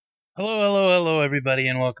Hello, everybody,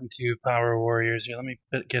 and welcome to Power Warriors. Here, let me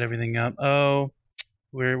get everything up. Oh,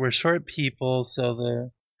 we're short people, so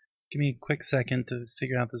give me a quick second to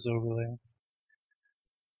figure out this overlay.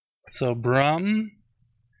 So Brum,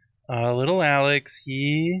 little Alex,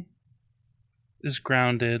 he is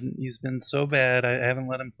grounded. He's been so bad, I haven't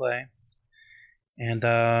let him play. And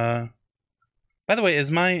by the way, is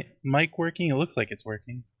my mic working? It looks like it's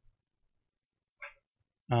working.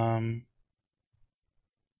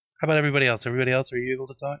 How about everybody else? Everybody else, are you able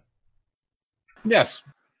to talk? Yes.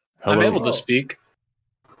 Hello. I'm able to speak.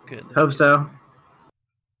 Good. Hope so.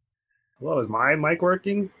 Hello, is my mic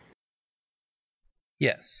working?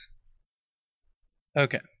 Yes.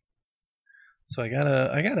 Okay. So I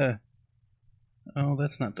gotta. Oh,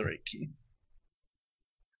 that's not the right key.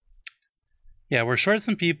 Yeah, we're short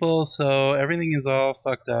some people, so everything is all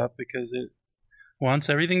fucked up because it wants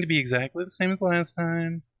everything to be exactly the same as last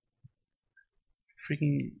time.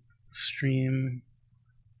 Freaking Stream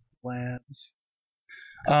Labs.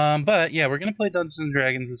 But yeah, we're gonna play Dungeons and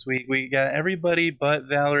Dragons this week. We got everybody but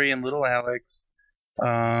Valerie and little Alex.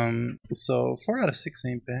 So 4 out of 6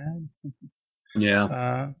 ain't bad.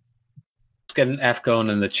 Yeah. Let's get an F going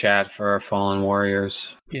in the chat for our fallen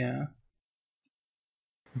warriors. Yeah.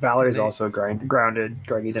 Valerie's also grounded.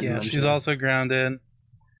 Greggy didn't mention. She's also grounded.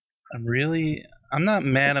 I'm not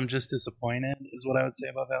mad, I'm just disappointed, is what I would say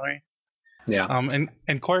about Valerie. Yeah.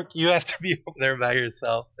 And Cork, you have to be over there by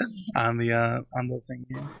yourself on the thing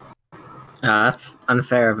here. That's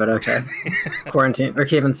unfair, but okay. Quarantine. We're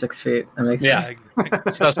keeping 6 feet. That makes sense.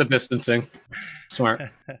 Exactly. Social distancing. Smart.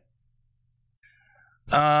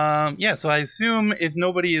 Yeah, so I assume if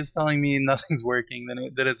nobody is telling me nothing's working, then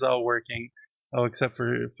that it's all working. Oh, except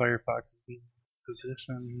for Firefox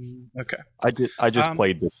position. Okay. I just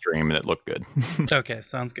played the stream and it looked good. Okay,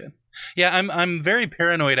 sounds good. Yeah, I'm very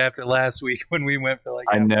paranoid after last week when we went for like.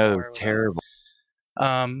 I know, terrible.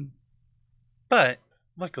 But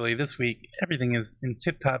luckily this week everything is in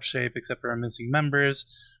tip-top shape except for our missing members.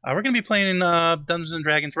 We're gonna be playing Dungeons and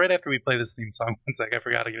Dragons right after we play this theme song. One sec, I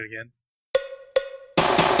forgot to get it again.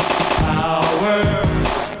 Power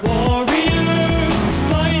warriors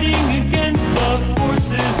fighting against the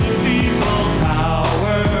forces of evil.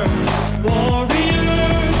 Power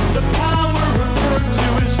warriors, the power referred to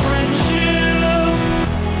as friendship.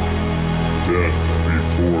 Death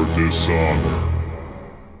before dishonor.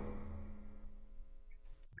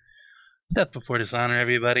 Death before dishonor,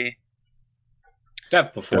 everybody.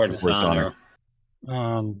 Death before dishonor.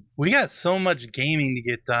 We got so much gaming to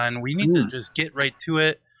get done. We need to just get right to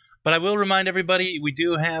it. But I will remind everybody, we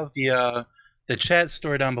do have the chat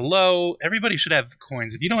store down below. Everybody should have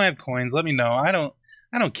coins. If you don't have coins, let me know. I don't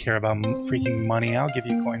care about freaking money. I'll give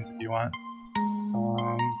you coins if you want.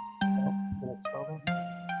 Did I spell that?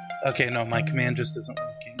 Okay, no, my command just isn't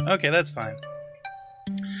working. Okay, that's fine.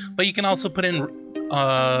 But you can also put in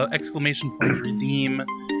exclamation point redeem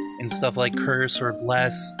and stuff like curse or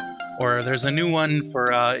bless. Or there's a new one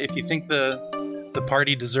for if you think the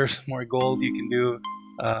party deserves more gold, you can do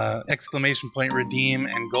exclamation point redeem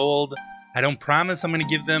and gold. I don't promise I'm going to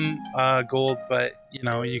give them gold, but you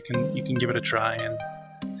know you can give it a try and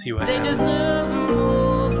see what happens.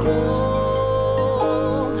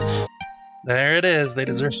 There it is. They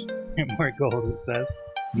deserve more gold. It says.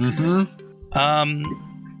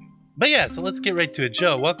 But yeah, so let's get right to it.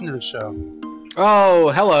 Joe, welcome to the show. Oh,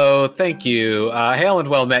 hello. Thank you. Hail and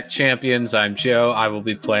well met, champions. I'm Joe. I will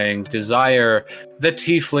be playing Desire, the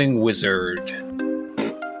Tiefling Wizard.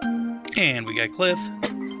 And we got Cliff.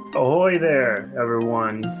 Ahoy there,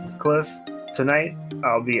 everyone. Cliff. Tonight,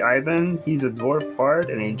 I'll be Ivan. He's a dwarf bard,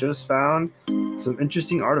 and he just found some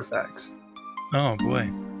interesting artifacts. Oh,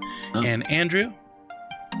 boy. Huh? And Andrew.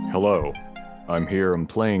 Hello. I'm here. I'm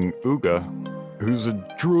playing Uga, who's a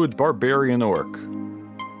druid barbarian orc.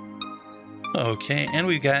 Okay, and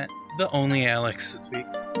we got the only Alex this week.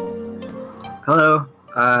 Hello.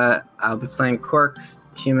 I'll be playing Cork,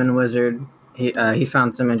 human wizard. He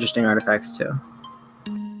found some interesting artifacts too.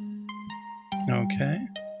 Okay.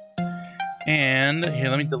 And here,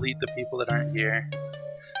 let me delete the people that aren't here.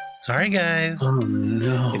 Sorry, guys. Oh,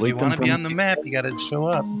 no. If you want to be on the map, you got to show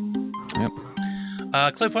up. Yep.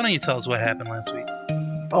 Cliff, why don't you tell us what happened last week?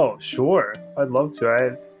 Oh, sure. I'd love to.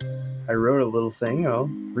 I wrote a little thing. I'll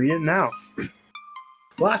read it now.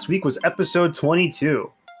 Last week was episode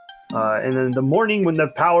 22. And in the morning when the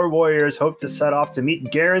Power Warriors hope to set off to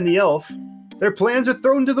meet Garen the Elf, their plans are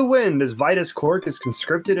thrown to the wind as Vitus Cork is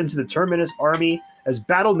conscripted into the Terminus army as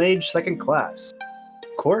Battle Mage Second Class.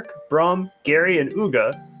 Cork, Brum, Gary, and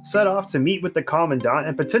Uga set off to meet with the Commandant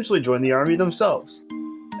and potentially join the army themselves.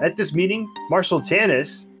 At this meeting, Marshal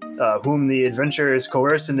Tanis whom the adventurers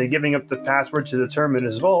coerce into giving up the password to the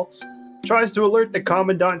terminus vaults, tries to alert the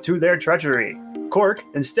Commandant to their treachery. Cork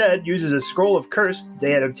instead uses a scroll of curse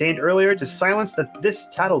they had obtained earlier to silence this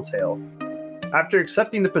tattletale. After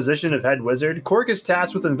accepting the position of head wizard, Cork is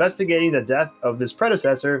tasked with investigating the death of his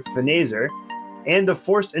predecessor, Finazer, and the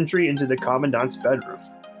forced entry into the Commandant's bedroom.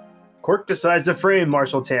 Cork decides to frame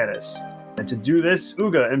Marshal Tanis, and to do this,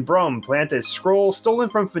 Uga and Brum plant a scroll stolen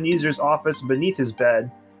from Finezer's office beneath his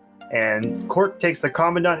bed, and Cork takes the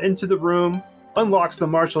Commandant into the room, unlocks the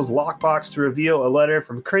Marshal's lockbox to reveal a letter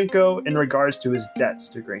from Krenko in regards to his debts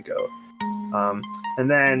to Krenko. And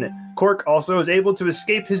then Cork also is able to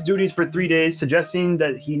escape his duties for 3 days, suggesting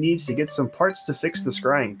that he needs to get some parts to fix the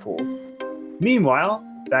scrying pool. Meanwhile,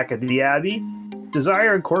 back at the Abbey,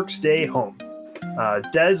 Desire and Cork stay home.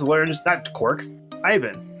 Dez learns, not Cork,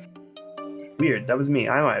 Ivan. Weird, that was me.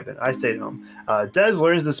 I'm Ivan. I stayed home. Dez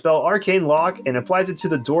learns the spell Arcane Lock and applies it to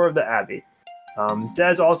the door of the Abbey.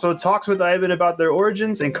 Dez also talks with Ivan about their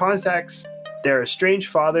origins and contacts their estranged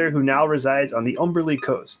father who now resides on the Umberley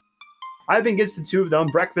coast. Ivan gets the two of them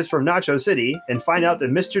breakfast from Nacho City and find out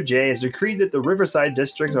that Mr. J has decreed that the Riverside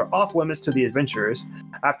districts are off limits to the adventurers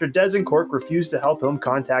after Dez and Cork refuse to help him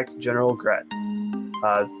contact General Gret.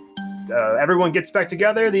 Everyone gets back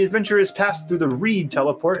together, the adventurers pass through the Reed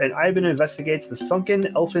teleport, and Ivan investigates the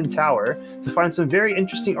sunken Elfin Tower to find some very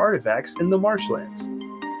interesting artifacts in the marshlands.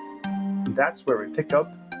 And that's where we pick up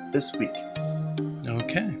this week.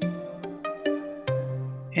 Okay.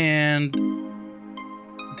 And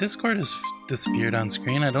Discord has disappeared on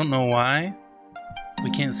screen. I don't know why.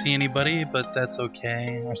 We can't see anybody, but that's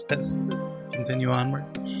okay. Let's just continue onward.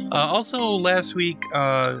 Also, last week,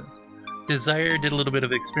 Desire did a little bit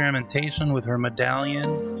of experimentation with her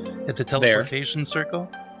medallion at the teleportation circle.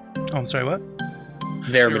 Oh, I'm sorry, what?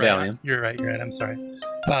 Their medallion. Right. You're right. I'm sorry.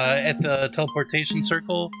 At the teleportation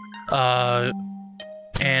circle, I've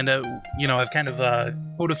kind of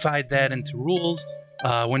codified that into rules.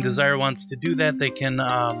 When Desire wants to do that, they can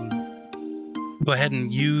go ahead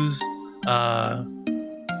and use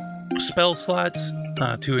spell slots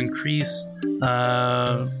to increase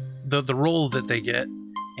the roll that they get.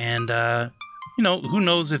 And, who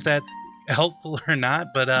knows if that's helpful or not,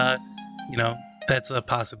 but, that's a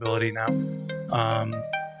possibility now.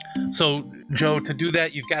 So, Joe, to do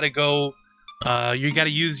that, you've got to go, you got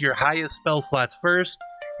to use your highest spell slots first,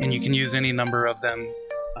 and you can use any number of them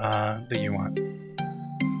that you want.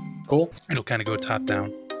 Cool. It'll kind of go top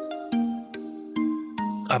down.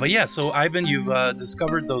 But yeah, so Ivan, you've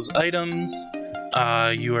discovered those items.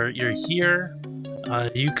 You're here.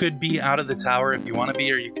 You could be out of the tower if you want to be,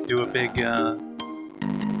 or you could do a big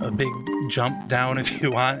jump down if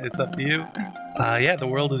you want. It's up to you. Yeah, the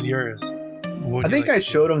world is yours. I think I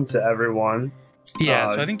showed them to everyone.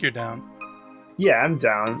 Yeah, so I think you're down. Yeah, I'm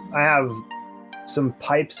down. I have some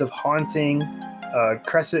pipes of haunting, a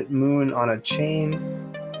crescent moon on a chain,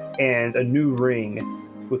 and a new ring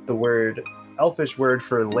with the elfish word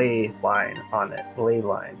for ley line on it. Ley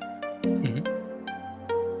line. Mm-hmm.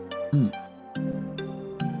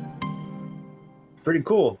 Pretty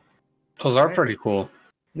cool. Those are pretty cool.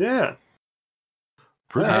 Yeah.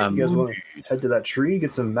 You guys want to head to that tree,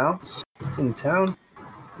 get some mounts in town,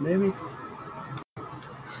 maybe?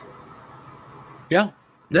 Yeah,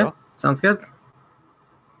 sounds good.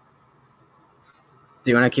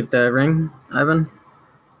 Do you want to keep the ring, Ivan?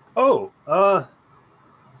 Oh,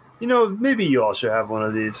 maybe you all should have one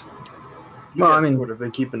of these. You guys would have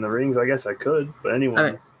been keeping the rings. I guess I could, but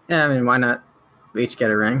anyone. Why not? We each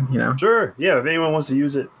get a ring, Sure. Yeah, if anyone wants to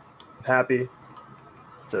use it, I'm happy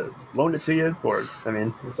to loan it to you. Or,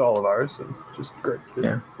 it's all of ours. So just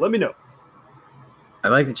let me know. I'd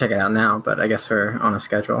like to check it out now, but I guess we're on a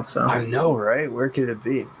schedule. So I know, right? Where could it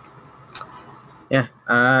be? Yeah.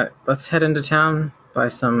 Let's head into town, buy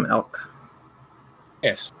some elk.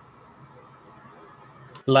 Yes.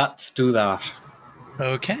 Let's do that.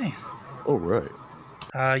 Okay. All right.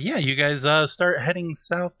 You guys start heading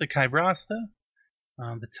south to Kybrasta,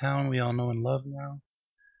 the town we all know and love now.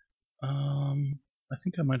 I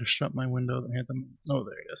think I might have shut my window. Oh,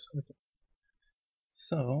 there it is. Okay.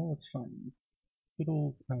 So let's find good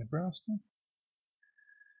old Kybrasta.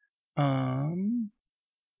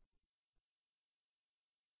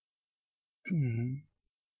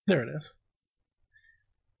 There it is.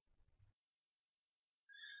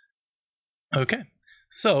 Okay.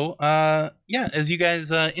 So, as you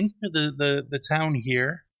guys enter the town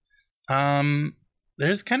here,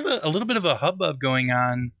 there's kind of a little bit of a hubbub going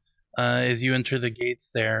on as you enter the gates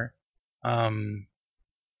there.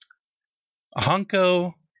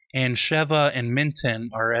 Honko and Sheva and Minton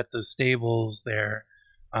are at the stables there,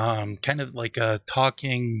 kind of like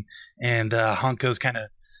talking, and Honko's kind of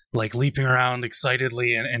like leaping around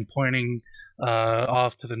excitedly and pointing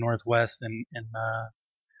off to the northwest, and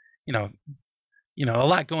you know, a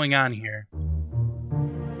lot going on here.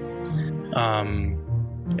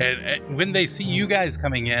 And when they see you guys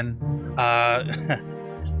coming in,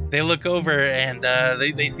 they look over and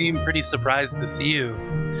they seem pretty surprised to see you.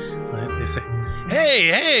 They say,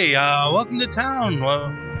 "Hey, welcome to town. Well,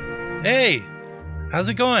 hey, how's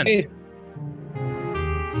it going?" Hey.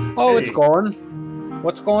 Oh, Hey. it's going.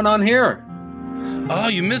 What's going on here? Oh,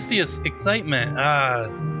 you missed the excitement. A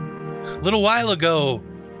little while ago.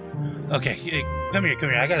 Okay, come here.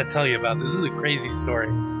 I gotta tell you about this. This is a crazy story.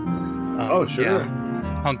 Oh, sure. Yeah.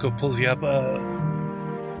 Honko pulls you up.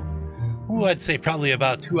 I'd say probably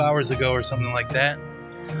about 2 hours ago or something like that.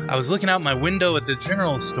 I was looking out my window at the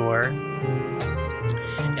general store,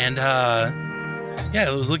 and I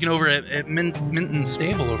was looking over at Minton's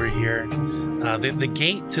stable over here. The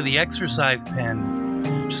gate to the exercise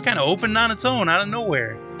pen just kind of opened on its own out of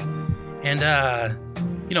nowhere, and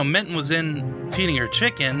Minton was in feeding her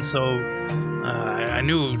chicken, so I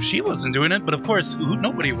knew she wasn't doing it, but of course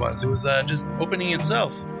nobody was. It was just opening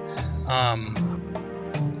itself.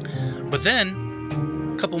 But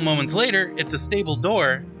then, a couple moments later, at the stable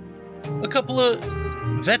door, a couple of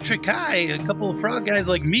Vetrikai, a couple of frog guys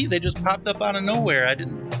like me, they just popped up out of nowhere.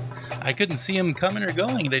 I couldn't see them coming or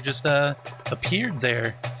going. They just appeared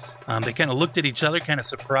there. They kind of looked at each other, kind of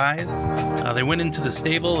surprised. They went into the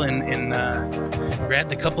stable and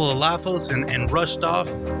grabbed a couple of Lafos and rushed off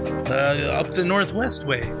up the northwest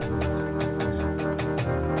way.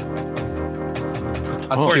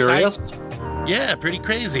 I'm course, curious. Yeah, pretty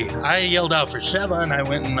crazy. I yelled out for Sheva, and I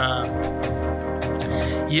went and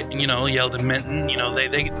yelled at Minton.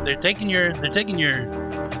 They're taking your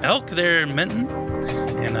elk there, Minton.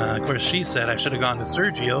 And of course, she said I should have gone to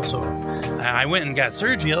Sergio, so I went and got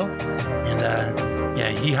Sergio,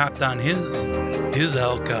 and he hopped on his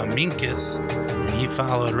elk, Minkus, and he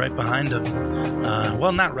followed right behind him.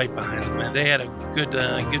 Well, not right behind him. They had a good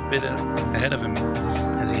bit ahead of him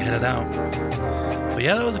as he headed out. But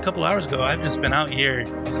yeah, that was a couple hours ago. I've just been out here,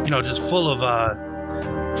 just full of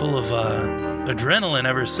adrenaline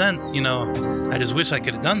ever since. I just wish I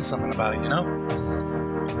could have done something about it.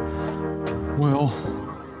 Well,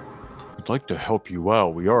 I'd like to help you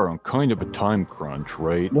out. We are on kind of a time crunch,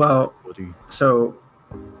 right? Well, buddy? so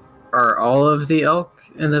are all of the elk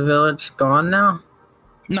in the village gone now?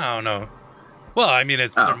 No. Well, I mean,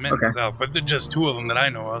 they're Minton's elk, but they're just two of them that I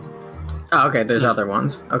know of. Oh, okay. There's other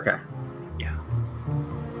ones. Okay. Yeah.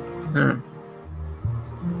 Hmm.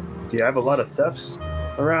 Do you have a lot of thefts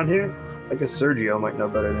around here? I guess Sergio might know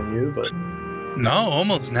better than you, but No,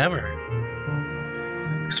 almost never.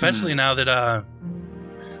 Especially now that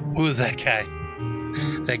who was that guy?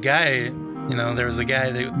 That guy, there was a guy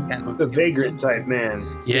that kind of the vagrant type man.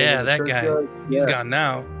 Yeah, that guy. Churchyard? He's Yeah. gone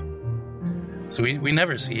now. So we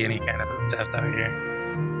never see any kind of theft out here.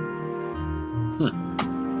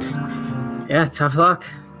 Yeah, tough luck.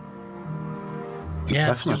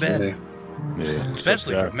 Yeah, it's too bad. Definitely. Yeah,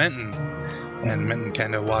 Especially so for Minton. And Minton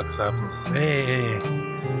kind of walks up and says, hey.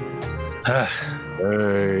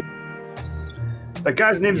 Hey. That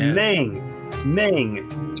guy's name's Yeah. Mang.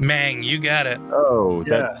 Mang. Mang, you got it. Oh,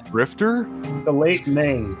 Yeah. that drifter? The late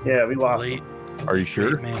Mang. Yeah, we lost Late, him. Are you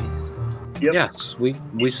sure? late Mang. Yep. Yes, we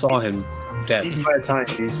saw him dead. Eaten by a time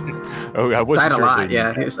beast. Oh, I wasn't Died a sure if lot. they-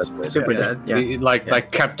 Yeah, he was super dead. Yeah. He,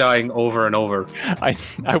 like kept dying over and over. I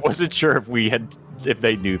wasn't sure if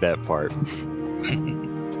they knew that part.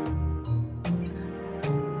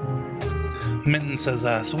 Minton says,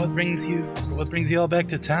 so what brings you all back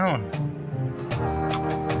to town?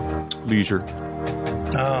 Leisure.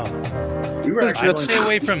 Oh, We were actually I'd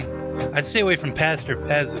stay away from Pastor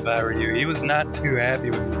Pez if I were you. He was not too happy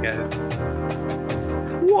with you guys.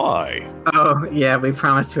 Why? Oh, yeah, we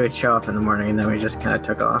promised we would show up in the morning, and then we just kind of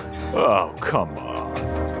took off. Oh, come on.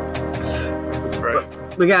 That's right.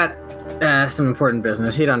 We got some important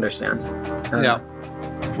business. He'd understand. Yeah.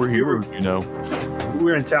 We're heroes, We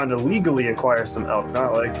were in town to legally acquire some elk,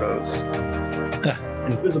 not like those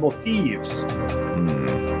invisible thieves.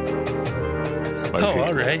 Oh,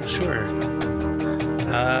 all right, sure.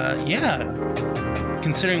 Yeah.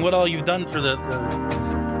 Considering what all you've done for the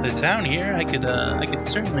town here, I could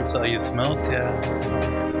certainly sell you some elk.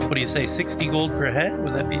 What do you say, 60 gold per head?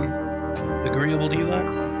 Would that be agreeable to you,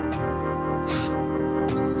 lad?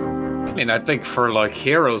 I mean, I think for like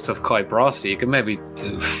heroes of Kybrossi, you can maybe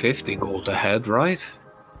do 50 gold a head, right?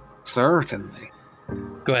 Certainly.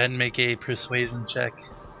 Go ahead and make a persuasion check.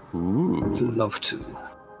 Ooh. Love to.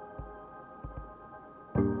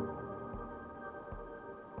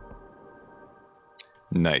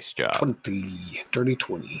 Nice job. 20. Dirty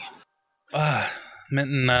 20.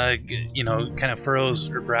 Minton, kind of furrows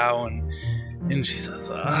her brow and she says,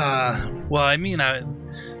 well, I mean,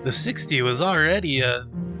 the 60 was already a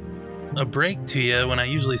break to you when I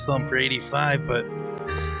usually sell them for 85, but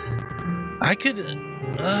I could,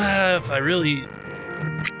 if I really,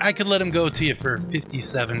 I could let them go to you for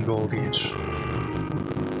 57 gold each.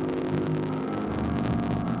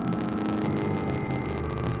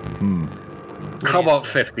 How about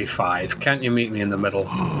 55? Can't you meet me in the middle?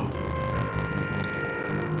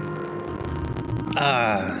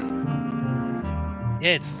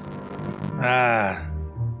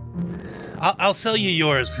 I'll sell you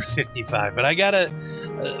yours for 55, but I gotta.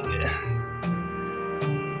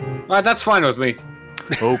 Alright, that's fine with me.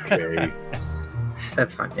 Okay.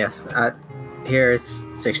 That's fine. Yes. Here's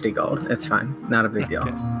 60 gold. It's fine. Not a big deal.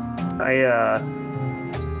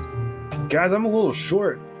 Guys, I'm a little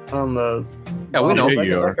short on the. Yeah, we know. I you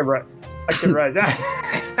guess are. I could ride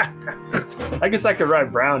that. I guess I could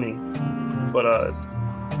ride Brownie, but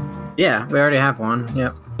Yeah, we already have one.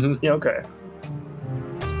 Yep. yeah, okay.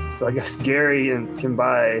 So I guess Gary can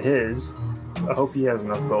buy his. I hope he has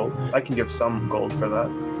enough gold. I can give some gold for that,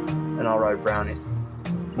 and I'll ride Brownie.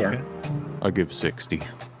 Yeah. Okay. I'll give 60.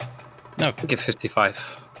 I'll give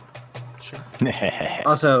 55.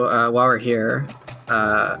 Also, while we're here,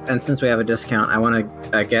 and since we have a discount, I want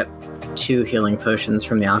to get 2 healing potions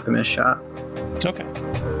from the alchemist shop. Okay.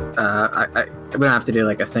 We don't have to do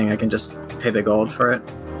like a thing. I can just pay the gold for it,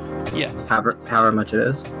 Yes. however much it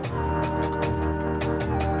is.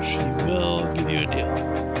 She will give you a deal.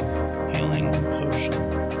 Healing potion.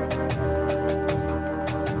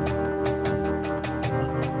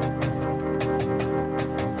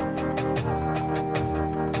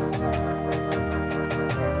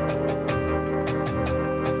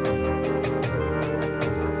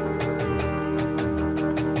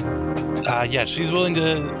 Yeah, she's willing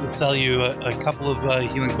to sell you a couple of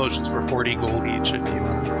healing potions for 40 gold each if you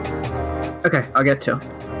want. Okay, I'll get 2.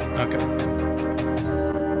 Okay.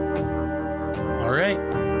 All right.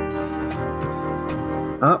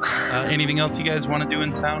 Oh, Anything else you guys want to do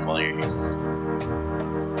in town while you're here?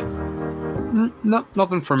 No,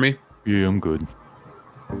 nothing for me. Yeah, I'm good.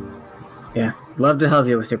 yeah. Love to help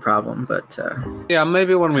you with your problem, but Yeah,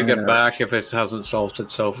 maybe when we Yeah. get back, if it hasn't solved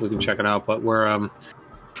itself, we can check it out. But we've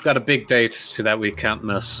got a big date to that we can't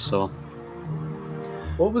miss. So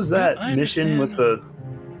What was Well, that I mission understand.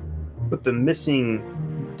 with the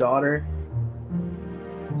missing daughter?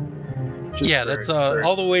 Just Yeah, for- that's for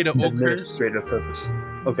all the way to Oakhurst. administrative purpose.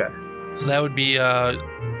 Okay. So that would be,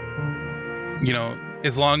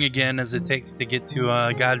 as long again as it takes to get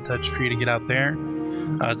to God Touch Tree to get out there.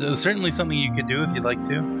 There's certainly something you could do if you'd like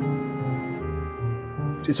to.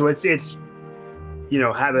 So it's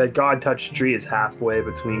have a God Touch Tree is halfway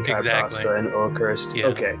between Exactly. Kybrasta and Oakhurst. Yeah.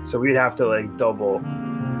 Okay, so we'd have to like double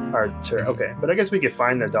our turn. Okay, but I guess we could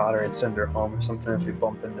find the daughter and send her home or something if we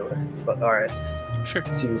bump into her. But all right, Sure.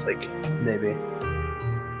 seems like maybe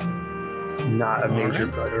not a All major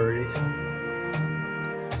right. priority.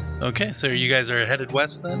 Okay, so you guys are headed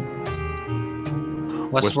west then?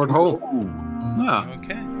 Westward Ho. Yeah,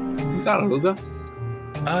 Okay. you got it, Luga.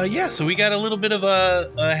 Yeah, so we got a little bit of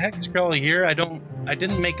a hex crawl here. I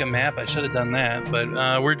didn't make a map. I should have done that,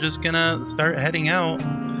 but we're just gonna start heading out.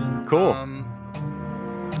 Cool.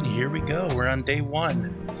 Here we go. We're on day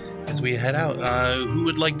 1 as we head out. Who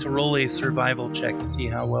would like to roll a survival check to see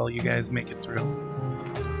how well you guys make it through?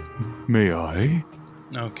 May I?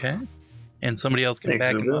 Okay. And somebody else can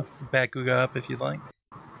Thanks, Uga. back Uga up if you'd like.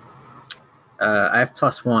 I have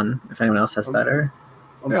 +1 if anyone else has better.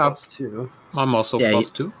 I'm Yeah. +2. I'm also Yeah,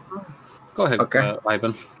 +2. Go ahead, Okay.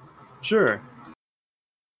 Ivan. Sure.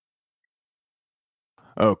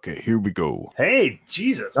 Okay, here we go. Hey,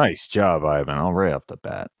 Jesus. Nice job, Ivan. All right off the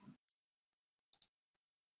bat.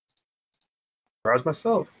 Surprised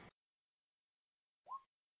myself.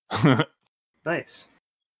 Nice.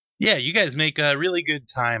 Yeah, you guys make a really good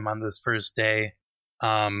time on this first day.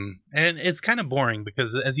 And it's kind of boring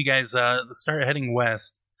because as you guys start heading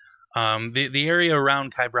west, the area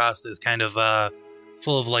around Kybrasta is kind of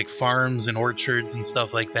full of like farms and orchards and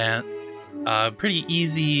stuff like that. Pretty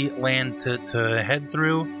easy land to head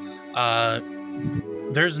through.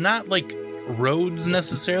 There's not like roads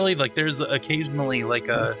necessarily. Like there's occasionally like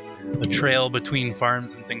a trail between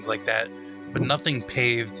farms and things like that, but nothing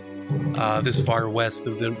paved this far west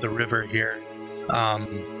of the river here.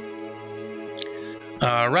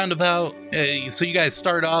 Around about, so you guys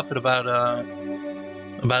start off at about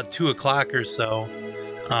 2 o'clock or so,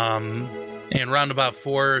 and around about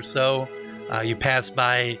 4 or so, you pass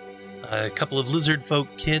by a couple of lizard folk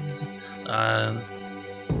kids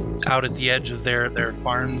out at the edge of their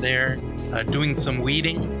farm there, doing some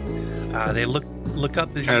weeding. They look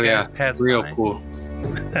up as you guys pass real by. cool.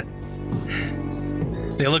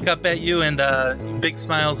 They look up at you and big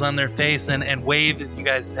smiles on their face and wave as you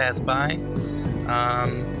guys pass by.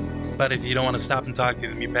 But if you don't want to stop and talk to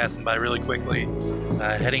them, you're passing by really quickly,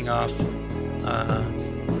 heading off.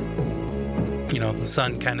 The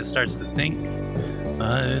sun kind of starts to sink.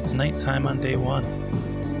 It's nighttime on day 1.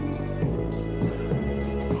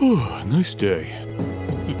 Nice day.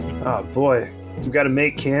 Oh boy, we got to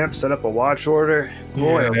make camp, set up a watch order.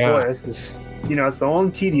 Boy, oh boy, this is. It's the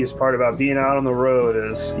only tedious part about being out on the road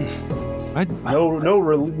is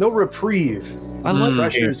no reprieve. I like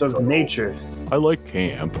pressures of nature. I like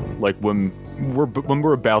camp. Like when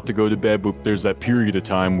we're about to go to bed, but there's that period of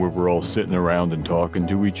time where we're all sitting around and talking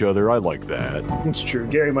to each other. I like that. It's true.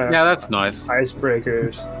 Gary might have that's nice.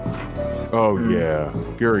 icebreakers. Oh yeah,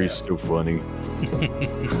 Gary's so funny.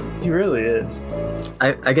 He really is.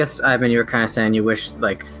 I guess, Ivan, you were kind of saying you wish,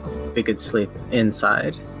 like, we could sleep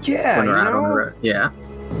inside Yeah, when we're out on the road. Yeah.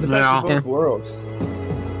 The best of both worlds.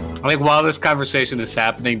 I think while this conversation is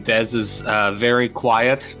happening, Dez is very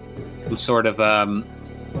quiet and sort of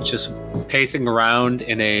just pacing around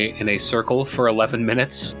in a circle for 11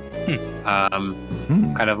 minutes.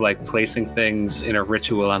 Kind of like placing things in a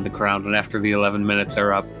ritual on the ground, and after the 11 minutes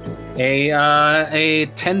are up, a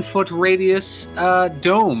 10-foot radius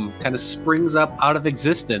dome kind of springs up out of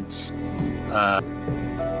existence.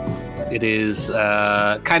 It is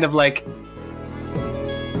kind of like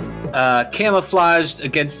camouflaged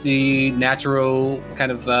against the natural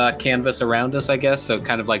kind of canvas around us, I guess. So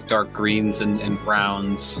kind of like dark greens and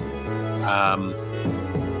browns.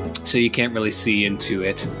 So you can't really see into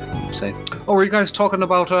it. Say, oh, were you guys talking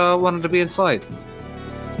about wanting to be inside?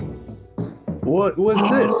 What was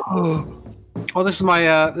this? Oh, this is my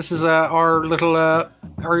our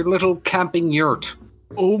little camping yurt.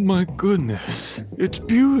 Oh my goodness, it's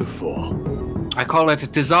beautiful. I call it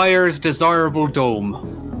Desire's Desirable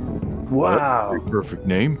Dome. Wow. Perfect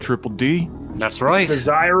name, Triple D. That's right.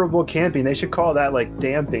 Desirable camping. They should call that like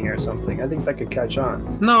damping or something. I think that could catch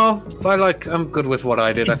on. No, I'm good with what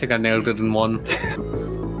I did. I think I nailed it in one.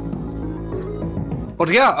 But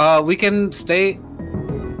yeah, we can stay.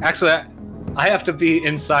 Actually, I have to be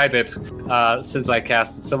inside it since I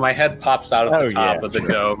cast it, so my head pops out of the top of the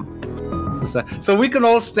dome. So we can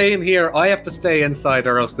all stay in here. I have to stay inside,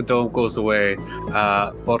 or else the dome goes away.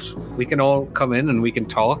 But we can all come in and we can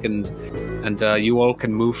talk, and you all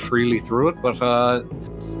can move freely through it. But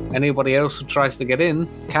anybody else who tries to get in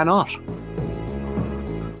cannot.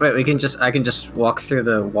 Wait, I can just walk through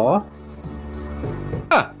the wall?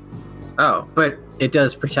 Huh. Oh, but it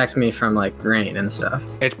does protect me from, like, rain and stuff.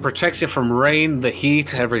 It protects you from rain, the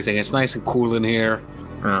heat, everything. It's nice and cool in here.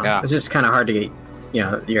 Oh, yeah. It's just kind of hard to get,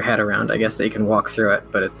 your head around. I guess that you can walk through it,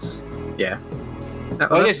 but it's, yeah.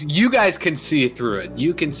 I guess you guys can see through it.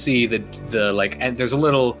 You can see the like, and there's a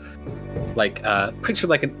little, like, picture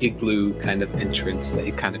like an igloo kind of entrance that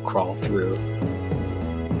you kind of crawl through.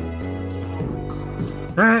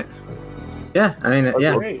 All right. Yeah, I mean,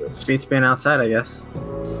 yeah, Great. beats being outside, I guess.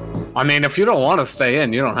 I mean, if you don't want to stay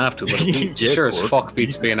in, you don't have to. But it Yeah, sure as fuck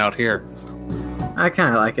beats being out here. I kind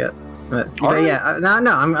of like it, but yeah, no,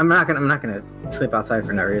 I'm not gonna sleep outside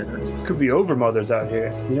for no reason. Just... Could be overmothers out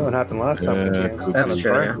here. You know what happened last time we came. That's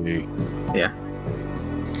true. Yeah.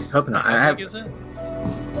 Hope not. How big is it?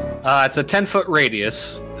 It's a 10-foot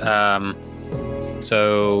radius.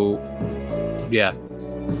 So, yeah,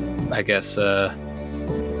 I guess.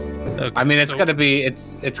 Okay, I mean, it's gonna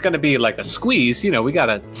be like a squeeze. We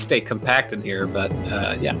gotta stay compact in here, but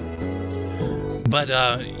yeah. But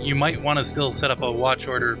you might want to still set up a watch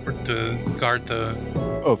order to guard the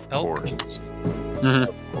Of elk. course. Mhm.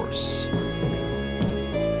 Of course.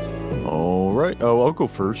 All right. Oh, I'll go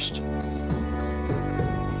first.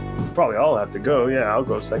 Probably all have to go. Yeah, I'll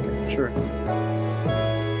go second. Sure.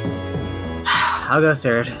 I'll go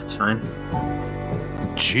third. It's fine.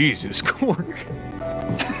 Jesus, Cork.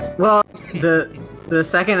 Well, the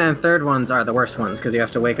second and third ones are the worst ones because you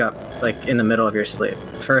have to wake up like in the middle of your sleep.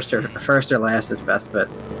 First or last is best, but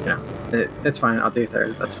it's fine. I'll do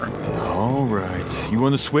third. That's fine. All right. You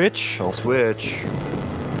want to switch? I'll switch.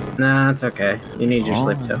 Nah, it's okay. You need your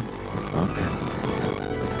sleep too. Okay.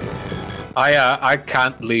 I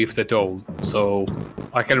can't leave the dome, so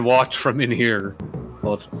I can watch from in here.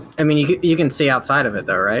 But I mean, you can see outside of it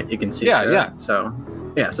though, right? You can see. Yeah, through yeah.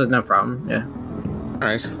 it, so no problem. Yeah. all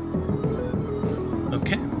right,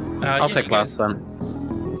 Okay. I'll take last then.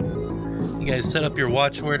 You guys set up your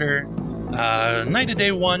watch order. Night to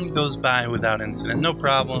day 1 goes by without incident. No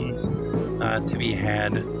problems to be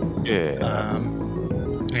had. Yeah.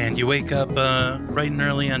 And you wake up bright and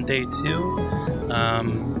early on day 2,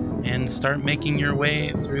 and start making your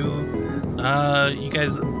way through. You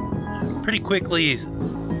guys pretty quickly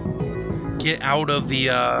get out of the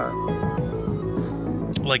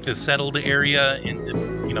the settled area, and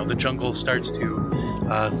the jungle starts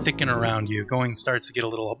to thicken around you. Going starts to get a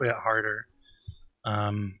little bit harder.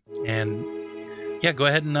 And yeah, go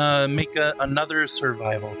ahead and make another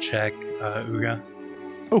survival check, Uga.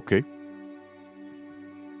 Okay.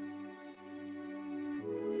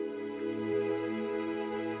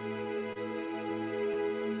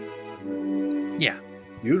 Yeah.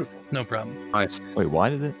 Beautiful. No problem. Nice. Wait, why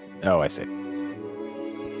did it? Oh, I see.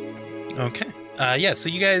 Okay. Yeah, so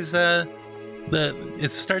you guys,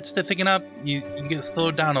 it starts to thicken up. You get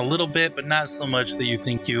slowed down a little bit, but not so much that you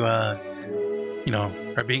think you are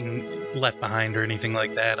being left behind or anything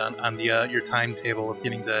like that on the your timetable of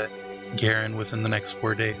getting to Garen within the next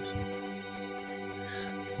 4 days.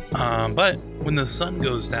 But when the sun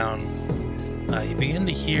goes down, you begin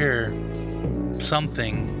to hear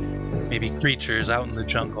something, maybe creatures out in the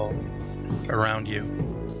jungle around you.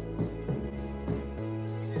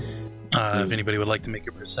 If anybody would like to make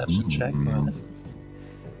a perception check, go ahead.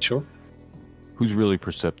 Sure. Who's really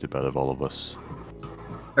perceptive out of all of us?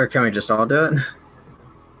 Or can we just all do it?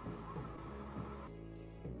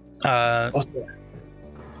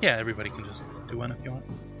 Yeah, everybody can just do one if you want.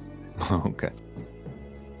 Okay.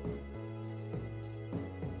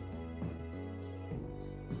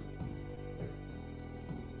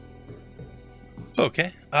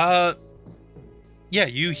 Okay. Yeah,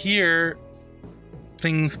 you hear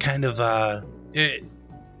things kind of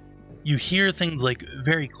you hear things like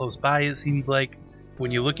very close by. It seems like when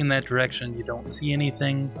you look in that direction, you don't see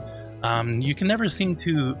anything. You can never seem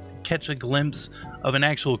to catch a glimpse of an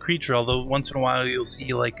actual creature, although once in a while you'll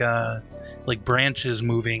see like branches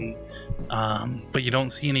moving, but you don't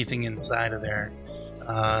see anything inside of there.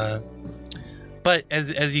 But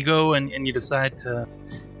as you go and you decide to,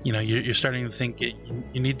 you're starting to think you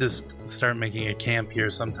need to start making a camp here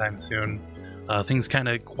sometime soon. Things kind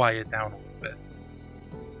of quiet down a little bit.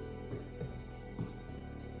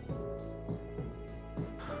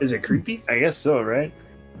 Is it creepy? I guess so, right?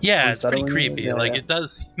 Yeah, it's pretty creepy. Yeah, It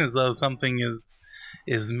does seem as though something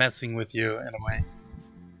is messing with you in a way.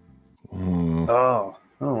 Oh,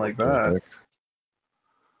 I don't like that.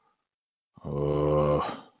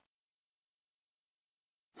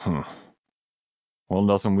 Well,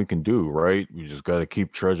 nothing we can do, right? We just got to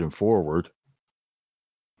keep trudging forward.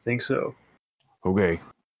 Think so. Okay.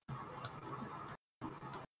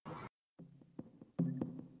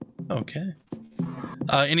 Okay.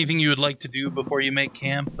 Anything you would like to do before you make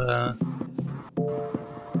camp? Oh,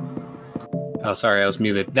 sorry, I was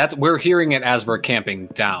muted. We're hearing it as we're camping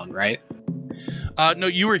down, right? No,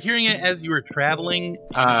 you were hearing it as you were traveling. It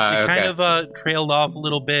Okay. kind of trailed off a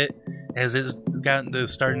little bit as it's gotten to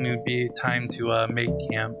starting to be time to make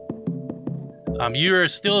camp. You are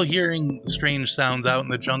still hearing strange sounds out in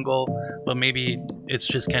the jungle, but maybe it's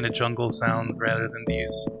just kind of jungle sound rather than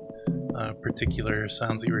these particular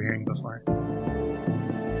sounds that you were hearing before.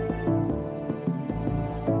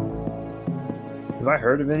 Have I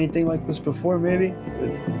heard of anything like this before, maybe?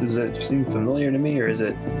 Does it seem familiar to me, or is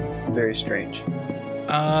it very strange?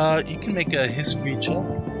 You can make a history check.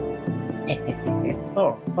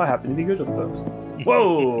 Oh, I happen to be good at those.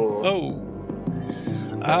 Whoa! Oh.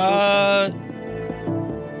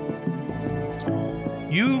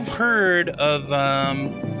 You've heard of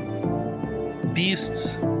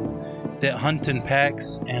beasts that hunt in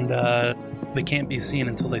packs, and they can't be seen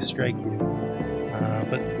until they strike you.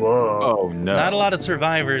 But Whoa! Oh, no. not a lot of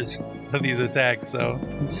survivors of these attacks, so...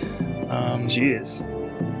 Jeez.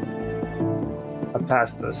 I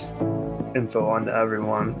passed this info on to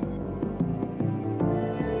everyone.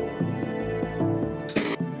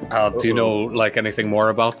 Do you know anything more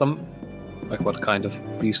about them? Like what kind of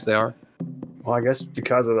beast they are? Well, I guess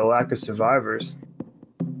because of the lack of survivors,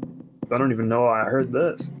 I don't even know why I heard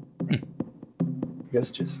this. I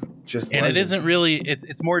guess just. And it isn't really...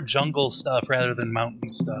 It's more jungle stuff rather than mountain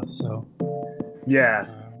stuff, so... Yeah.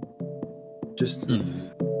 Just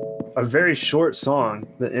a very short song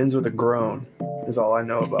that ends with a groan is all I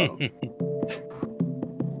know about.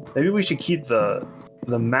 Maybe we should keep the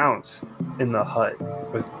mounts in the hut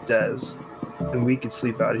with Dez, and we could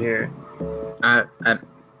sleep out here.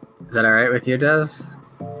 Is that all right with you, Des?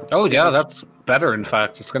 Oh yeah, that's better. In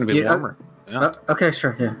fact, it's going to be warmer. Yeah. Okay,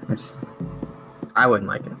 sure. Yeah, I wouldn't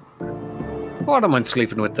like it. Well, I don't mind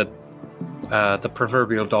sleeping with the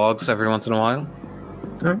proverbial dogs every once in a while.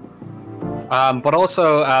 All right. But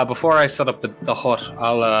also, before I set up the hut,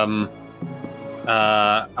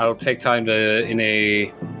 I'll take time to, in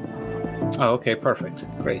a Oh, okay, perfect.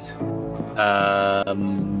 Great.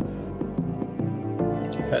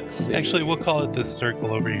 Let's see. Actually, we'll call it this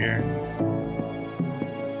circle over here.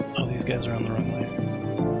 Oh, these guys are on the wrong way.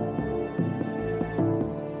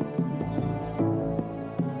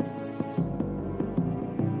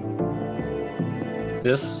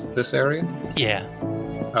 This area? Yeah.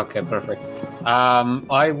 Okay, perfect.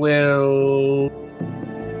 I will.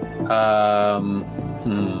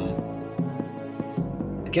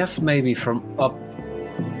 I guess maybe from up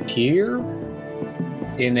here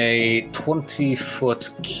in a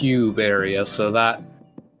 20-foot cube area, so that,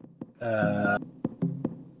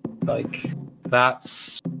 like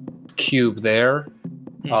that's cube there.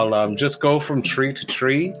 I'll just go from tree to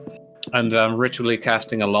tree, and ritually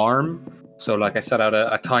casting alarm. So, like I set out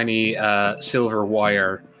a tiny silver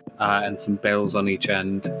wire and some bells on each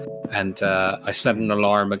end, and I set an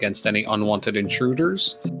alarm against any unwanted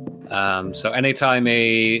intruders. So anytime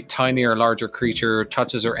a tiny or larger creature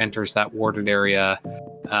touches or enters that warded area,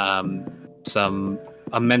 a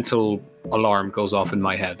mental alarm goes off in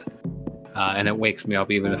my head, and it wakes me up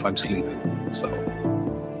even if I'm sleeping. So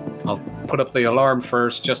I'll put up the alarm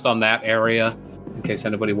first, just on that area, in case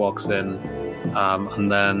anybody walks in,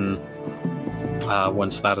 and then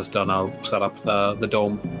once that is done, I'll set up the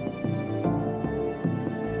dome.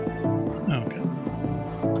 Okay.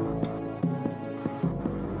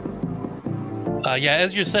 Yeah,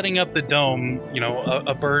 as you're setting up the dome,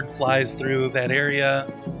 a bird flies through that area.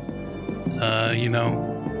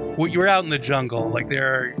 You're out in the jungle. Like,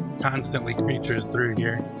 there are constantly creatures through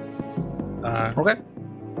here. Okay.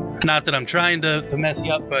 Not that I'm trying to mess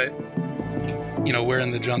you up, but, we're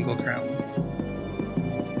in the jungle currently.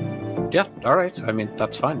 Yeah, all right. I mean,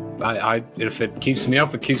 that's fine. I if it keeps me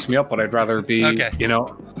up, it keeps me up. But I'd rather be, I'd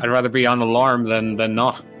rather be on alarm than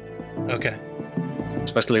not. Okay.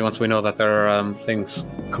 Especially once we know that there are things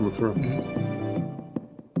coming through. Mm-hmm.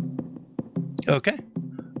 Okay.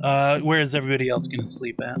 Where is everybody else going to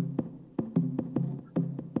sleep at?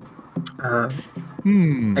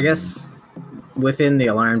 I guess within the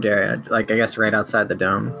alarmed area, like I guess right outside the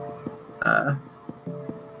dome,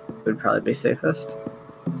 would probably be safest.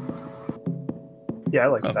 Yeah, I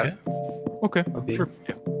like Okay. that. Okay, Okay. sure.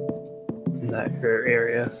 Yeah. In that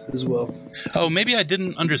area as well. Oh, maybe I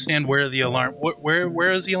didn't understand where the alarm.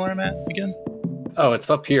 Where is the alarm at again? Oh, it's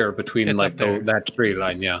up here between It's like up there. that tree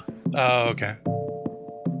line. Yeah. Oh, okay.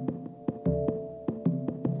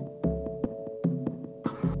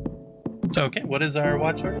 Okay, what is our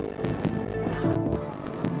watch order?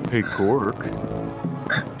 Hey, Cork.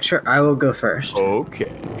 Sure, I will go first.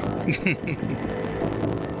 Okay.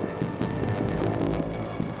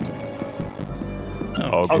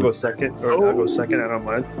 Oh, I'll go second. Or I'll go second, I don't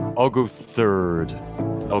mind. I'll go third.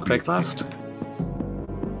 I'll Take last.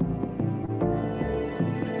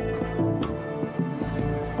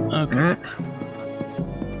 okay.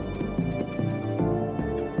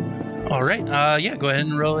 Alright. All right. Yeah, go ahead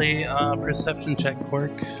and roll a perception check,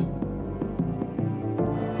 Cork.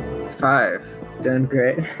 5. Doing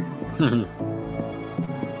great.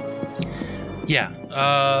 Yeah.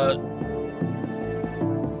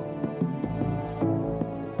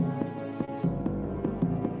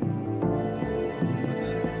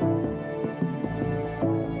 Let's see.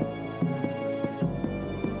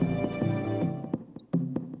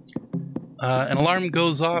 An alarm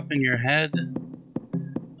goes off in your head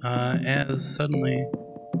as suddenly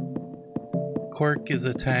Cork is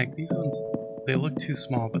attacked. These ones, they look too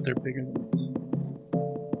small, but they're bigger than this.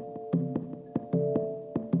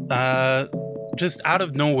 Just out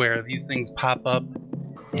of nowhere, these things pop up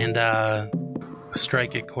and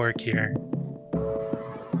strike at Cork here.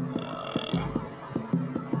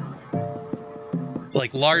 It's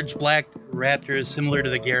like large black raptors, similar to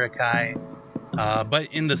the Garakai, but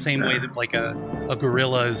in the same way that like a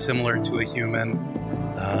gorilla is similar to a human.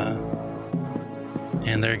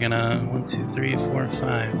 And they're gonna 1, 2, 3, 4,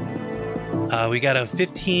 5. We got a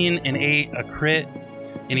 15, an 8, a crit,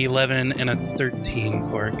 an 11, and a 13,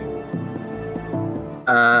 Cork.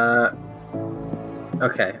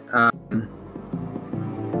 Okay.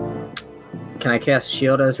 Can I cast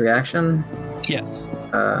shield as reaction? Yes.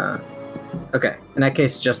 Okay. In that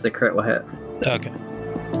case, just the crit will hit. Okay.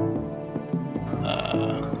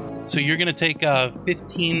 So you're gonna take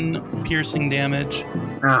 15 piercing damage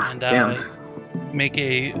Ah, and damn. make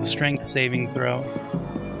a strength saving throw.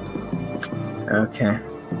 Okay.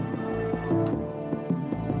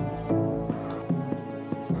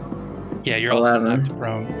 Yeah, you're also 11. knocked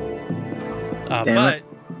prone. Damn But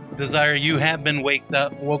Desire, you have been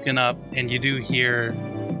woken up, and you do hear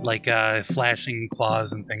like flashing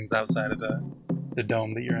claws and things outside of the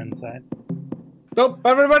dome that you're inside. Nope,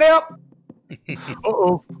 everybody up!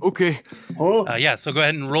 Uh-oh. Okay. Oh, Yeah, so go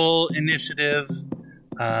ahead and roll initiative.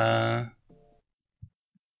 Let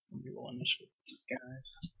me roll initiative with these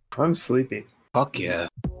guys. I'm sleepy. Fuck yeah.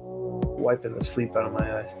 Wiping the sleep out of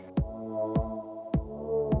my eyes.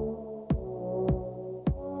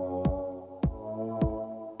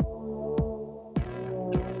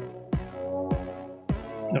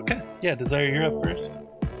 Okay. Yeah, Desire, you're up first.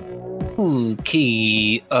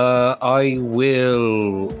 Okay. I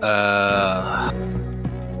will.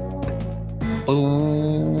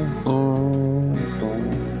 Boom, boom, boom.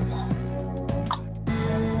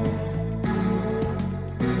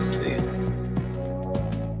 Let's see.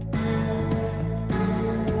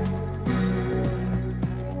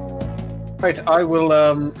 Right, I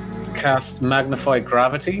will cast Magnify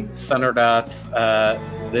Gravity, centered at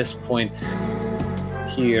this point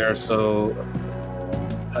here. So,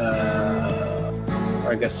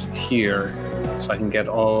 I guess here, so I can get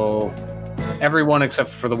everyone except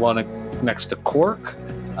for the one next to Cork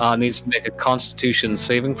needs to make a Constitution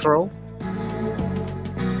saving throw.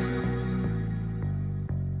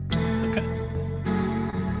 Okay.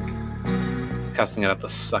 Casting it at the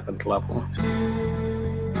second level.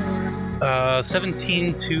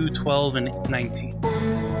 17 to 12 and 19.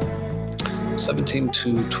 17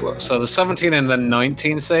 to 12. So the 17 and the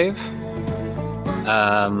 19 save.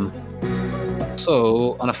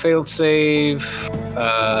 So on a failed save,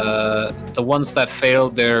 the ones that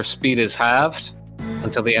failed, their speed is halved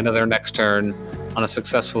until the end of their next turn. On a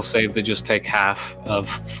successful save, they just take half of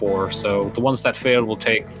 4. So the ones that failed will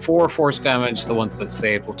take 4 force damage. The ones that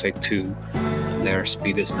saved will take 2. And their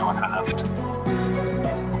speed is not halved.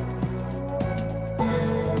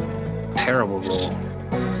 Terrible roll.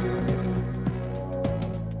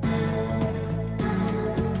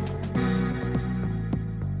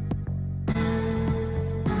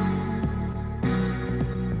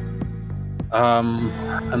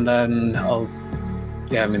 And then I'll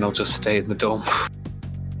just stay in the dome.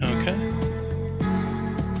 Okay.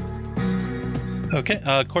 Okay,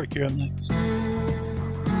 Cork, you're up next.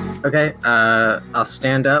 Okay, I'll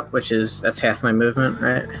stand up, that's half my movement,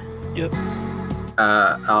 right? Yep.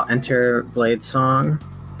 I'll enter Blade Song,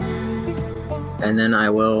 and then I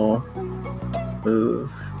will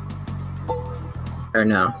move. Or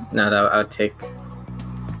no, that I would take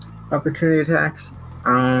opportunity attacks.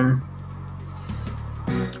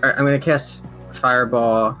 Alright, I'm gonna cast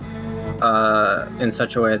Fireball in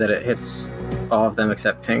such a way that it hits all of them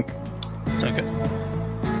except Pink. Okay.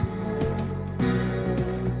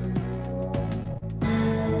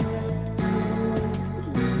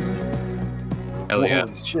 Hell yeah.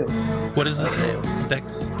 Holy shit. What is the save?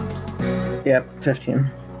 Dex? Yep, 15.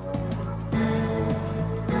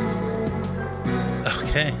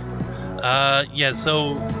 Okay. Yeah,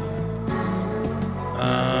 so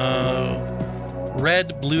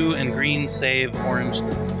red, blue, and green save, orange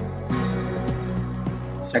does not.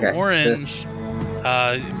 So Okay, orange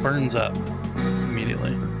burns up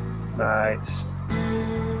immediately. Nice.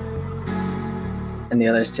 And the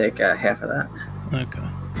others take half of that. Okay.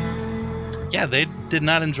 Yeah, they did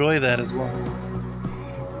not enjoy that as well.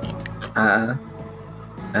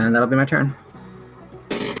 And that'll be my turn.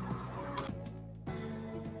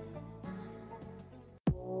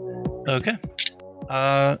 Okay.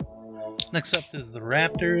 Next up is the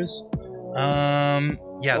Raptors.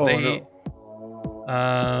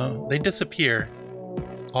 They disappear,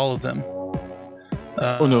 all of them.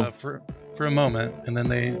 Oh no! For a moment, and then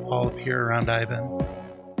they all appear around Ivan.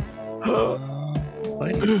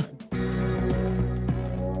 Fighting.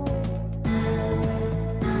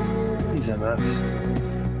 These MFs.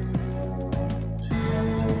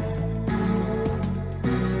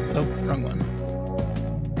 Oh, wrong one.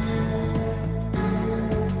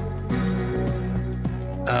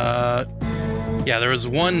 Yeah, there was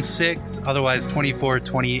 1-6, otherwise 24,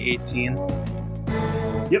 20, 18.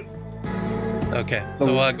 Yep. Okay, So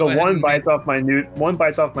so go the ahead. one bites off my new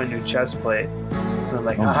chest plate. And I'm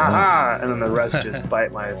like, Oh, ha ha ha, and then the rest just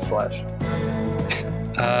bite my flesh.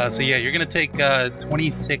 So yeah, you're gonna take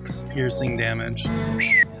 26 piercing damage.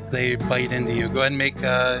 They bite into you. Go ahead and make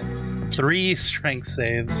 3 strength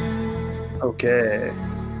saves. Okay.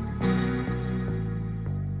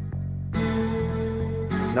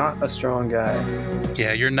 Not a strong guy.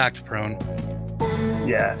 Yeah, you're knocked prone.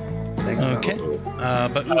 Yeah. Thanks. Okay.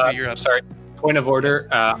 But Uwe, you're up. Sorry. Point of order.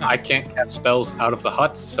 I can't cast spells out of the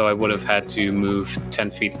hut, so I would have had to move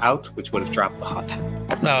 10 feet out, which would have dropped the hut.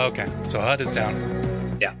 Oh, okay. So HUD is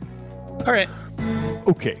down. Yeah. All right.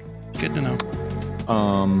 Okay. Good to know.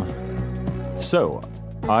 So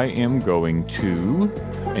I am going to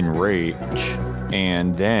enrage,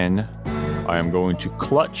 and then I am going to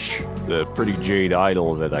clutch the pretty jade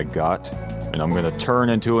idol that I got, and I'm going to turn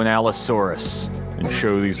into an Allosaurus and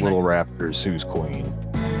show these little raptors who's queen.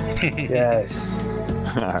 Yes.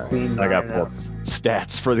 All right, Queen I got Nina.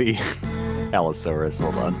 stats for the Allosaurus.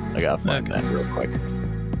 Hold on, I gotta find Okay. that real quick.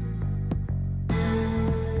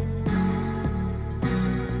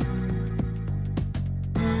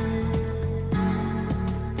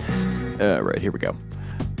 Right, here we go.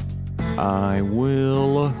 I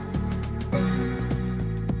will.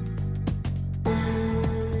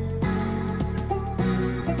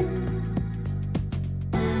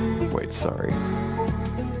 Wait, sorry.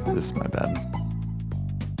 This is my bad.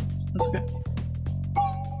 That's okay.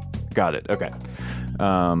 Got it. Okay.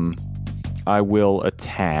 I will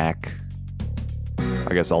attack. I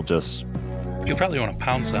guess I'll just. You probably want to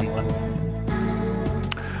pounce on one.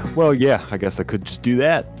 Well, yeah. I guess I could just do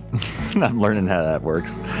that. I'm learning how that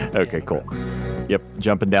works. Okay, cool. Yep,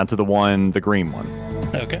 jumping down to the green one.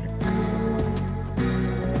 Okay.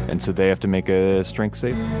 And so they have to make a strength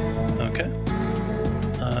save. Okay.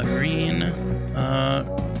 Green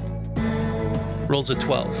rolls a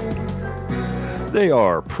 12. They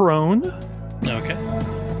are prone, Okay.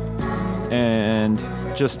 and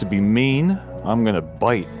just to be mean, I'm gonna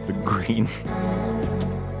bite the green.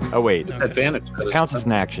 Oh wait, Okay. Advantage. counts as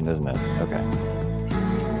an action, isn't it? Okay.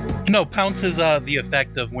 No, pounce is the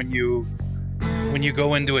effect of when you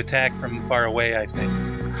go into attack from far away, I think.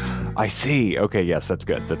 I see. Okay, yes, that's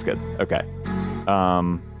good. That's good. Okay.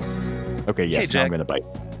 Okay, yes, now Jack. I'm gonna bite.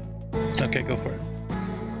 Okay, go for it.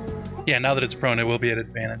 Yeah, now that it's prone, it will be at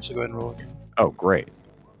advantage, so go ahead and roll again. Oh, great.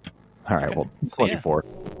 All right, Okay, well, so yeah. 24.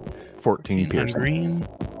 14 on piercing. green.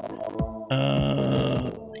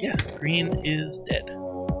 Yeah, green is dead.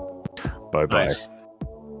 Bye-bye. Nice.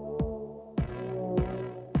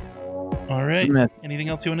 All right. And that- Anything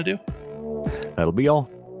else you want to do? That'll be all.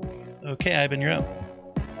 Okay, Ivan, you're up.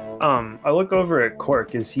 I look over at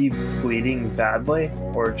Cork. Is he bleeding badly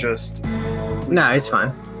or just No, he's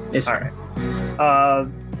fine. He's all fine. right?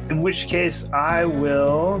 In which case, I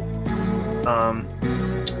will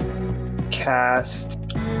cast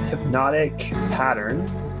Hypnotic Pattern,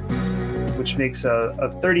 which makes a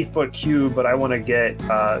 30-foot cube, but I want to get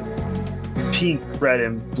pink, red,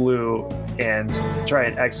 and blue, and try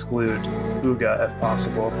and exclude Uga if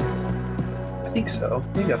possible. I think so.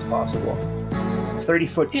 I think that's possible.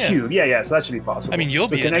 30-foot Yeah. cube. Yeah. So that should be possible. I mean, you'll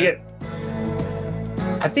so be can in I it. get?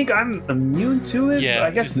 I think I'm immune to it. Yeah, but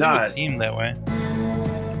I guess it would not. seem that way.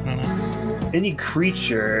 I don't know. Any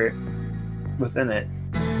creature within it.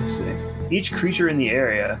 Let's see. Each creature in the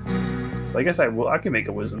area. So I guess I can make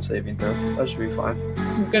a wisdom saving throw. That should be fine.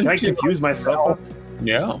 Can I confuse myself?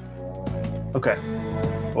 Yeah. Okay.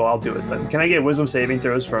 Well, I'll do it then. Can I get wisdom saving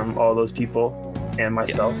throws from all those people and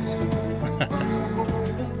myself? Yes.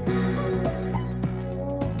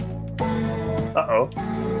 Uh-oh.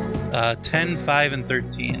 10, 5, and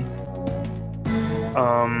 13.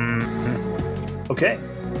 Okay.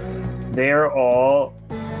 They are all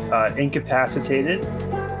incapacitated,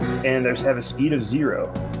 and they have a speed of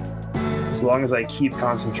 0. As long as I keep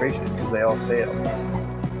concentration, because they all fail.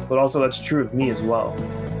 But also, that's true of me as well.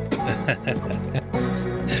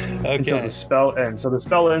 Until Okay. the spell ends. So the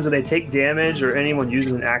spell ends when they take damage, or anyone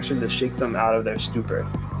uses an action to shake them out of their stupor.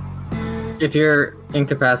 If you're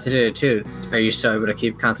incapacitated too, are you still able to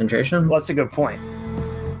keep concentration? Well, that's a good point.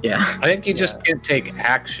 Yeah. I think you just can't take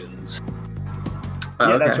actions. Oh,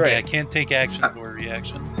 Yeah, okay. that's right. Yeah, I can't take actions or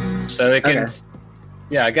reactions. So it can. Okay.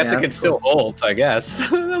 Yeah, I guess Yeah, it can that's still ult, I guess.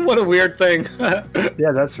 What a weird thing.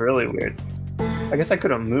 Yeah, that's really weird. I guess I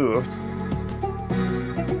could have moved.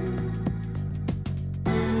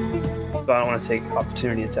 But I don't want to take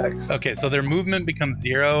opportunity attacks. Okay, so their movement becomes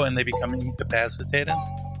 0 and they become incapacitated?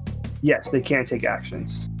 Yes, they can't take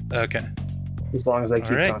actions. Okay. As long as I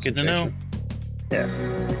keep All right, good to know.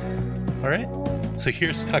 concentration. All right. So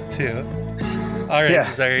you're stuck too. All right, Yeah.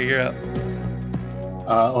 Desire, you're up.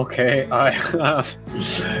 Okay, oh,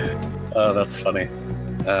 that's funny.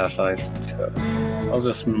 I'll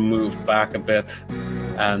just move back a bit,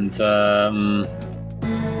 and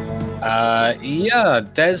yeah,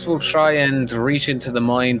 Des will try and reach into the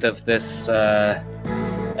mind of this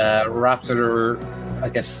raptor. I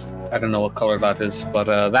guess I don't know what color that is, but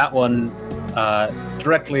that one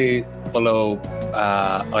directly below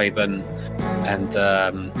Ivan, and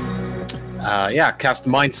yeah, cast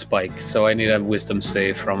Mind Spike. So I need a Wisdom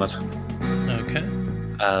save from it Okay.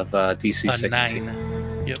 of DC A 16. 9.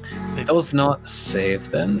 Yep. It does not save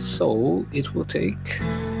then, so it will take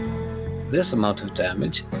this amount of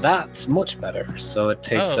damage. That's much better. So it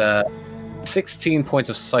takes 16 points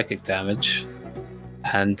of psychic damage,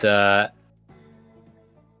 and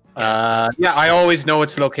Yeah, I always know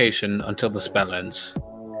its location until the spell ends.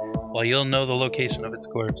 Well, you'll know the location of its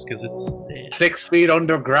corpse because it's 6 feet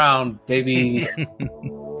underground, baby.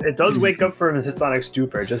 It does wake up from its sonic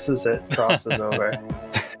stupor just as it crosses over.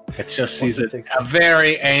 It just sees Once it a takes-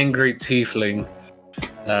 very angry tiefling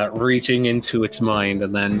reaching into its mind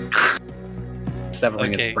and then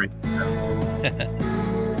severing Okay. its brain.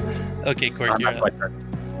 okay, Cork. I'm You're not up. quite there.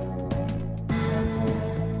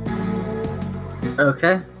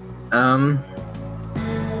 Okay. I'm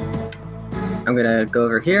gonna go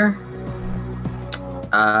over here.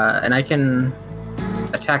 And I can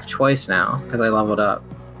attack twice now because I leveled up.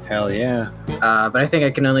 Hell yeah. But I think I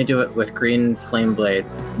can only do it with green flame blade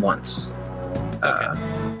once.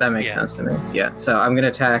 That makes Yeah. sense to me. Yeah. So I'm gonna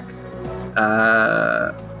attack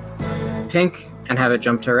pink and have it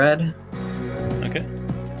jump to red. Okay.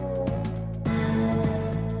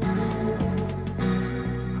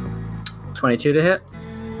 $22 to hit.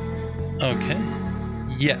 Okay.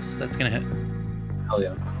 Yes, that's gonna hit. Hell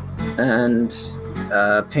yeah. And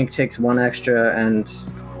pink takes 1 extra and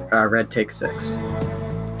red takes 6.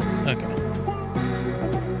 Okay.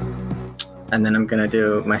 And then I'm gonna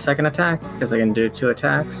do my second attack because I can do 2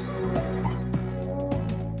 attacks.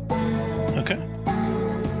 Okay.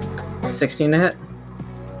 16 to hit.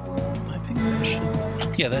 I think that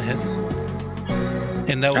should. Yeah, that hits.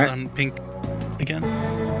 And that was Alright. on pink again.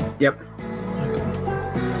 Yep.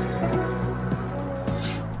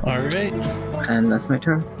 All right. And that's my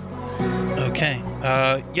turn. Okay.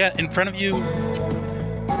 Yeah, in front of you,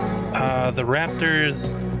 the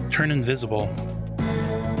raptors turn invisible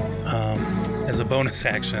as a bonus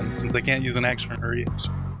action since they can't use an action or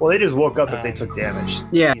reaction. Well, they just woke up if they took damage.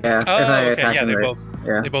 Yeah, yeah. If Oh, I okay. attack Yeah, them,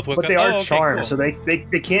 they both woke But up. they are okay, charmed, cool. so they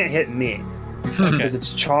can't hit me. Okay. Because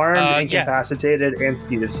it's charmed, Yeah. incapacitated, and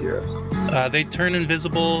speed of zeros. They turn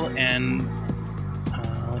invisible and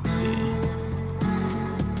let's see.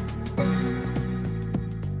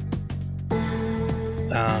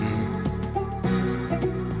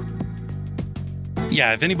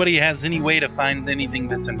 Yeah, if anybody has any way to find anything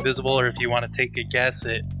that's invisible, or if you want to take a guess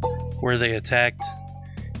at where they attacked,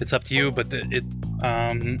 it's up to you. But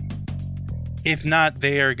if not,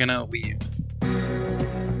 they are gonna leave.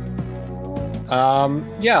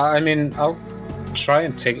 Yeah, I mean, I'll try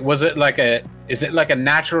and take. Is it like a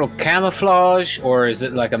natural camouflage or is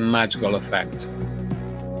it like a magical effect?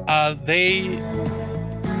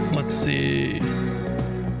 Let's see.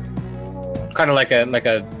 Kind of like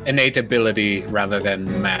a innate ability rather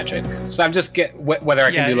than magic. So I'm just whether I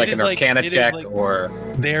Yeah, can do like it an is like- Arcana it is check like- or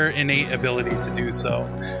Their innate ability to do so,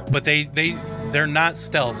 but they're not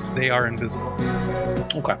stealthed. They are invisible.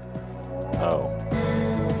 okay. Oh.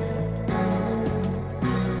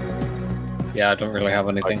 Yeah, I don't really have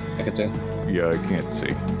anything I could do. Yeah, I can't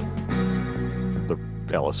see. The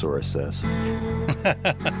Allosaurus says.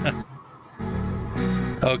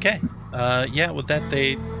 Okay. Yeah. With that,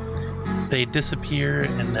 they disappear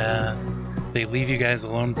and they leave you guys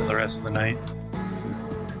alone for the rest of the night.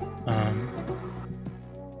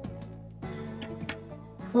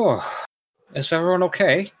 Oh, is everyone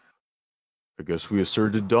okay? I guess we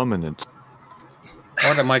asserted dominance.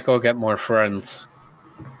 Or I might go get more friends.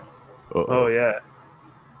 Uh-oh. Oh, yeah.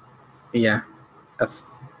 Yeah.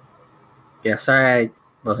 Yeah, sorry I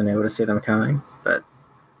wasn't able to see them coming, but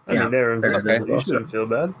I Yeah, mean, they're they're invisible. invisible, You shouldn't feel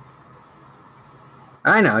bad.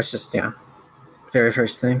 I know, it's just, very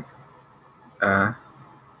first thing. Yeah,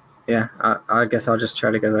 I guess I'll just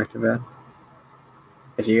try to go back to bed.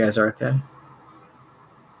 If you guys are okay.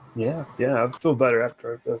 Yeah, I feel better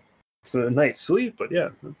after it's a night's sleep, but yeah.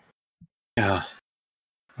 Yeah.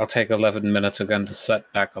 I'll take 11 minutes again to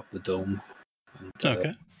set back up the dome. And,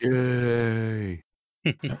 Okay. Yay.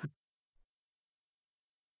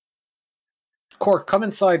 Cork, come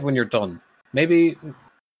inside when you're done. Maybe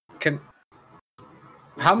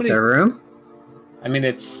how Is many? there room? I mean,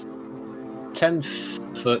 it's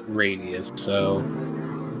 10-foot radius, so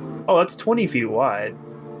Oh, that's 20 feet wide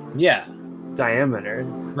yeah, diameter.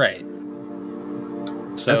 right.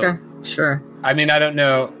 So Okay, sure. I mean, I don't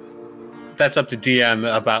know. That's up to DM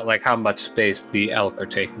about like how much space the elk are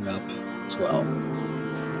taking up as well.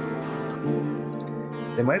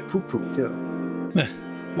 They might poop too.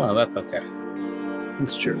 Well, that's okay.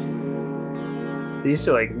 It's true. They used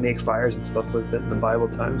to like make fires and stuff like that in the Bible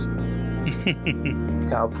times.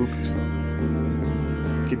 Cow poop and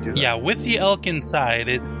stuff. Could do that. Yeah, with the elk inside,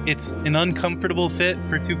 it's an uncomfortable fit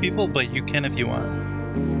for 2 people, but you can if you want.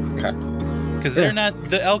 Okay. Because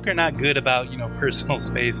the elk are not good about personal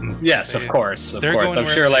space and stuff. Yes, of course, of They're course. going I'm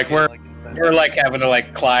wherever sure, they like feel we're like inside. we're like having to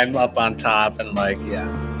like climb up on top and like yeah,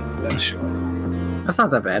 that's sure. That's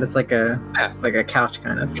not that bad. It's like a couch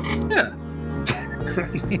kind of. Yeah.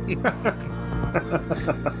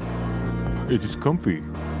 It is comfy.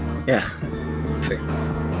 Yeah.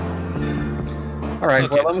 All right.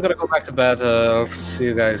 Okay. Well, I'm gonna go back to bed. I'll see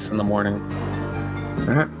you guys in the morning.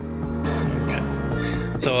 All right. Okay.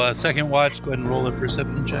 So, second watch, go ahead and roll a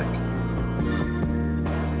perception check.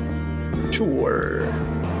 Sure.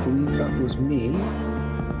 I believe that was me.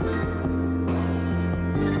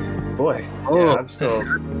 Boy. Oh. Yeah, I'm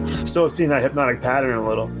still seeing that hypnotic pattern a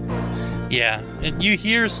little. Yeah, and you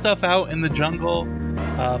hear stuff out in the jungle,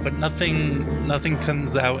 but nothing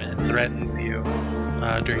comes out and threatens you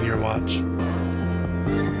during your watch.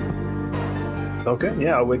 Okay,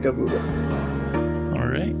 yeah, I'll wake up Uga. All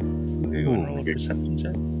right. Okay, go and roll a perception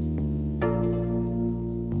check.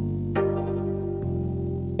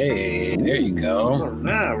 Hey, there you go.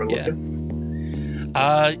 Nah, we're Yeah. looking.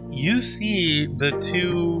 You see the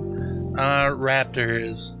two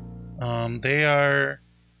raptors.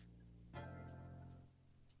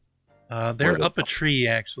 They're up a tree,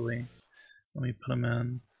 actually. Let me put them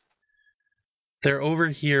in. They're over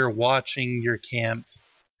here watching your camp.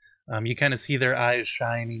 You kind of see their eyes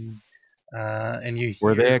shining, and you hear,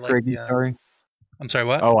 Were they at like, Craigie? Sorry. I'm sorry,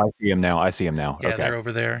 what? Oh, I see him now. Yeah, Okay. they're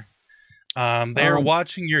over there. They're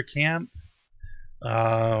watching your camp,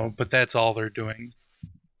 but that's all they're doing.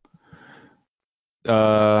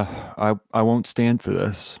 I won't stand for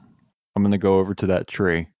this. I'm gonna go over to that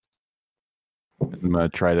tree. I'm gonna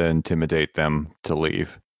try to intimidate them to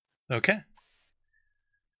leave. Okay.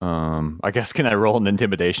 I guess can I roll an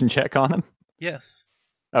intimidation check on them? Yes.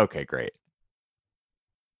 Okay, great.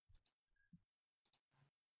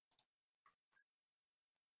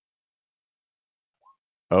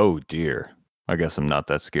 Oh dear. I guess I'm not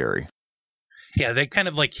that scary. Yeah, they kind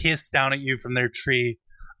of like hiss down at you from their tree,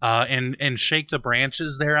 and shake the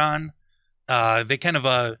branches they're on. They kind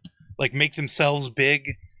of like make themselves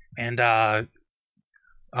big, and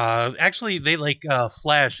actually they like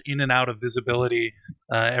flash in and out of visibility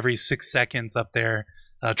every 6 seconds up there,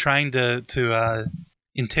 trying to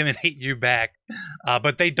intimidate you back,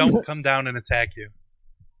 but they don't come down and attack you.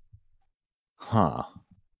 Huh.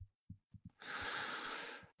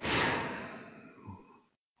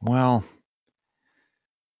 Well,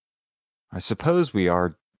 I suppose we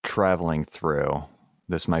are traveling through.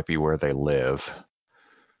 This might be where they live.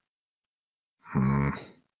 All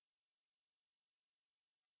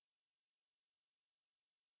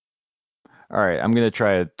right, I'm going to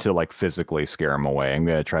try to like physically scare them away. I'm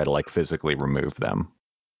going to try to like physically remove them.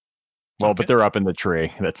 Well, Okay. but they're up in the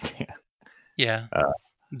tree. That's Yeah.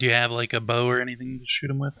 Do you have like a bow or anything to shoot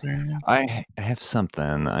them with? Or anything? I have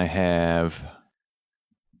something. I have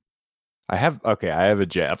a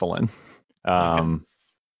javelin. Okay.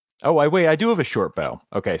 Oh, I do have a short bow.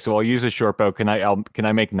 Okay, so I'll use a short bow. Can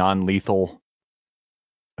I make non-lethal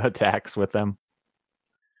attacks with them?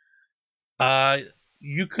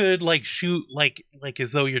 You could like shoot like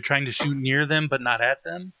as though you're trying to shoot near them but not at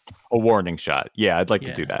them. A warning shot. Yeah, I'd like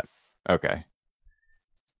to do Yeah. that. Okay.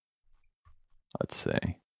 Let's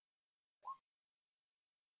see.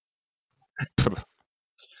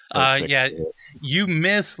 Yeah, you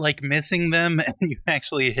miss like missing them, and you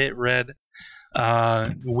actually hit Red.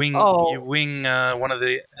 You wing one of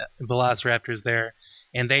the velociraptors there,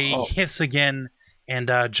 and they hiss again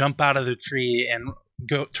and jump out of the tree and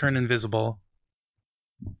turn invisible.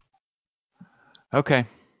 Okay.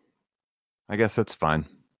 I guess that's fine.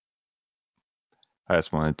 I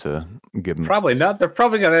just wanted to give them. Probably not. They're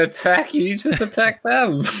probably going to attack you. You just attack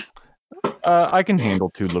them. I can handle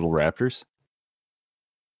two little raptors.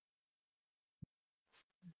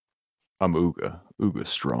 I'm Uga. Uga's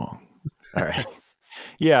strong. All right.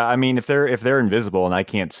 Yeah, I mean, if they're invisible and I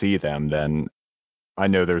can't see them, then I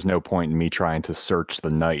know there's no point in me trying to search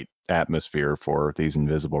the night atmosphere for these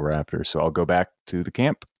invisible raptors. So I'll go back to the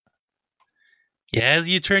camp. Yeah, as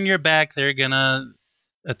you turn your back, they're gonna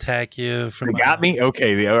attack you from. They got me.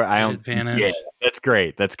 Okay, advantage. Yeah, that's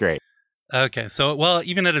great. That's great. Okay, so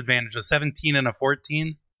even at advantage, a 17 and a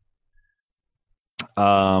 14.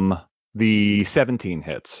 The 17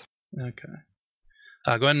 hits. Okay.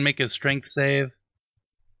 Go ahead and make a strength save.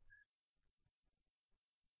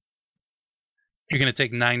 You're going to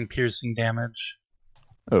take 9 piercing damage.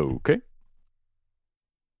 Okay.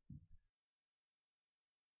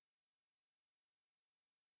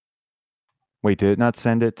 Wait, did it not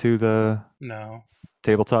send it to the No.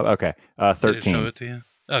 tabletop? Okay. 13. Did it show it to you?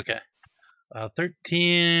 Okay.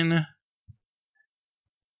 13.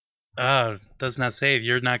 Does not save.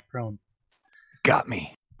 You're knocked prone. Got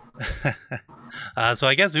me. So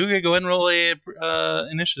I guess Uga, go ahead and roll a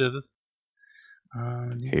initiative.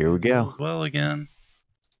 These Here we guys roll go. as well again.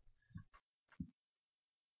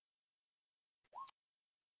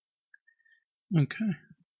 Okay.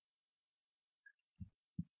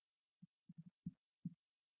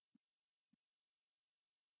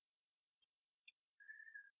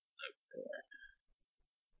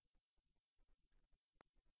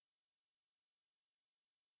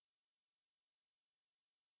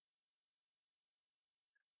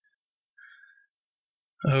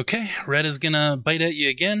 Okay, red is gonna bite at you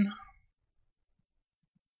again.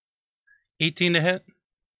 18 to hit.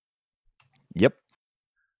 Yep.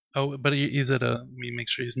 Oh, but he's at a. Let me make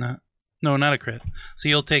sure he's not. No, not a crit. So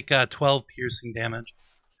you'll take 12 piercing damage,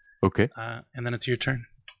 Okay. and then it's your turn.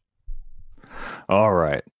 All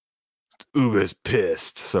right. Uga's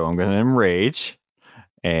pissed, so I'm gonna enrage,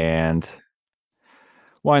 and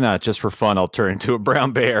why not? Just for fun, I'll turn into a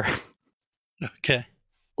brown bear. Okay.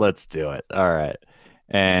 Let's do it. All right.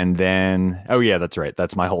 And then, oh yeah, that's right.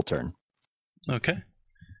 That's my whole turn. Okay.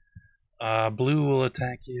 Blue will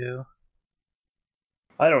attack you.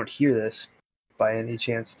 I don't hear this by any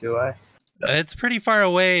chance, do I? It's pretty far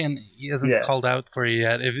away, and he hasn't Yeah. called out for you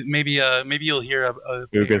yet. If maybe you'll hear a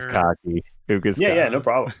Uga's bear- cocky. Uga's Yeah, cocky. yeah, no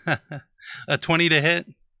problem. a 20 to hit.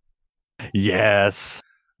 Yes.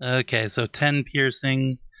 Okay, so 10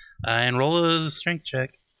 piercing, and roll a strength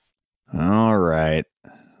check. All right.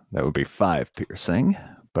 That would be 5 piercing,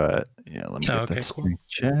 but yeah, let me get Okay, that cool. strength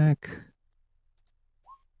check.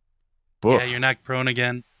 Yeah, you're knocked prone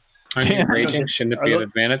again. Are you raging? Shouldn't it be an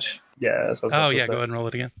advantage? Yeah, that's what I was Oh about to yeah, say. go ahead and roll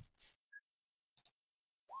it again.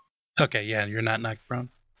 Okay, yeah, you're not knocked prone.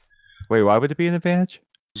 Wait, why would it be an advantage?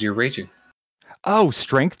 You're raging. Oh,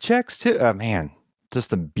 strength checks too? Oh, man. Just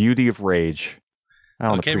the beauty of rage. I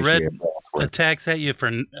don't Okay, appreciate red it. attacks at you for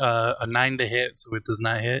a 9 to hit, so it does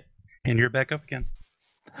not hit, and you're back up again.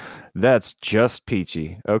 That's just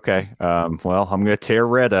peachy. Okay. Well, I'm going to tear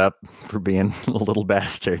red up for being a little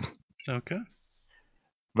bastard. Okay.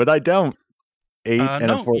 But I don't. 8 and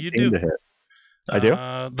no, a 14 you do. to hit. I do?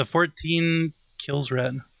 The 14 kills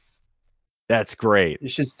red. That's great. You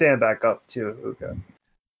should stand back up too, Uga.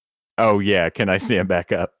 Oh, yeah. Can I stand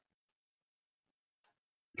back up?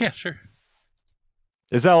 Yeah, sure.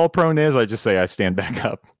 Is that all prone is? I just say I stand back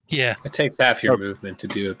up. Yeah. It takes half your movement to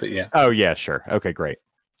do it, but yeah. Oh, yeah, sure. Okay, great.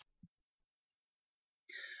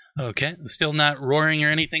 Okay. Still not roaring or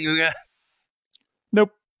anything, Uga?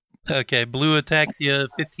 Nope. Okay, blue attacks you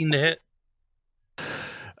 15 to hit.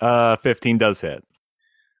 15 does hit.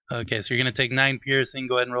 Okay, so you're going to take 9 piercing.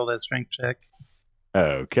 Go ahead and roll that strength check.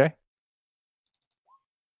 Okay.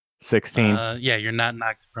 16. Yeah, you're not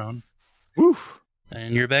knocked prone. Woof.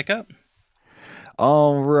 And you're back up.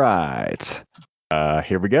 All right.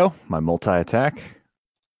 Here we go. My multi-attack.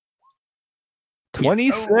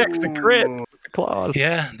 26, a crit. Claws.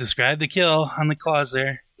 Yeah, describe the kill on the claws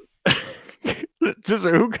there. Just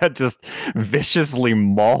Uga just viciously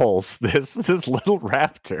mauls this little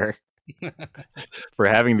raptor for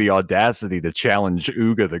having the audacity to challenge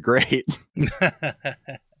Uga the Great.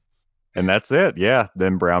 And that's it. Yeah.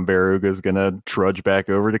 Then Brown Bear Uga's gonna trudge back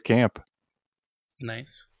over to camp.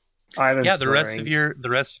 Nice. Ivan's Yeah, the rest snoring. of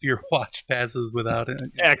your watch passes without it.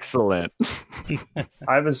 Excellent.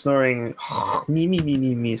 Ivan's snoring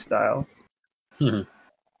me style.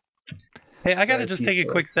 Hey, I gotta Gotta just keep take a it.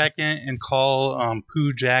 quick second and call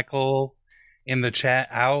Pooh Jackal in the chat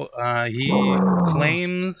out. He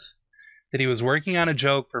claims that he was working on a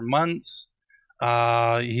joke for months.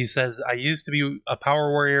 He says, I used to be a power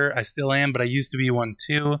warrior. I still am, but I used to be one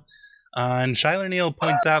too. And Shiler Neal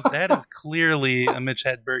points out that is clearly a Mitch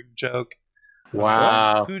Hedberg joke.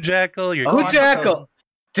 Wow. Pooh Jackal, you're Pooh Jackal!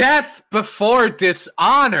 Death before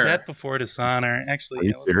dishonor! Death before dishonor. Actually, Are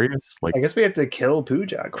you yeah, serious? Like, I guess we have to kill Pooh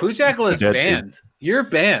Jackal. Pooh Jackal is Dead banned. You're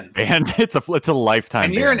banned. and it's a lifetime.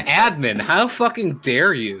 And you're an ban. admin. How fucking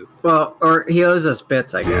dare you? Well, or he owes us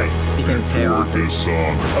bits, I guess. He can pay off.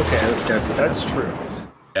 Dishonor. Okay, that's true.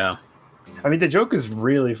 Yeah. I mean, the joke is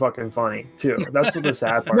really fucking funny too. That's what the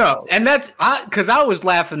sad part No, is. and that's because I was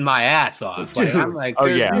laughing my ass off. Like, I'm like, Oh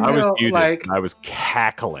there's yeah, no, I was muted. like, and I was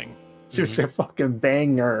cackling. It's just a fucking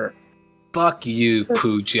banger. fuck you,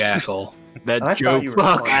 Pooh Jackal. That I thought joke. you were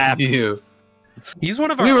Fuck funny. you. he's one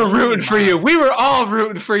of our. We were only rooting for you. We were all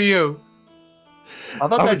rooting for you. I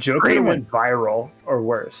thought I that was joke screaming. went viral or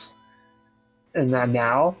worse. And then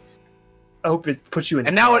now, I hope it puts you in.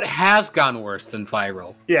 And now it has gone worse than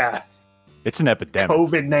viral. yeah, It's an epidemic.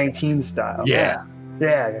 COVID-19 style. Yeah.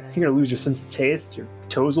 yeah. You're gonna lose your sense of taste. Your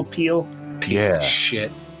toes will peel. Piece Yeah. of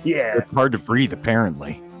shit. Yeah, It's hard to breathe,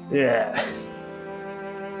 apparently. yeah.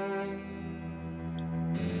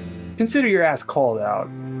 Consider your ass called out.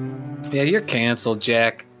 Yeah, you're canceled,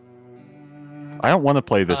 Jack. I don't want to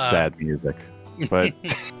play this sad music, but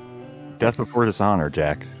Death Before Dishonor,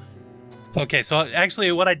 Jack. Okay, so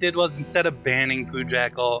actually what I did was instead of banning Poo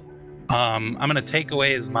Jackal, I'm going to take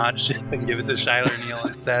away his mod ship and give it to Shyler Neal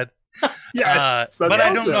instead. Yes, but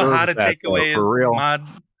I don't know how to that, take though, away his for real. mod.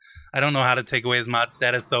 I don't know how to take away his mod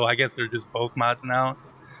status, so I guess they're just both mods now.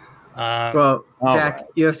 Well, all Jack, right.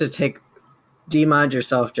 you have to demod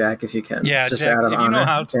yourself, Jack, if you can. Yeah, Just Jack, out of if you know honor.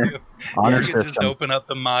 how to, Yeah. Honor you could just system. open up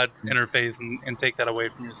the mod interface and take that away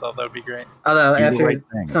from yourself. That would be great. Although, Do the after right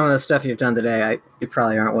thing. some of the stuff you've done today, you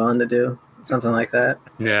probably aren't willing to do something like that.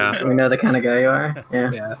 Yeah. We know the kind of guy you are.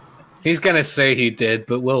 Yeah. Yeah. He's gonna say he did,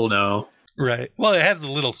 but we'll know. Right. Well, it has a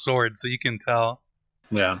little sword, so you can tell.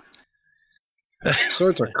 Yeah.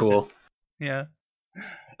 Swords are cool. Yeah.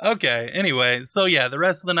 Okay. Anyway, so yeah, the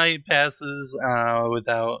rest of the night passes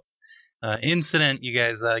without incident. You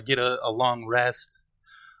guys get a long rest.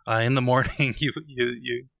 In the morning, you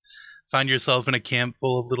find yourself in a camp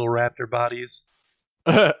full of little raptor bodies.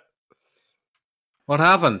 What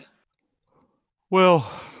happened? Well,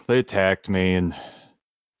 they attacked me, and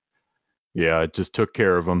yeah, I just took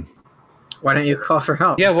care of them. Why didn't you call for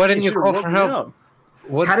help? Yeah, why didn't you should've call woke for me help? up.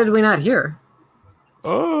 What? How did we not hear?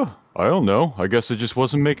 I don't know. I guess it just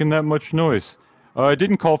wasn't making that much noise. I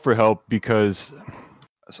didn't call for help because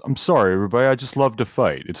I'm sorry, everybody. I just love to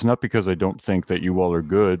fight. It's not because I don't think that you all are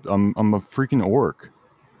good. I'm a freaking orc.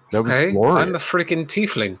 That was Okay, glorious. I'm a freaking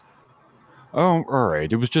tiefling. Oh, all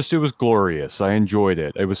right. It was glorious. I enjoyed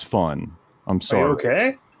it. It was fun. I'm Are sorry. you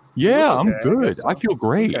okay? Yeah, I'm Okay, I good. guess so. I feel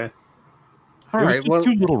great. Okay. All It was right, just well,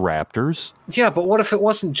 two little raptors. yeah, but what if it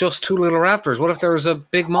wasn't just two little raptors? What if there was a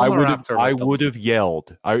big mama raptor? I with them? would have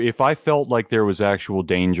yelled. If I felt like there was actual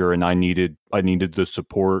danger and I needed the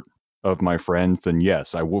support of my friends, then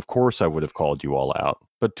yes, of course I would have called you all out.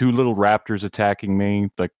 But two little raptors attacking me,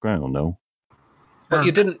 like, I don't know. But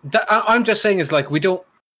you didn't. I'm just saying, is like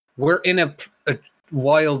we're in a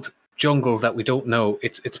wild jungle that we don't know.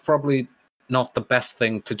 It's probably not the best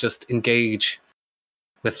thing to just engage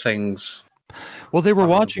with things. Well, they were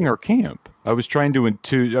watching our camp. I was trying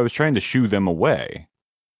to shoo them away.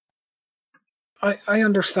 I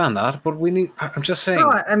understand that, but I'm just saying.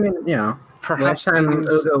 Well, I mean, Perhaps last time we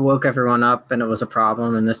use- Uga woke everyone up and it was a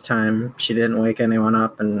problem, and this time she didn't wake anyone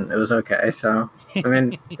up and it was okay. So, I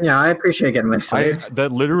mean, I appreciate getting my sleep.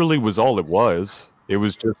 That literally was all it was. It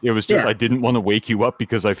was just Yeah. I didn't want to wake you up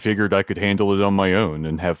because I figured I could handle it on my own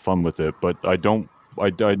and have fun with it. But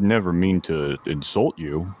I'd never mean to insult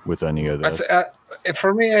you with any of this.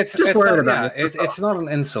 For me, it's Just worried not, about yeah, it. it's not an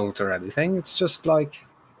insult or anything. It's just like,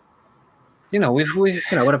 we've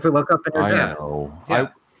What if we woke up and you're I dead? know. Yeah.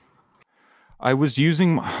 I was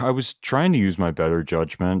trying to use my better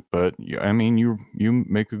judgment, but I mean, you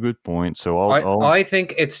make a good point. So I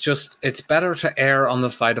think it's better to err on the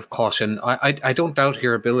side of caution. I don't doubt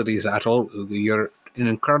your abilities at all, Uga. You're an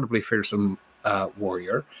incredibly fearsome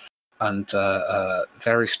warrior, and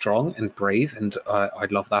very strong and brave, and I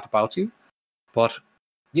love that about you. But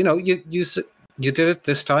you did it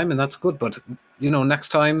this time, and that's good. But next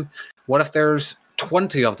time, what if there's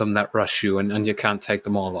 20 of them that rush you, and you can't take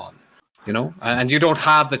them all on? And you don't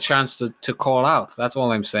have the chance to call out. That's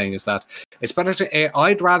all I'm saying, is that it's better to err.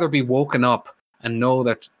 I'd rather be woken up and know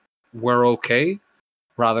that we're okay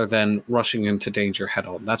rather than rushing into danger head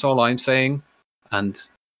on. That's all I'm saying, and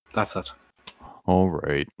that's it. all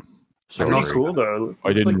right. I'm Pretty not cool though. I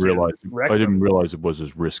Looks didn't like you realize. wrecked I didn't them. realize it was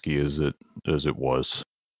as risky as it was.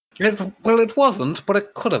 It wasn't, but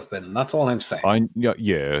it could have been. That's all I'm saying. Yeah.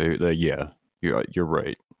 You're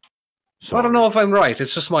right. I don't know if I'm right.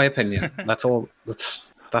 It's just my opinion. That's all. That's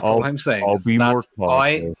all I'm saying. I'll is be that more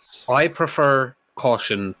cautious. I prefer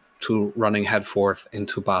caution to running headforth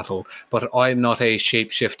into battle, but I'm not a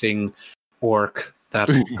shape-shifting orc that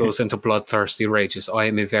goes into bloodthirsty rages. I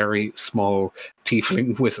am a very small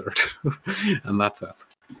tiefling wizard, and that's it.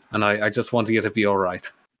 And I just want you to be all right.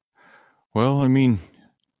 Well, I mean,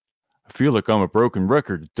 I feel like I'm a broken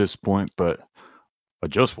record at this point, but I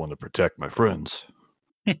just want to protect my friends.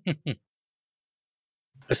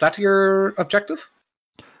 Is that your objective?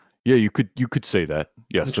 Yeah, you could say that.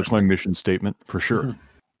 Yes, that's my Interesting. mission statement for sure. Mhm.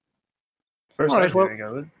 First All right, time well- hearing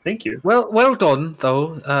of it. Thank you. Well done,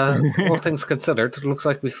 though. All things considered, it looks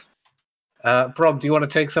like we've. Brom, do you want to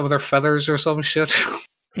take some of their feathers or some shit?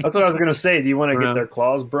 That's what I was gonna say. Do you want to Yeah. get their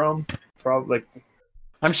claws, Brum? Probably like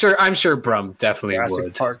I'm sure Brum definitely Jurassic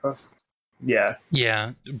would. Park us. Yeah.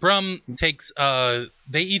 Yeah, Brum takes.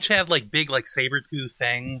 They each have like big like saber tooth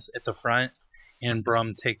fangs at the front, and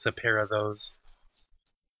Brum takes a pair of those.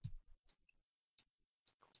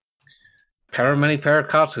 Paramini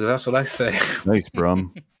Paracatu, that's what I say. Nice,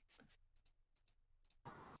 Brum.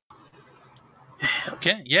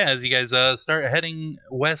 Okay, yeah, as you guys start heading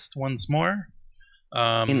west once more.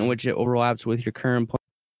 In which it overlaps with your current plan.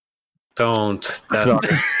 Don't. That's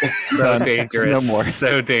so dangerous. No more.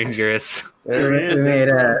 So dangerous. There it We is. made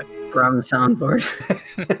a Grum soundboard.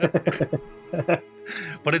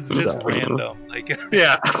 But it's just random. Like,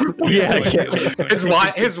 Yeah. Yeah,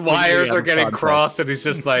 His wires are on getting podcast. crossed, and he's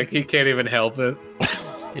just like, he can't even help it.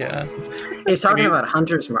 yeah. He's talking about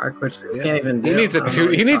Hunter's Mark, which we can't even do. He needs a I don't know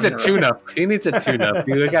what he he's needs a talking about. tune-up. He needs a tune-up.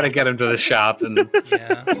 We got to get him to the shop and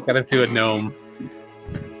Yeah. got to do a gnome.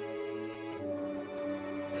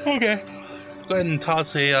 Okay. Go ahead and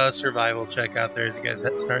toss a survival check out there as you guys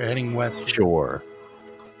start heading west. Sure.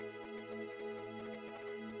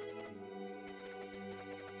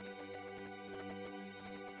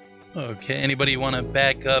 Okay, anybody want to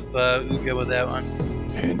back up Uga with that one?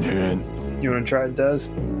 Hint, hint. You want to try it, Des?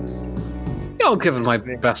 Yeah, I'll give it my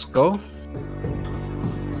best go.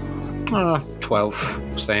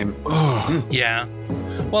 12. Same. Oh, Yeah.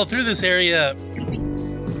 Well, through this area,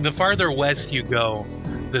 the farther west you go,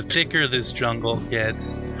 the thicker this jungle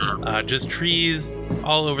gets. Just trees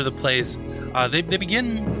all over the place. They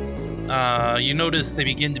begin, you notice they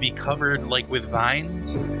begin to be covered like with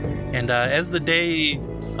vines. And as the day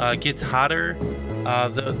gets hotter,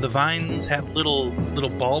 the vines have little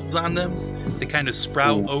bulbs on them. They kind of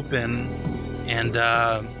sprout open, and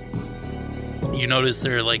you notice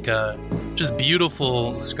they're like just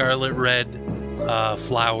beautiful scarlet red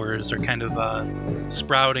flowers are kind of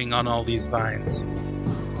sprouting on all these vines.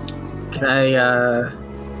 Can I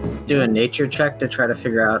do a nature check to try to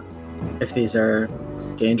figure out if these are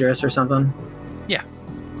dangerous or something? Yeah.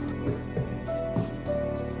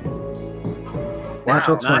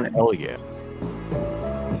 Natural 20. hell yeah.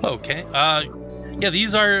 Okay. Yeah,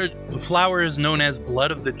 these are flowers known as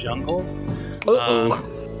blood of the jungle. Uh-oh.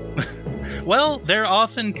 Well, they're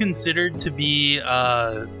often considered to be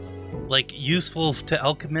like useful to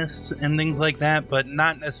alchemists and things like that, but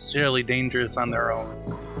not necessarily dangerous on their own.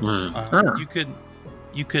 Ah.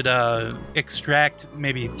 You could extract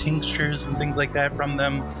maybe tinctures and things like that from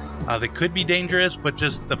them. They could be dangerous, but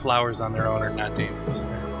just the flowers on their own are not dangerous.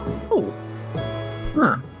 Oh,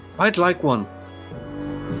 Huh. I'd like one.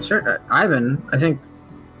 Sure. Ivan, I think,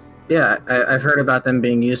 yeah, I've heard about them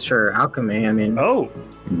being used for alchemy. I mean, Oh,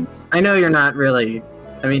 I know you're not really,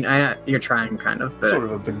 I mean, you're trying kind of, but sort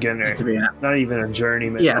of a beginner. to be, Not even a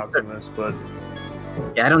journeyman Yeah, alchemist, but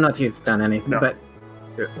yeah, I don't know if you've done anything, No. but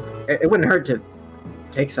it wouldn't hurt to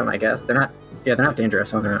take some, I guess. They're not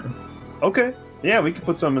dangerous on their own. okay. Yeah, we could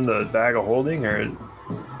put some in the bag of holding or a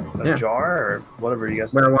Yeah. jar or whatever you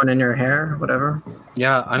guys. Wear one in your hair, whatever.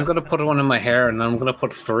 Yeah, I'm gonna put one in my hair, and then I'm gonna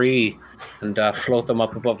put 3 and float them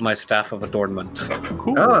up above my staff of adornment.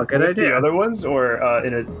 Cool. Oh, good With idea. The other ones, or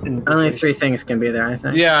in Only 3 things can be there, I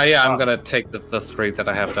think. Yeah, I'm gonna take the 3 that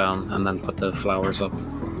I have down, and then put the flowers up.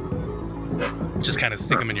 Just kind of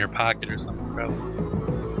stick them in your pocket or something, probably.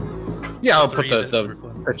 Yeah, I'll put 3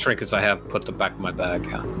 the trinkets I have put the back of my bag.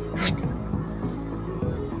 Yeah.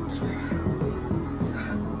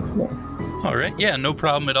 All right, yeah, no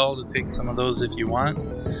problem at all to take some of those if you want.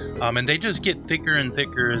 And they just get thicker and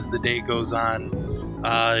thicker as the day goes on.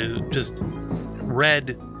 Just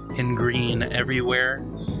red and green everywhere.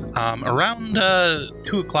 Around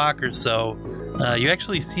 2 o'clock or so, you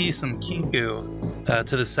actually see some kinku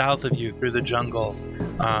to the south of you through the jungle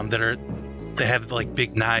they have like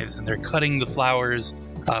big knives, and they're cutting the flowers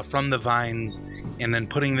from the vines and then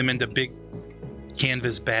putting them into big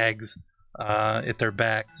canvas bags at their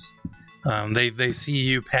backs. They see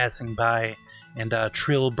you passing by and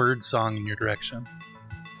trill bird song in your direction.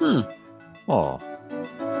 Oh,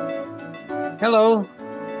 Hello.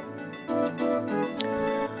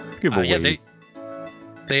 give a Yeah, wave.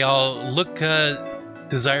 they all look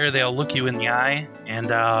Desire. They all look you in the eye, and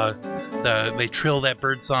they trill that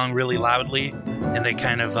bird song really loudly, and they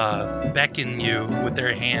kind of beckon you with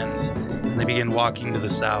their hands, and they begin walking to the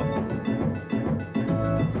south.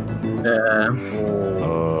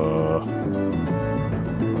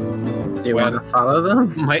 Do you want to follow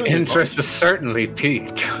them? My interest is certainly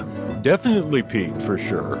piqued. Definitely peaked for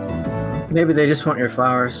sure. Maybe they just want your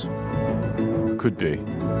flowers. Could be.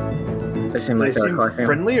 They seem They like they're seem collecting.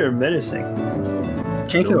 friendly or menacing.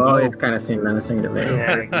 Kenku always kind of seem menacing to me.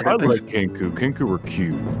 Yeah. I like Kenku. Kenku were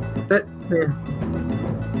cute. But, yeah.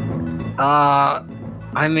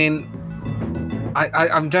 I mean,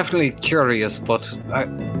 I'm definitely curious, but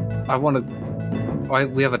I want to.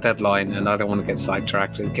 We have a deadline, and I don't want to get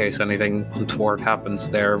sidetracked in case anything untoward happens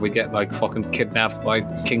there. We get like fucking kidnapped by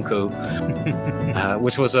Kinku,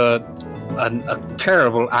 which was a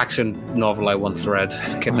terrible action novel I once read.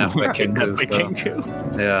 Kidnapped by Kinku.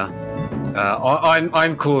 So, yeah.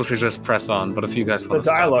 I'm cool to just press on, but if you guys The want to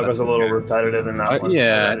dialogue stop, was a little repetitive in that one.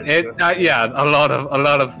 Yeah, a lot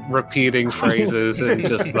of repeating phrases and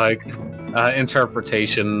just like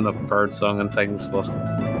interpretation of birdsong and things. But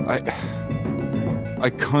I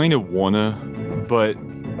kind of wanna, but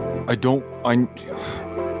I don't.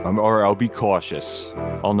 Or I'll be cautious.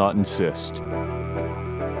 I'll not insist.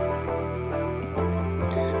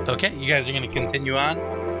 Okay, you guys are going to continue on?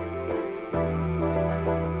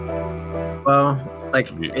 Well,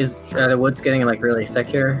 like, are the woods getting like really thick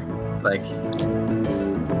here? Like,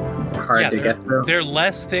 hard to get through? They're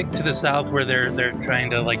less thick to the south where they're trying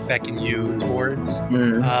to like beckon you towards.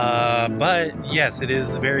 But yes, it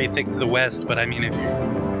is very thick to the west. But I mean, if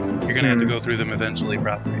you're going to have to go through them eventually,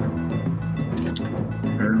 probably.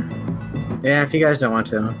 Yeah, if you guys don't want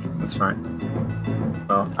to, that's fine.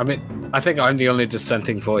 Well, I mean, I think I'm the only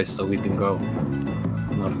dissenting voice, so we can go.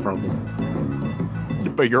 Not a problem.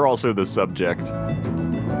 But you're also the subject.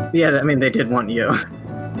 Yeah, I mean, they did want you.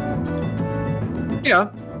 Yeah,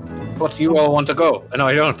 but you all want to go, and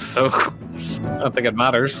I don't, so I don't think it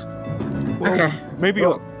matters. Well, okay. Maybe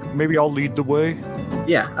I'll lead the way.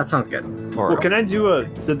 Yeah, that sounds good. Well, can I do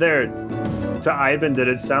to Ivan, did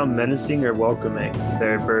it sound menacing or welcoming,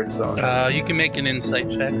 their bird song? You can make an insight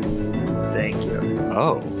check. Thank you.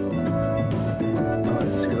 Oh.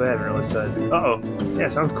 Just because I haven't really said. Yeah,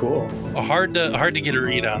 sounds cool. Hard to get a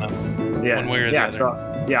read on them. Yeah. One way or the other. So,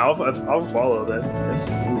 I'll follow that if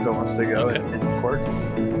Luca wants to go and record.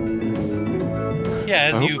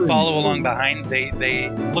 Yeah, as you follow along behind,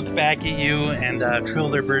 they look back at you and trill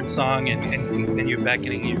their bird song and continue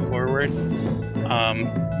beckoning you forward.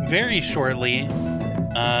 Very shortly,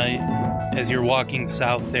 as you're walking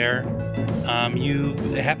south there, you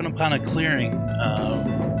happen upon a clearing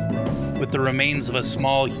with the remains of a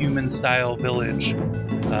small human-style village,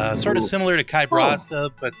 sort of similar to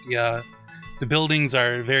Kybrasta, but the buildings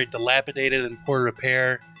are very dilapidated and poor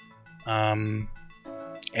repair. And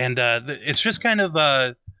it's just kind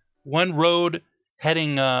of one road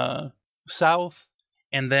heading south,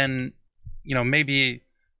 and then, maybe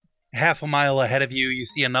half a mile ahead of you, you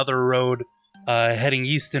see another road heading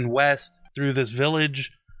east and west through this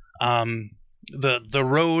village. The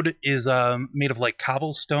road is made of like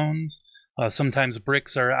cobblestones. Sometimes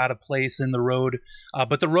bricks are out of place in the road,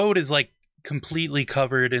 but the road is like completely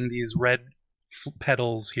covered in these red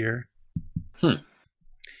petals here.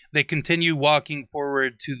 They continue walking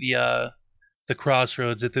forward to the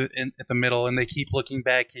crossroads at the middle, and they keep looking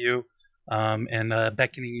back at you and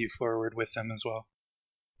beckoning you forward with them as well.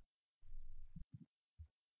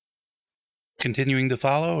 Continuing to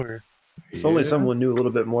follow, or if only someone knew a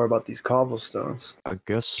little bit more about these cobblestones. I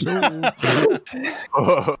guess so.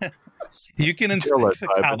 You can inspect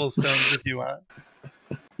the cobblestones if you want.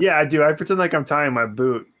 Yeah, I do. I pretend like I'm tying my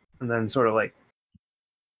boot and then sort of like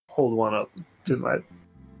hold one up to my.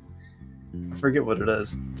 I forget what it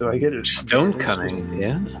is. Do I get it? Stone cutting,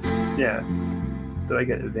 yeah. Yeah. Do I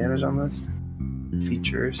get advantage on this?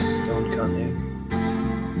 Features, stone cutting.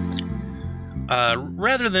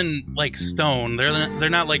 Rather than like stone, they're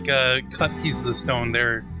not like cut pieces of stone.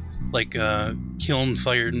 They're like kiln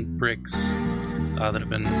fired bricks that have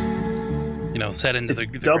been, set into the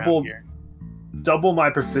ground here. Double my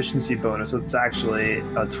proficiency bonus, so it's actually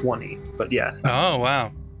a 20. But yeah. Oh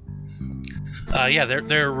wow. Yeah,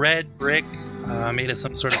 they're red brick, made of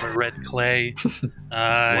some sort of a red clay.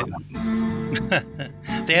 They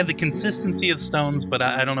have the consistency of stones, but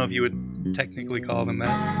I don't know if you would technically call them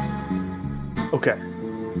that. Okay.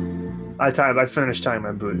 I finished tying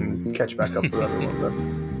my boot and catch back up with the other one.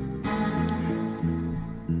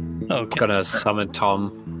 But... Okay. Gonna summon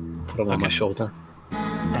Tom, put him on my shoulder.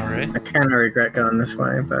 All right. I kind of regret going this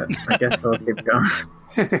way, but I guess we'll keep going.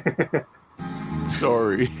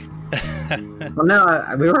 Sorry. Well,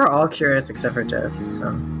 no, we were all curious except for Jess,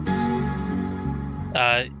 so.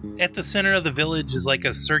 At the center of the village is like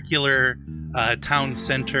a circular town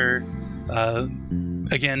center,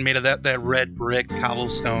 again made of that red brick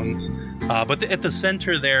cobblestones. But at the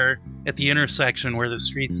center there, at the intersection where the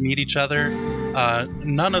streets meet each other,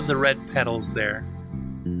 none of the red petals there.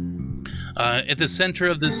 At the center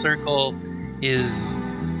of this circle is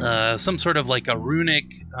some sort of like a runic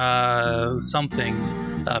something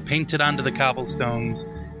painted onto the cobblestones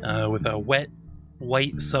with a wet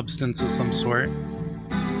white substance of some sort.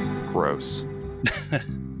 Gross.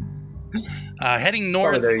 Heading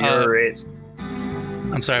north. Probably their urates.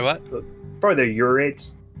 I'm sorry, what? Probably their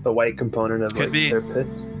urates, the white component of Could be. their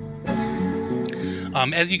pits.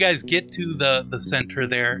 As you guys get to the center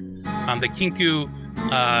there, the Kinku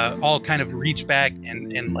all kind of reach back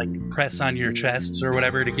and like press on your chests or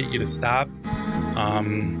whatever to get you to stop.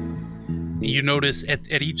 You notice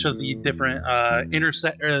at each of the different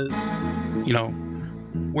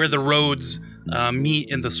where the roads meet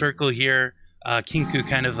in the circle here, Kinku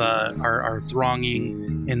kind of are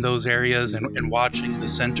thronging in those areas and watching the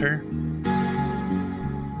center.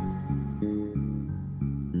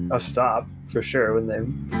 I'll stop for sure when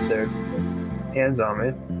their hands on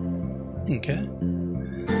me. Okay.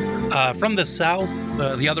 From the south,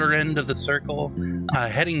 the other end of the circle,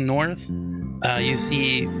 heading north, you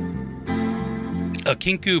see a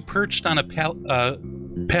Kinku perched on a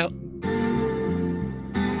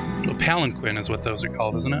palanquin is what those are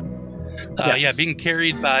called, isn't it? Yes. Yeah, being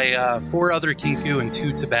carried by 4 other Kinku and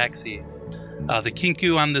 2 tabaxi. The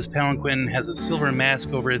Kinku on this palanquin has a silver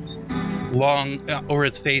mask over its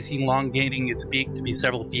face, elongating its beak to be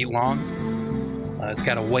several feet long. It's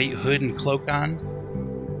got a white hood and cloak on.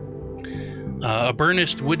 A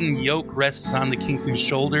burnished wooden yoke rests on the Kinku's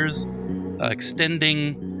shoulders,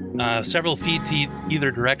 extending several feet to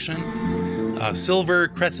either direction. Silver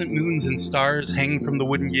crescent moons and stars hang from the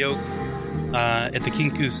wooden yoke at the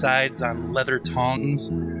Kinku's sides on leather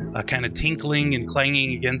tongs, kind of tinkling and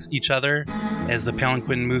clanging against each other as the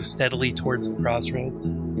palanquin moves steadily towards the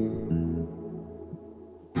crossroads.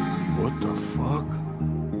 What the fuck?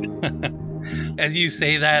 As you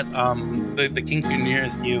say that, the Kinku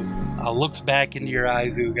nearest you looks back into your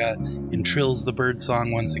eyes, Uga, and trills the bird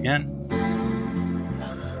song once again.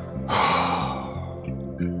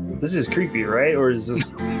 This is creepy, right? Or is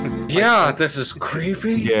this... Yeah, this is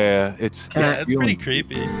creepy. Yeah, it's pretty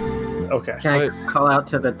creepy. Okay. Can I call out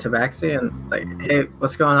to the tabaxi and like, hey,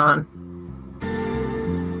 what's going on?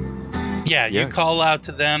 Yeah, you call out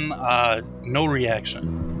to them, no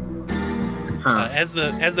reaction. As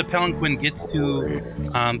the palanquin gets to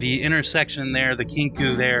the intersection there, the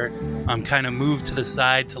Kinku there kind of move to the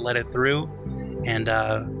side to let it through, and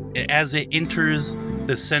as it enters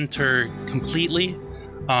the center completely,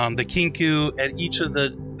 the Kinku at each of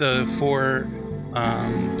the 4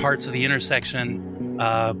 parts of the intersection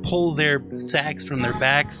pull their sacks from their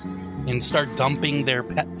backs and start dumping their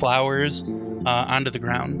pet flowers onto the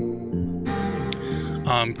ground.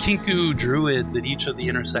 Kinku druids at each of the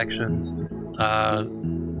intersections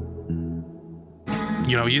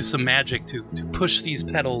use some magic to push these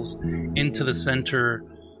petals into the center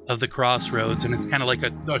of the crossroads, and it's kind of like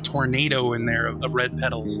a tornado in there of red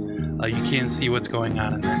petals. You can't see what's going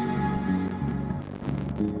on in there.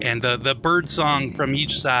 And the bird song from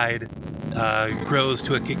each side grows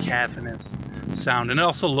to a cacophonous sound, and it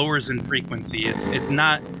also lowers in frequency. It's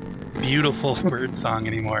not beautiful bird song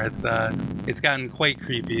anymore. It's gotten quite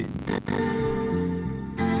creepy.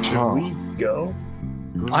 Should we go?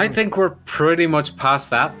 I think we're pretty much past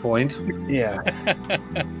that point. Yeah.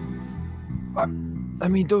 I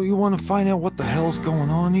mean, don't you want to find out what the hell's going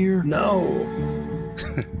on here? No.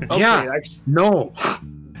 Yeah. No.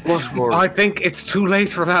 Well, I think it's too late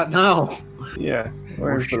for that now. Yeah.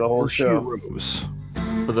 We're for the whole show. Heroes.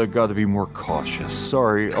 But I've got to be more cautious.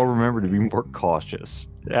 Sorry, I'll remember to be more cautious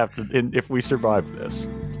if we survive this.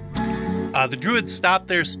 The druids stop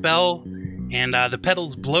their spell, and the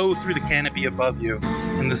petals blow through the canopy above you.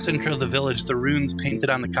 In the center of the village, the runes painted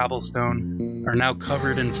on the cobblestone are now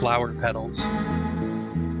covered in flower petals.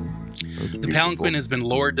 The palanquin has been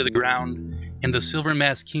lowered to the ground, and the silver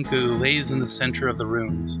masked Kinku lays in the center of the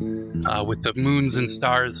runes, with the moons and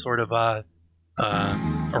stars sort of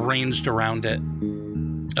arranged around it.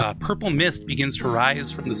 Purple mist begins to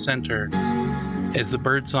rise from the center as the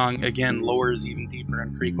birdsong again lowers even deeper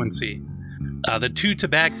in frequency. The 2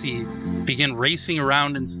 tabaxi begin racing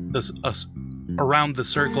around around the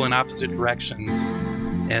circle in opposite directions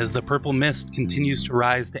as the purple mist continues to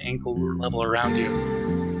rise to ankle level around you.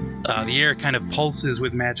 The air kind of pulses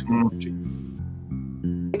with magical energy.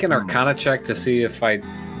 Make an Arcana check to see if I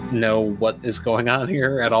know what is going on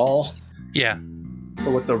here at all. Yeah.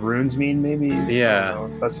 Or what the runes mean, maybe? Yeah. I don't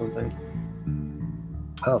know if that's something.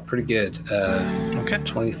 Oh, pretty good. Okay.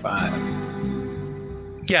 25.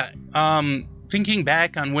 Yeah. Thinking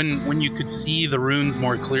back on when you could see the runes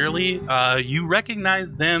more clearly, you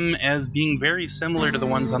recognize them as being very similar to the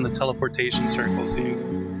ones on the teleportation circles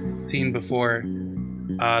you've seen before.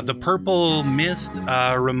 The purple mist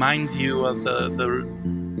reminds you of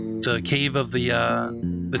the cave of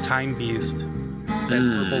the time beast. That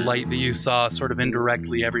purple light that you saw sort of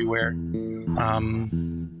indirectly everywhere.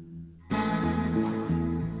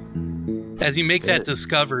 As you make that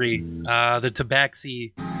discovery, the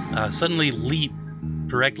tabaxi suddenly leap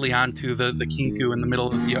directly onto the Kinku in the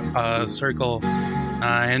middle of the circle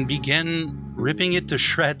and begin ripping it to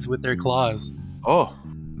shreds with their claws. Oh.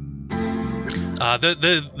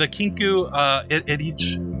 The Kinku at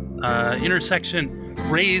each intersection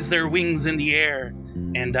raise their wings in the air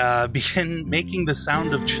and begin making the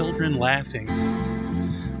sound of children laughing.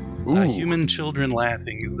 Human children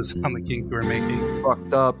laughing is the sound the Kinku are making.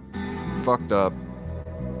 Fucked up.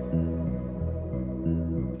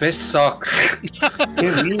 This sucks.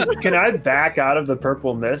 Can I back out of the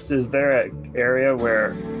purple mist? Is there an area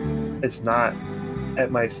where it's not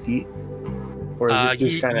at my feet? Or is it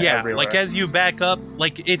just kind of everywhere? Like as you back up,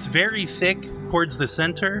 like it's very thick towards the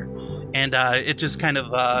center, and it just kind of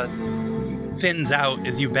thins out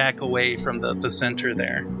as you back away from the center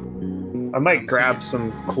there. I might grab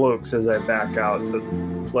some cloaks as I back out to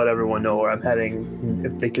let everyone know where I'm heading,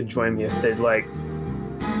 if they could join me if they'd like.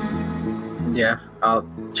 Yeah, I'll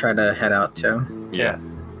try to head out too. Yeah.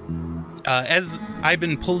 As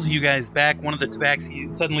Ivan pulls you guys back, one of the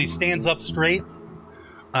tabaxi suddenly stands up straight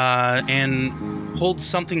and holds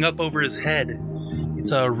something up over his head.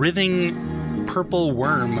 It's a writhing purple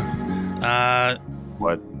worm.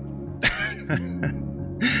 What?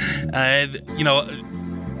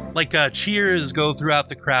 Cheers go throughout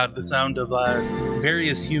the crowd, the sound of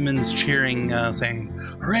various humans cheering, saying,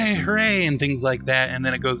 hooray, hooray, and things like that, and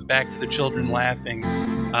then it goes back to the children laughing.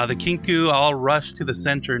 The Kinku all rush to the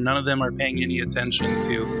center. None of them are paying any attention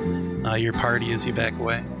to your party as you back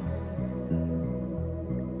away.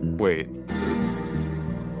 Wait.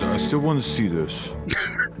 I still want to see this.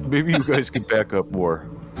 Maybe you guys can back up more.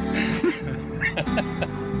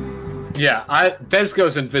 Yeah, Des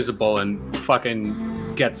goes invisible and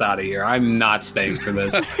fucking gets out of here. I'm not staying for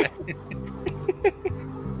this.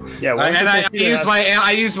 Yeah,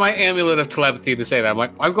 I use my amulet of telepathy to say that.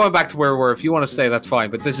 I'm going back to where we were. If you want to stay, that's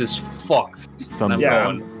fine. But this is fucked. I'm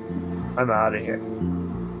going. I'm out of here.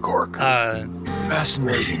 Cork.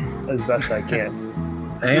 Fascinating. As best I can.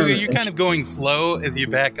 You're kind of going slow as you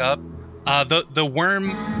back up. The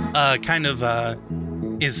worm kind of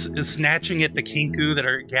is snatching at the Kinku that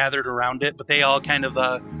are gathered around it, but they all kind of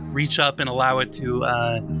reach up and allow it to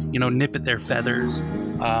nip at their feathers.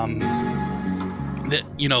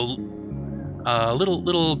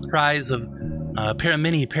 Little cries of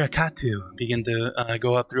Paramini, Parakatu begin to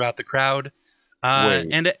go up throughout the crowd.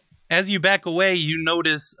 And as you back away, you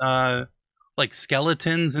notice like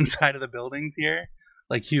skeletons inside of the buildings here,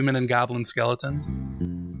 like human and goblin skeletons.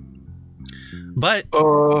 But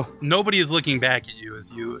nobody is looking back at you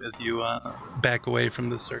as you back away from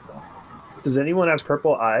the circle. Does anyone have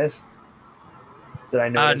purple eyes? Did I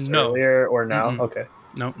notice earlier or now? Mm-mm. Okay.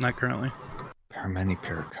 No, not currently. Paramini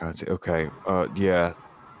Parakati. Okay. Yeah.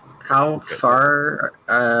 How far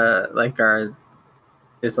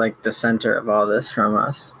is like the center of all this from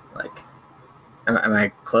us? Like, am I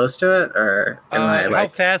close to it, or am how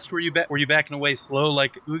fast were you? Were you backing away slow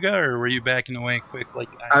like Uga, or were you backing away quick like?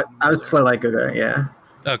 I was slow like Uga. Yeah.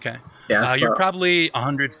 Okay. Yeah. You're probably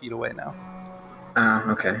 100 feet away now.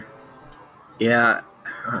 Okay. Yeah.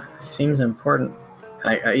 Seems important.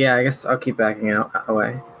 I guess I'll keep backing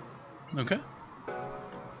away. Okay.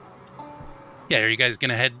 Yeah, are you guys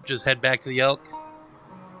gonna head back to the Elk?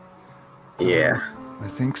 Yeah. I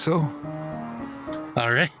think so.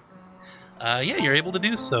 All right. Yeah, you're able to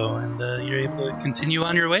do so, and you're able to continue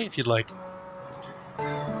on your way if you'd like.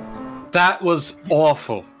 That was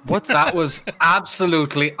awful. That was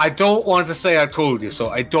absolutely... I don't want to say I told you so.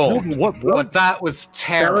 I don't. What? But that was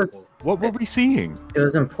terrible. What were we seeing? It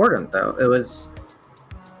was important, though. It was...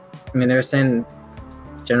 I mean, they were saying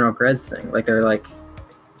General Gred's thing. Like, they're like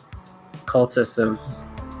cultists of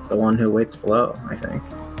the one who waits below, I think.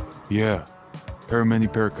 Yeah.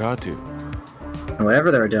 Paramini Parakatu. And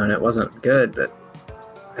whatever they were doing, it wasn't good, but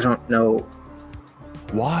I don't know.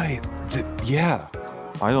 Why? Yeah.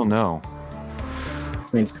 I don't know. I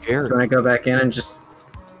mean, Scary. Do you want to go back in and just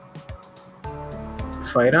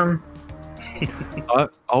fight them?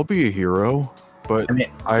 I'll be a hero, but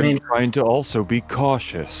I mean, trying to also be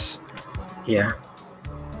cautious. Yeah.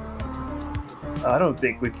 I don't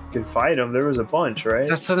think we could fight them. There was a bunch, right?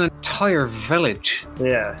 That's an entire village.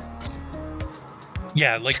 Yeah.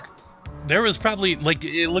 Yeah, like there was probably like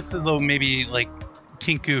it looks as though maybe like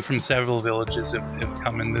Kinku from several villages have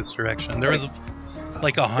come in this direction. There was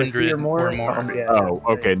like 100 or more. Yeah. Oh,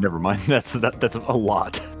 okay, never mind. That's a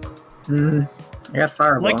lot. I got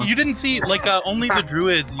fireball. Like you didn't see like only the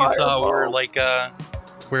druids you saw were like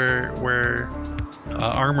were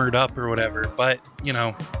armored up or whatever, but you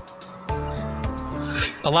know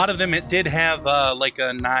a lot of them it did have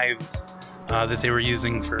knives that they were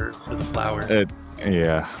using for the flowers.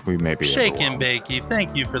 Yeah, we may be. Shake and Bakey,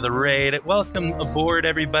 thank you for the raid. Welcome aboard,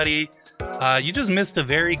 everybody. You just missed a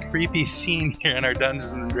very creepy scene here in our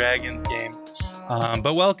Dungeons and Dragons game,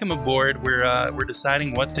 but welcome aboard. We're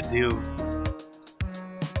deciding what to do.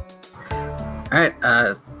 All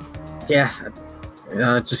right.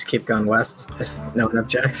 Just keep going west if no one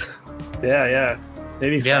objects. Yeah.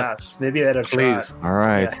 Maybe Yes. fast. Maybe at a Please. All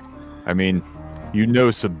right. Yeah. I mean,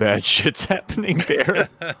 some bad shit's happening there.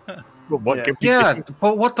 But what can we Yeah, do?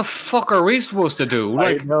 but what the fuck are we supposed to do?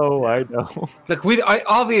 Like, I know. like I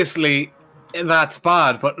obviously that's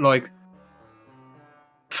bad, but like,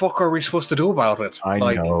 fuck, are we supposed to do about it? I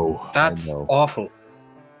Like, know. That's I know. awful.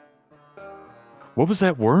 What was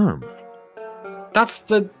that worm? That's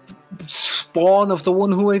the spawn of the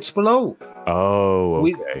one who waits below. Oh,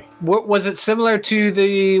 We- okay. Was it similar to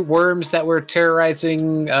the worms that were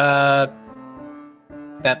terrorizing that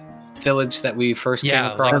village that we first came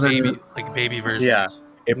Yeah, across? like baby versions. Yeah.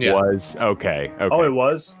 It Yeah. was okay. Okay. Oh, it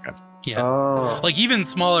was? Yeah. Oh. Like even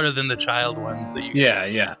smaller than the child ones that you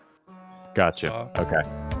Yeah. Gotcha. saw. Okay.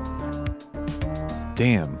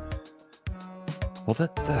 Damn. Well,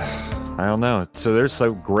 I don't know.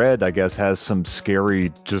 So Gred, I guess, has some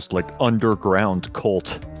scary, just like underground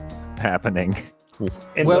cult happening.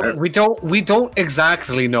 And Well, we don't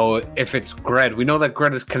exactly know if it's Gred. We know that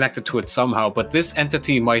Gred is connected to it somehow, but this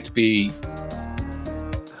entity might be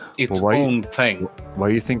its Well, why- own thing. Why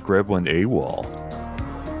do you think Gred went AWOL?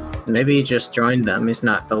 Maybe he just joined them. He's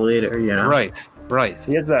not the leader, you know? Right.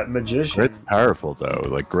 he has that magician. Gred's powerful though.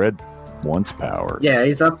 Like Gred wants power. Yeah,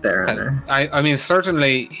 he's up there in there. I mean,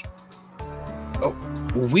 certainly,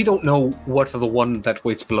 we don't know what the one that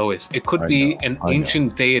waits below is. It could I be know, an I know.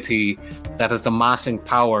 ancient deity that is amassing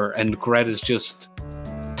power, and Gred is just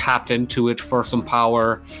tapped into it for some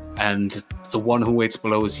power, and the one who waits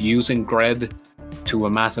below is using Gred to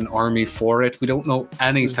amass an army for it. We don't know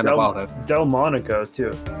anything about it. Delmonico,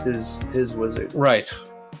 too. His wizard Right.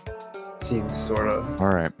 seems sort of All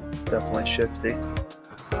right. definitely shifty.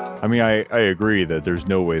 I mean, I agree that there's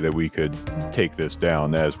no way that we could take this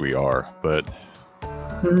down as we are, but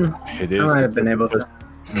Hmm, it I is might have been able to.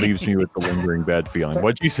 leaves me with the lingering bad feeling.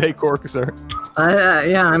 What'd you say, Cork, sir?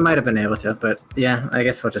 Yeah, I might have been able to, but yeah, I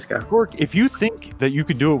guess we'll just go. Cork, if you think that you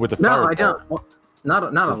could do it with a No, fireball, I don't. Well, not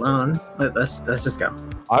alone. Let's just go.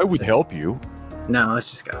 I would help you. No,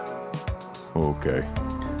 let's just go. Okay.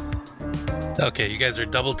 Okay, you guys are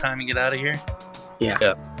double timing it out of here?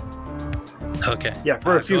 Yeah. Okay. Yeah,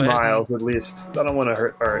 for a few go ahead. miles at least. I don't want to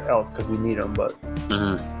hurt our elk because we need them, but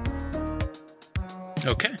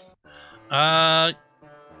Okay.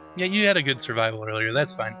 Yeah, you had a good survival earlier.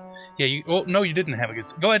 That's fine. Yeah, no, you didn't have a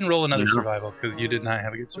good. Go ahead and roll another No. survival because you did not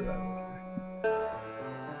have a good survival.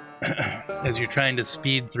 As you're trying to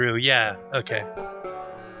speed through. Yeah. Okay.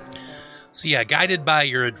 So yeah, guided by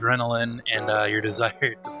your adrenaline and your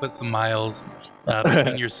desire to put some miles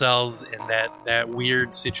between yourselves and that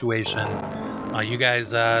weird situation, you guys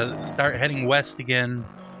start heading west again,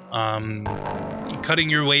 cutting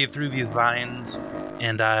your way through these vines,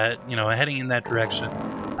 and heading in that direction.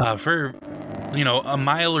 For a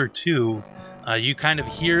mile or two, you kind of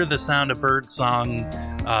hear the sound of birdsong,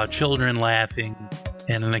 children laughing,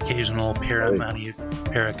 and an occasional paracatu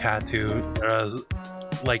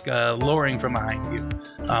lowering from behind you.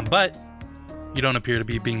 But you don't appear to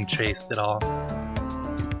be being chased at all.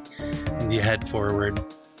 And you head forward.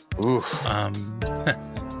 Oof.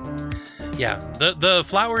 Yeah, the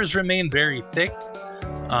flowers remain very thick.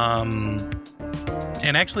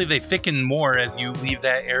 And actually they thicken more as you leave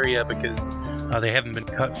that area because they haven't been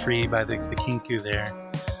cut free by the kinku there.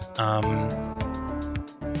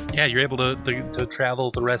 Yeah, you're able to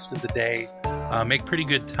travel the rest of the day, make pretty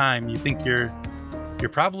good time. You think you're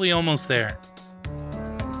probably almost there.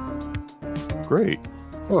 Great.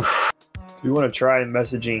 Oof. do we want to try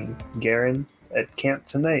messaging Garen at camp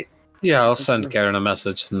tonight? Yeah, I'll send Karen a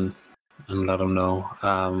message and let him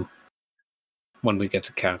know when we get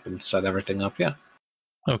to camp and set everything up. Yeah.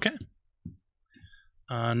 Okay.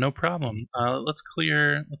 No problem. Let's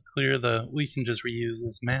clear we can just reuse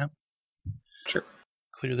this map. Sure.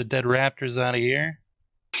 Clear the dead raptors out of here.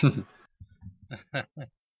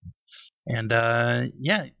 And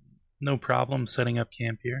yeah, no problem setting up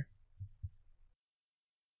camp here.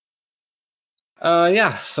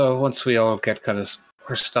 Yeah, so once we all get kind of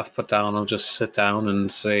our stuff put down, I'll just sit down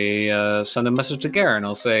and say, send a message to Garen.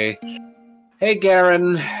 I'll say, hey,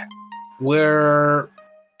 Garen, we're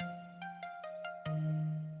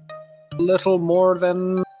a little more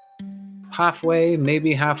than halfway,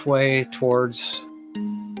 maybe halfway towards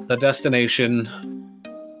the destination.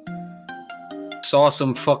 Saw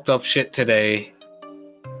some fucked up shit today.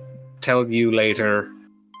 Tell you later.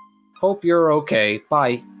 Hope you're okay.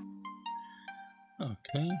 Bye.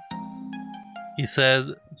 Okay. He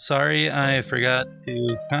says, sorry I forgot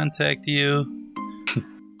to contact you.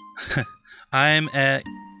 I'm at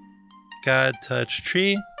God Touch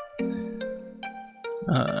Tree.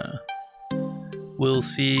 We'll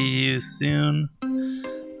see you soon.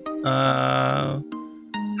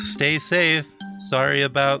 Stay safe. Sorry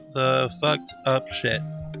about the fucked up shit.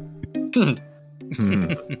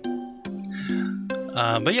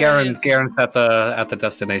 But yeah, Garen's at the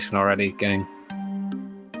destination already, gang.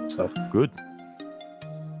 So Good.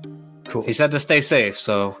 Cool. he said to stay safe,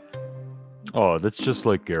 so Oh, that's just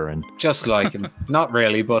like Garen. just like him. Not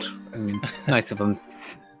really, but I mean, nice of him.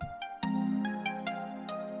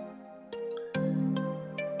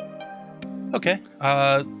 okay.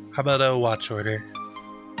 How about a watch order?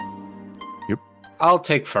 I'll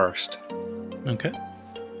take first. Okay.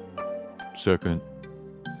 Second.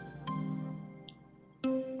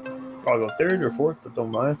 I'll go third or fourth, if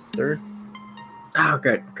don't mind. Third. Oh,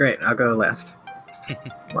 good. Great. I'll go last.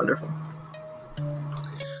 Wonderful.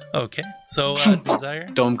 Okay. So, Desire.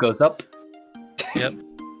 Dome goes up. Yep.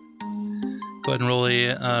 Go ahead and roll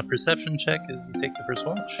a perception check as you take the first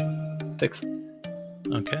watch. 6.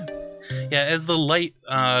 Okay. Yeah, as the light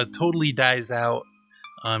totally dies out,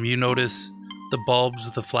 you notice the bulbs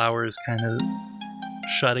of the flowers kind of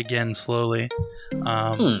shut again slowly.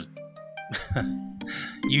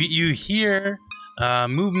 You hear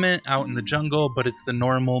movement out in the jungle, but it's the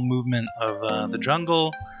normal movement of the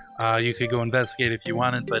jungle. You could go investigate if you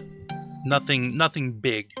wanted, but nothing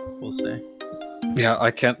big, we'll say. Yeah,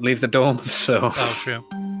 I can't leave the dome, so Oh, true.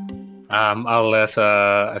 I'll let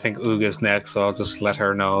I think Uga's next, so I'll just let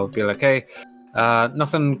her know. Be like, hey,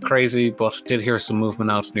 nothing crazy, but did hear some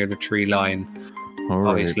movement out near the tree line. All right.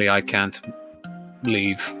 Obviously, I can't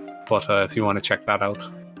leave, but if you want to check that out.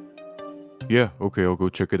 Yeah, okay, I'll go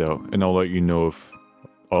check it out. And I'll let you know if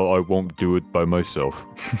I won't do it by myself.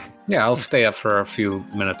 Yeah, I'll stay up for a few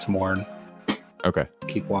minutes more and Okay.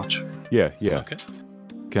 keep watch. Yeah. Okay.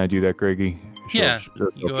 Can I do that, Greggy? Yeah, I'll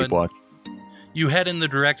you go keep ahead. watch. You head in the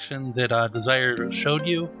direction that Desire showed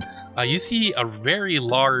you. You see a very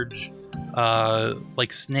large,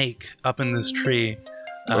 like snake up in this tree.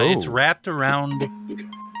 It's Oh. wrapped around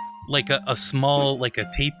like a small, like a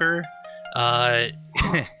taper,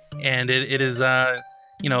 and it is,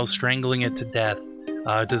 strangling it to death.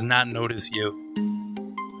 It does not notice you.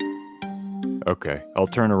 Okay, I'll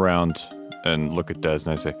turn around and look at Des and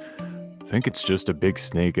I say, I think it's just a big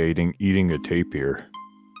snake eating a tapir.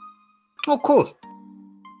 Oh, cool.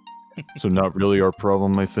 So not really our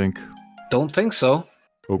problem, I think. Don't think so.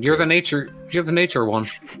 Okay. You're the nature one.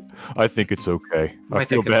 I think it's okay. I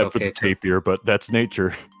feel think it's bad for okay, the too. tapir, but that's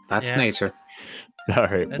nature. That's Yeah. nature. All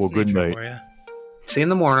right, That's well, good nature night. for ya. See you in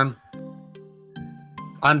the morning.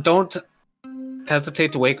 And don't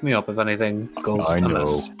hesitate to wake me up if anything goes I know.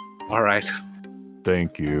 amiss. All right.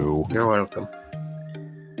 Thank you. You're welcome.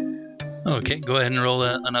 Okay, go ahead and roll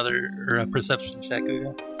another perception check.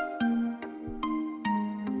 Uga.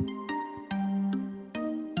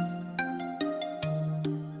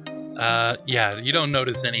 Yeah, you don't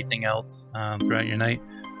notice anything else throughout your night.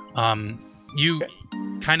 You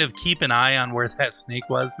kind of keep an eye on where that snake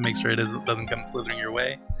was to make sure it doesn't come slithering your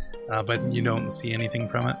way, but you don't see anything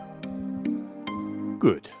from it.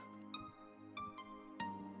 Good.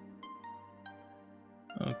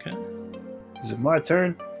 Okay. Is it my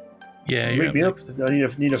turn? Yeah, you're Wake up me up. next. Do I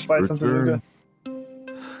need to fight Your something? turn.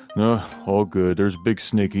 Luca? No, all good. There's a big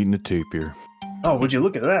snake eating a tapir. Oh, would you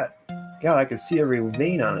look at that? God, I can see every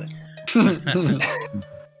vein on it.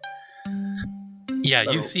 Yeah,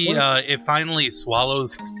 you So, see it finally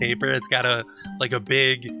swallows its taper. It's got a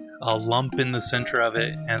big lump in the center of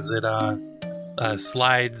it as it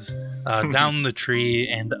slides down the tree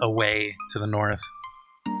and away to the north.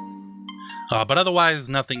 But otherwise,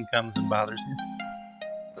 nothing comes and bothers you.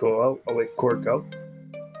 Cool. I'll wake Cork up.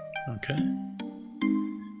 Okay.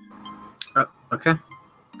 Okay.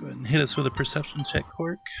 Go ahead and hit us with a perception check,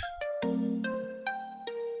 Cork.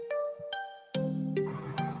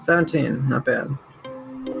 17. Not bad.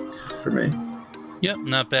 For me. Yep,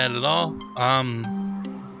 not bad at all.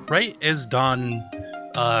 Right as dawn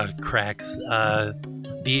cracks,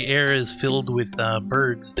 the air is filled with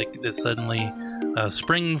birds that suddenly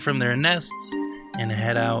spring from their nests and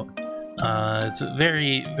head out. It's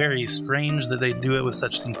very, very strange that they do it with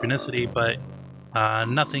such synchronicity, but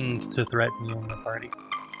nothing to threaten you in the party.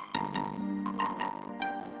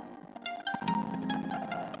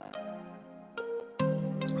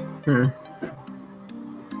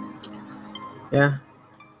 Yeah.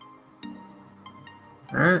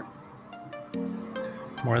 Alright.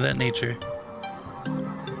 More of that nature.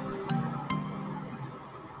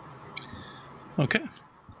 Okay.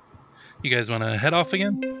 You guys want to head off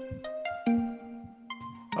again?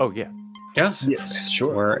 Oh, yeah. Yes. Yes,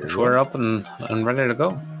 sure. We're up and ready to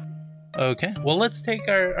go. Okay. Well, let's take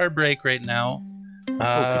our break right now.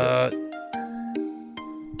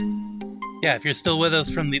 Yeah, if you're still with us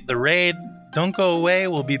from the raid, don't go away.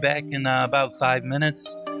 We'll be back in about 5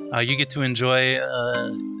 minutes. You get to enjoy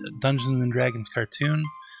Dungeons and Dragons cartoon.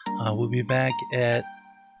 We'll be back at,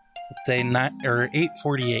 let's say,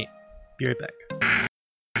 8:48. Be right back.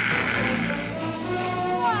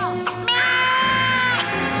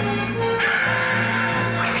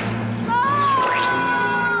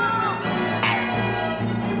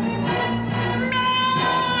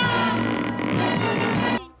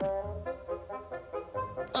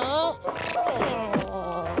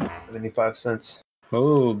 $0.75.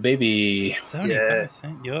 Oh, baby.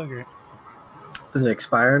 75-cent yogurt. Is it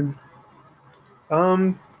expired?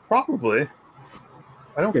 Probably.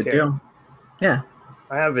 I don't Good care. deal. Yeah.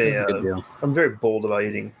 I have That's a good deal. I'm very bold about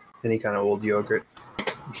eating any kind of old yogurt.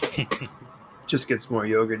 Just gets more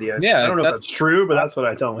yogurty. Yeah, I don't know if that's true, but that's what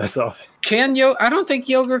I tell myself. I don't think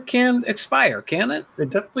yogurt can expire, can it? It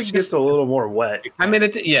definitely gets a little more wet. I mean,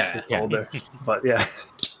 yeah. Older, but yeah.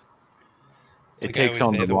 It takes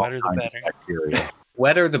on the wetter the long better. bacteria.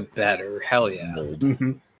 Wetter the better. Hell yeah.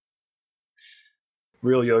 Mhm.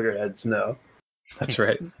 Real yogurt heads know. That's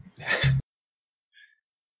right.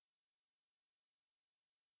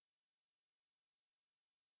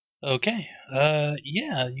 Okay.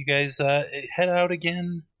 Yeah, you guys head out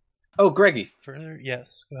again. Oh, Greggy, Further?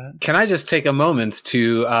 Yes, go ahead. can I just take a moment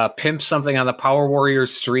to pimp something on the Power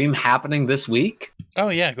Warriors stream happening this week? Oh,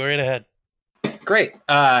 yeah, go right ahead. Great.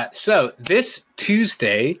 So this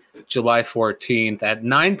Tuesday, July 14th at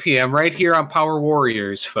 9 p.m. right here on Power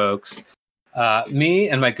Warriors, folks, me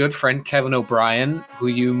and my good friend Kevin O'Brien, who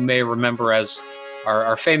you may remember as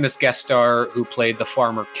our famous guest star who played the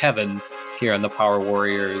farmer Kevin here on the Power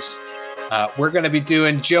Warriors, we're going to be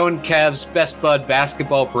doing Joe and Kev's Best Bud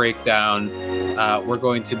basketball breakdown. We're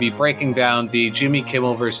going to be breaking down the Jimmy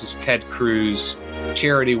Kimmel versus Ted Cruz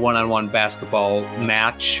charity one-on-one basketball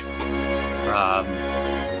match.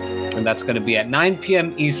 And that's going to be at 9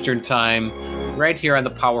 p.m. Eastern Time, right here on the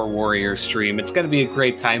Power Warriors stream. It's going to be a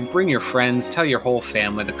great time. Bring your friends, tell your whole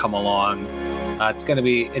family to come along. It's going to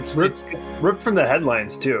be it's Ripped from the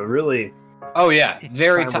headlines too. Really. oh yeah,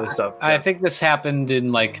 very timely stuff. I think this happened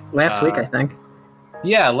in like Last week, I think.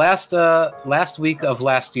 yeah, last week of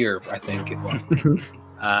last year, I think it was.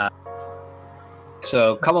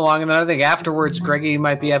 So come along, and then I think afterwards, Greggy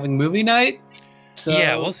might be having movie night. So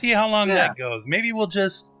Yeah, we'll see how long yeah. that goes. Maybe we'll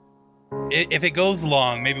just, if it goes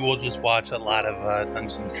long, maybe we'll just watch a lot of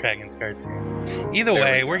Dungeons and Dragons cartoon. Either There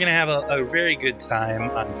way, we we're going to have a very good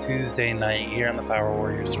time on Tuesday night here on the Power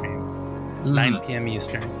Warrior stream. 9 p.m.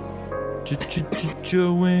 Eastern.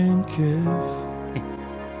 Joe and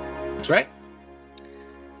Kev. That's right.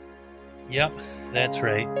 Yep, that's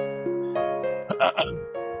right.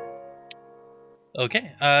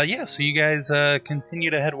 Okay, yeah, so you guys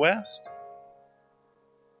continue to head west?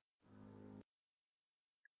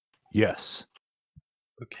 Yes.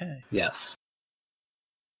 Okay. Yes.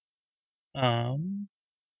 Yeah,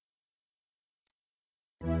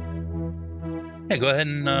 go ahead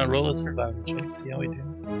and roll a survival check, see how we do.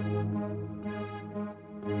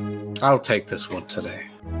 I'll take this one today.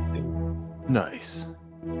 Nice.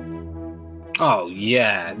 Oh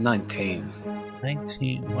yeah, 19.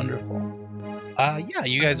 19, wonderful. Yeah,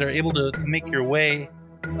 you guys are able to make your way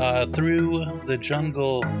through the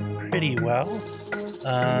jungle pretty well.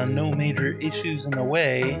 No major issues in the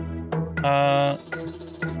way.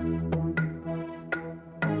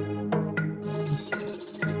 Let's see.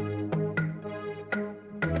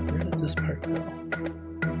 Where did this part go?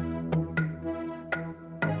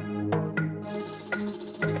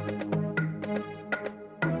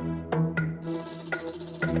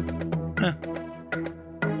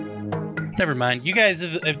 Never mind. You guys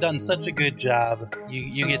have done such a good job.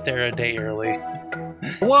 You get there a day early.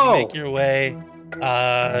 Whoa! Make your way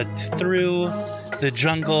through the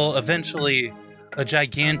jungle. Eventually, a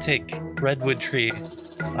gigantic redwood tree,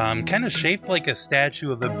 kind of shaped like a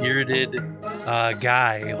statue of a bearded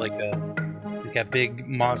guy. He's got big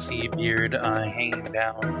mossy beard hanging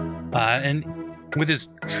down, and with his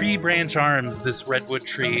tree branch arms, this redwood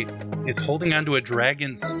tree is holding onto a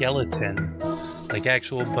dragon skeleton. Like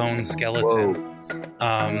actual bone skeleton.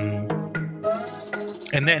 And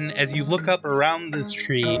then as you look up around this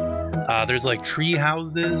tree, there's like tree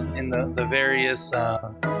houses in the various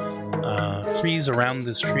trees around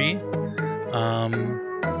this tree.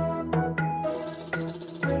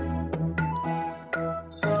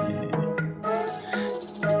 Let's see.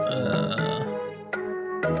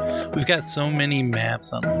 We've got so many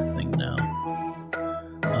maps on this thing now.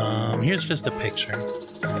 Here's just a picture.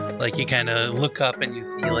 Like you kind of look up and you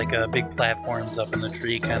see like big platforms up in the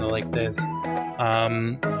tree, kind of like this.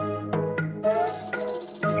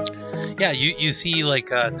 Yeah, you see like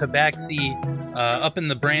Tabaxi up in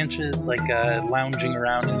the branches, like lounging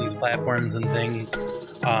around in these platforms and things.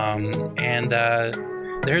 And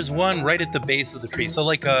there's one right at the base of the tree. So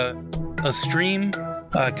like a stream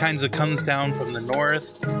kind of comes down from the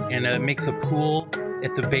north and makes a pool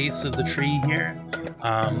at the base of the tree here.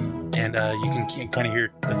 And you can kind of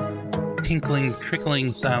hear the tinkling,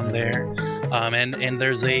 trickling sound there. And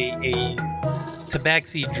there's a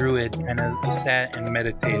Tabaxi druid kind of sat and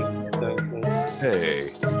meditated at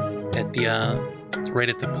right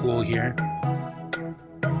at the pool here.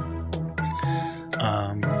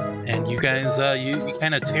 And you guys, you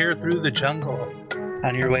kind of tear through the jungle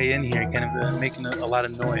on your way in here, kind of making a lot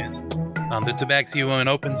of noise. The Tabaxi woman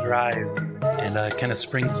opens her eyes and kind of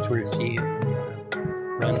springs to her feet,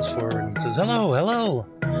 runs forward and says, "Hello,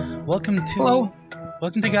 welcome to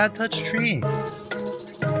God Touch Tree."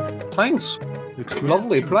 Thanks. It's a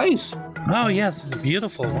lovely place. Oh yes, it's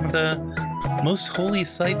beautiful. One of the most holy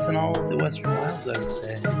sites in all of the Western Wilds, I would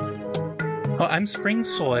say. Oh, I'm Spring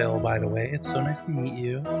Soil, by the way. It's so nice to meet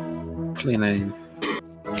you. Lovely name.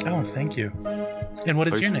 Oh, thank you. And what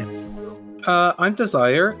is your name? I'm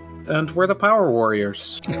Desire, and we're the Power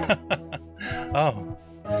Warriors. Oh,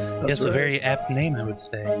 that's a very apt name, I would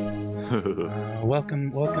say.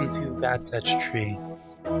 Welcome to God Touch Tree.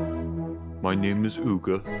 My name is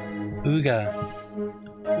Uga. Uga,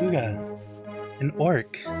 an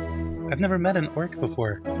orc. I've never met an orc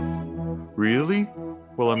before. Really?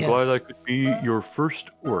 Well, I'm Yes. glad I could be your first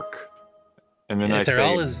orc. And then If they're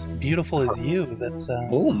all as beautiful as you, that's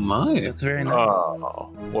Oh my. that's very nice. Oh,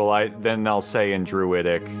 well, I'll say in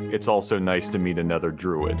Druidic, it's also nice to meet another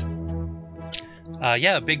Druid.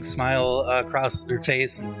 Yeah, a big smile crosses her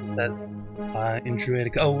face and says in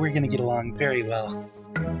Druidic, "Oh, we're gonna get along very well."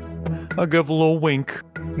 I'll give a little wink.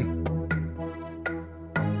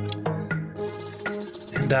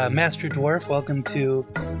 And Master Dwarf, welcome to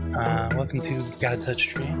God Touch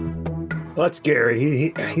Tree. Well, that's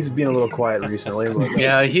Gary. He's been a little quiet recently. But,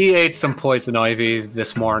 Yeah, he ate some poison ivy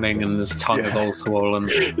this morning, and his tongue is all swollen.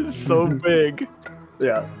 It's so big.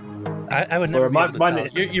 yeah. I would never Or be my- able to my tell.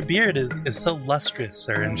 na- Your beard is so lustrous,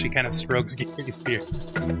 sir, and she kind of strokes Gary's beard.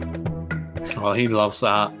 Well, he loves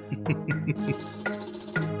that.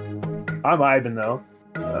 I'm Ivan, though.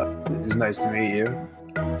 It's nice to meet you.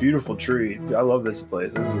 Beautiful tree. I love this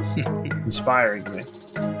place. This is inspiring to me.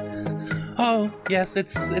 Oh, yes,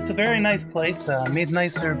 it's a very nice place, made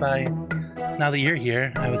nicer by now that you're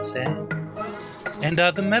here, I would say. And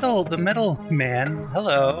the metal man,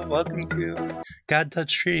 hello, welcome to God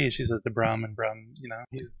Touch Tree. She says to Brum, and Brum,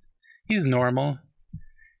 he's normal.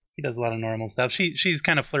 He does a lot of normal stuff. She's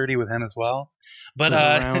kind of flirty with him as well. But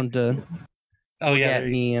around oh yeah, at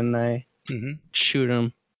me, and I shoot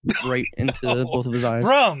him right into both of his eyes.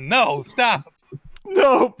 Brum, no, stop.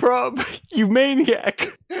 No, Brum, you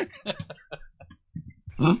maniac.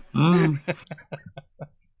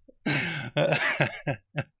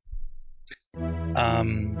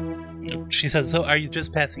 She says, "So are you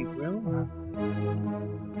just passing through?"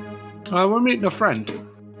 We're meeting a friend.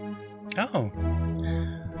 Oh.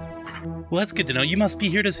 Well, that's good to know. You must be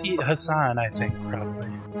here to see Hassan, I think, probably.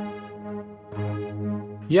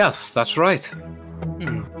 Yes, that's right.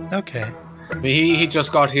 Okay. He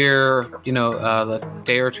just got here, a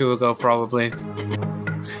day or two ago, probably.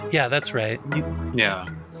 Yeah, that's right. Yeah.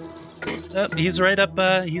 He's right up,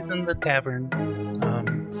 he's in the tavern.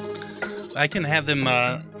 I can have them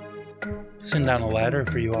send down a ladder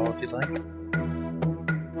for you all if you'd like.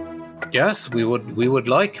 Yes, we would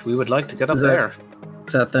like to get up Is that- there.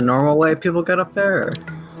 Is that the normal way people get up there? Or?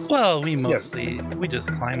 Well, we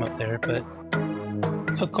just climb up there, but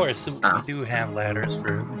of course we do have ladders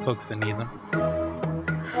for folks that need them.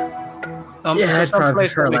 Yeah, is there I'd some probably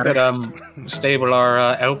place prefer that we ladder. could stable our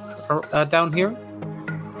elk down here?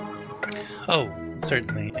 Oh,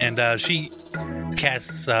 certainly. And she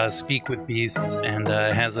casts Speak with Beasts and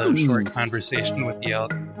has a short conversation with the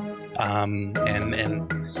elk, and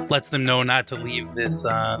lets them know not to leave this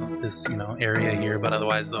area here, but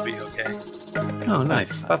otherwise they'll be okay. Oh,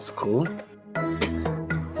 nice. That's cool. Do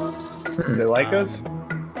they like us?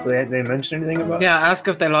 They mention anything about? Yeah, ask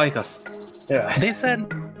if they like us. Yeah. They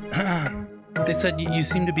said you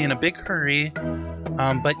seem to be in a big hurry,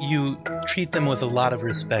 but you treat them with a lot of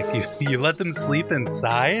respect. You let them sleep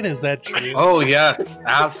inside? Is that true? Oh yes,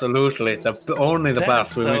 absolutely. Only the That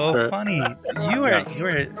best. is We make so sure- funny. You are Yes. you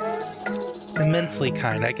are immensely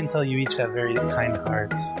kind. I can tell you each have very kind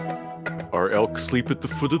hearts. Our elk sleep at the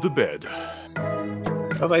foot of the bed.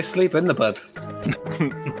 Well, they sleep in the bed.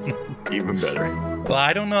 Even better. Well,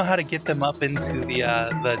 I don't know how to get them up into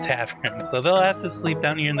the tavern, so they'll have to sleep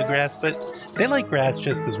down here in the grass, but they like grass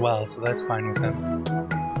just as well, so that's fine with them.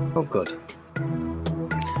 Oh, good.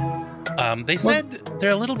 They said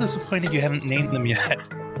they're a little disappointed you haven't named them yet.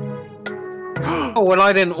 Oh, well,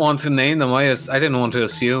 I didn't want to name them. I didn't want to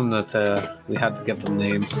assume that we had to give them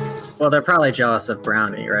names. Well, they're probably jealous of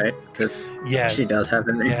Brownie, right? Because Yes. she does have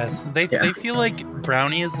a name. Yes, they feel like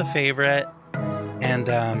Brownie is the favorite, and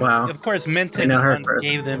Wow. of course Minton They know her once first.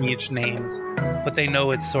 gave them each names, but they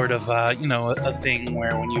know it's sort of a thing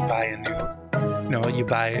where when you buy you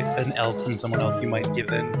buy an elk from someone else, you might give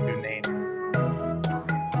them a new name.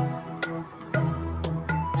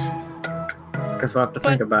 Guess we'll have to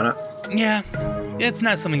think about it. Yeah, it's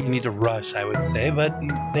not something you need to rush, I would say, but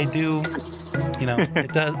they do.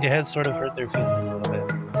 It has sort of hurt their feelings a little bit.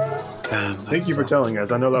 Damn, Thank you for telling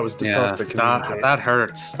us. I know that was tough to communicate. that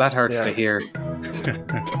hurts. That hurts to hear.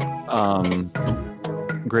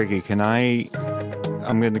 Greggy,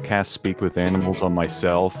 I'm going to cast Speak with Animals on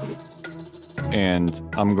myself, and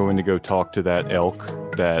I'm going to go talk to that elk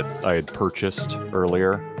that I had purchased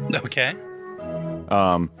earlier. Okay.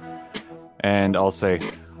 And I'll say,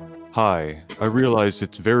 "Hi, I realize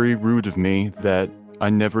it's very rude of me that I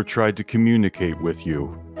never tried to communicate with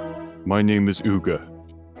you. My name is Uga."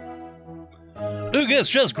 Uga, it's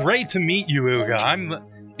just great to meet you, Uga. I'm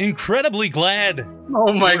incredibly glad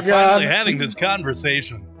Oh my we're finally having this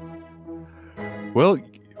conversation. Well,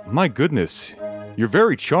 my goodness, you're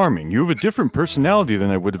very charming. You have a different personality than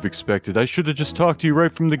I would have expected. I should have just talked to you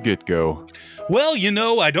right from the get-go. Well,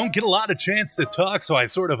 I don't get a lot of chance to talk, so I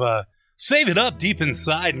sort of save it up deep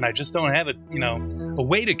inside, and I just don't have a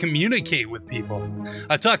way to communicate with people.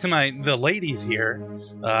 I talk to the ladies here.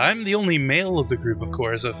 I'm the only male of the group, of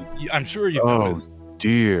course. I'm sure you've noticed.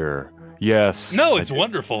 Dear. Yes. No, it's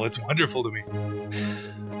wonderful. It's wonderful to me.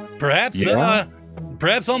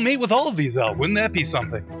 Perhaps I'll mate with all of these elk. Wouldn't that be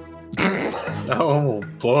something? Oh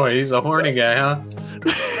boy, he's a horny guy, huh?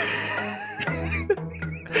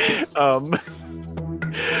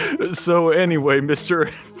 So anyway,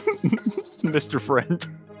 Mr. Friend.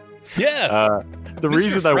 Yes. The Mr.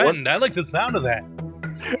 reason Friend, I like the sound of that.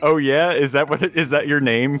 Oh yeah, is that your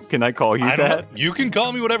name? Can I call you I don't that? know. You can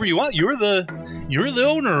call me whatever you want. You're the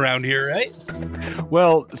owner around here, right?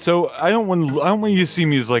 Well, so I don't want you to see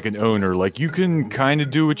me as like an owner. Like you can kind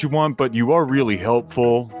of do what you want, but you are really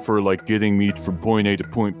helpful for like getting me from point A to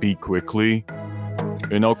point B quickly.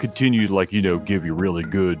 And I'll continue to give you really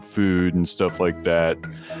good food and stuff like that.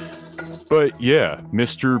 But yeah,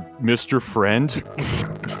 Mr. Friend.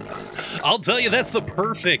 I'll tell you, that's the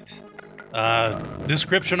perfect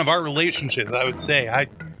description of our relationship, I would say.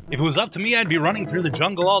 If it was up to me, I'd be running through the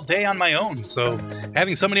jungle all day on my own. So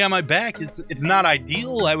having somebody on my back, it's not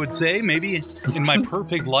ideal, I would say. Maybe in my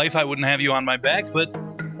perfect life, I wouldn't have you on my back. But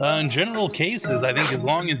in general cases, I think as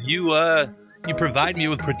long as you provide me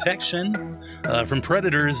with protection from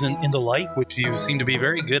predators and the like, which you seem to be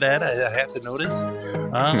very good at, I have to notice.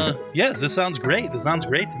 Yes, this sounds great. This sounds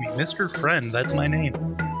great to me. Mr. Friend, that's my name.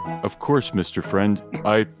 Of course, Mr. Friend.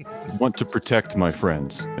 I want to protect my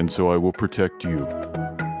friends, and so I will protect you.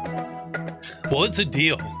 Well, it's a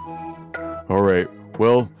deal. All right.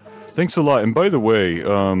 Well, thanks a lot. And by the way,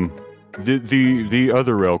 the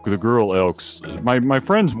other elk, the girl elks, my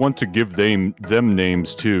friends want to give them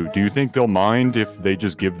names too. Do you think they'll mind if they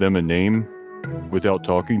just give them a name without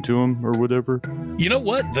talking to them or whatever? You know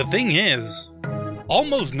what? The thing is,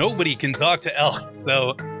 almost nobody can talk to elk,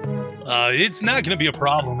 so it's not going to be a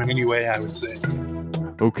problem in any way, I would say.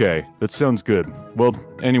 Okay, that sounds good. Well,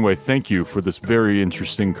 anyway, thank you for this very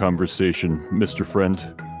interesting conversation, Mr. Friend.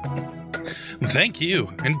 Thank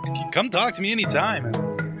you, and come talk to me anytime.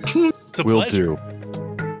 It's a Will pleasure.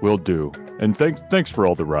 do. Will do. And thanks for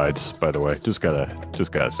all the rides, by the way. Just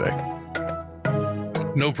gotta say.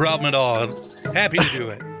 No problem at all. Happy to do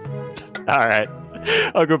it. All right.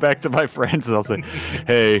 I'll go back to my friends and I'll say,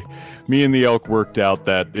 hey, me and the elk worked out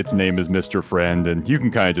that its name is Mr. Friend, and you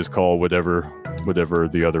can kind of just call whatever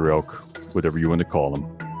the other elk, whatever you want to call them.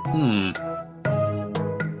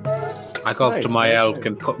 I go up to my elk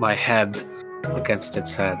and put my head against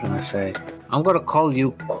its head, and I say, I'm going to call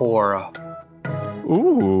you Cora.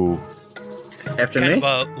 Ooh. After Kind me?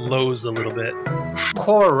 of lows a little bit.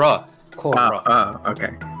 Cora. Oh,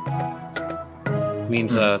 okay.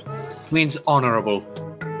 Means honorable.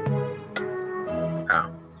 Oh.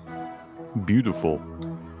 Beautiful.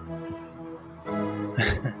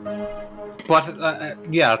 But,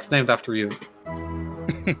 yeah, it's named after you.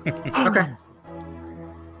 Okay.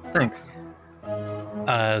 Thanks.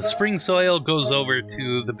 Spring Soil goes over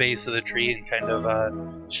to the base of the tree and kind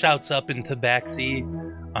of shouts up into Tabaxi.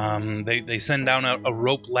 They send down a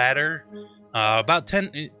rope ladder. About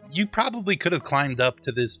 10. You probably could have climbed up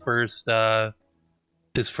to this first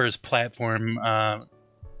platform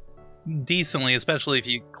decently, especially if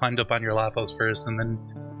you climbed up on your Laphos first and then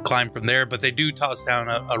climb from there. But they do toss down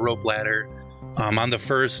a rope ladder on the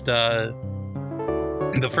first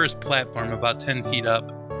platform, about 10 feet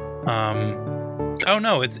up. Oh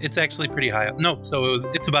no, it's actually pretty high up. No, so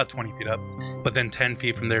it's about 20 feet up, but then 10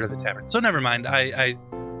 feet from there to the tavern. So never mind. I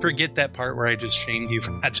forget that part where I just shamed you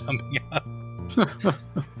for not jumping up.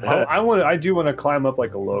 I do want to climb up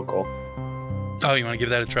like a local. Oh, you want to give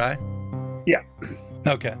that a try? Yeah.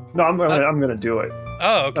 Okay. No, I'm gonna do it.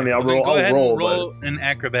 Oh, okay. I mean, Go ahead and roll but an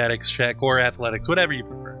acrobatics check or athletics, whatever you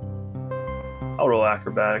prefer. I'll roll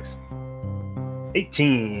acrobatics.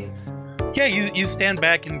 18. Yeah, you stand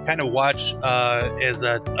back and kind of watch as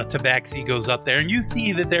a Tabaxi goes up there, and you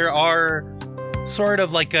see that there are sort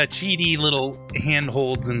of like a cheaty little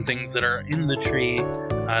handholds and things that are in the tree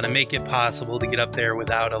to make it possible to get up there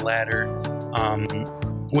without a ladder,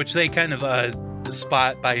 which they kind of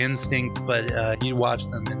spot by instinct, but you watch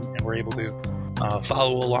them and were able to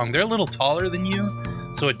follow along. They're a little taller than you,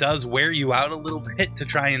 so it does wear you out a little bit to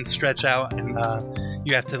try and stretch out, and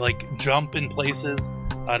you have to like jump in places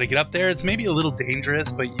to get up there. It's maybe a little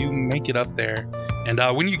dangerous, but you make it up there. And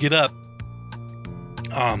when you get up,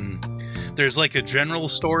 there's like a general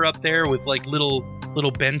store up there with like little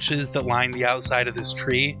benches that line the outside of this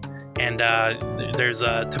tree. And there's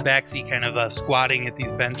a Tabaxi kind of squatting at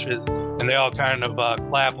these benches, and they all kind of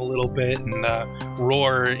clap a little bit and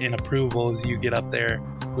roar in approval as you get up there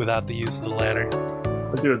without the use of the ladder.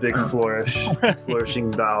 I'll do a big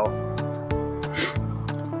flourishing bow.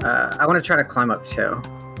 I want to try to climb up too.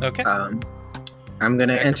 Okay. I'm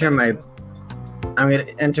gonna enter my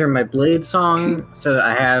blade song so that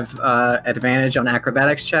I have advantage on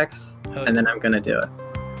acrobatics checks, and then I'm gonna do it.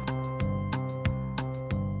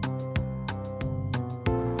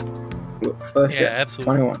 Both yeah,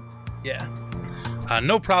 absolutely. 21. Yeah.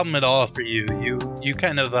 No problem at all for you. You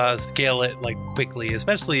kind of scale it like quickly,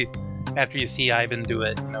 especially after you see Ivan do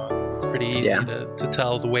it. You know, it's pretty easy to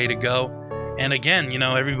tell the way to go. And again, you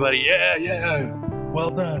know, everybody, yeah, well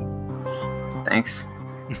done. Thanks.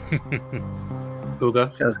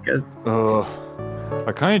 Uga. Feels good.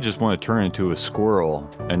 I kind of just want to turn into a squirrel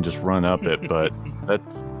and just run up it, but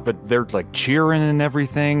they're like cheering and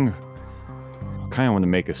everything. I kind of want to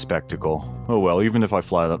make a spectacle. Oh well, even if I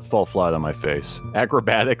fall flat on my face.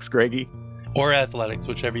 Acrobatics, Greggy? Or athletics,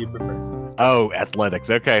 whichever you prefer. Oh, athletics.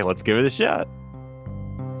 Okay, let's give it a shot.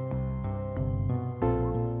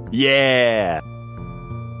 Yeah.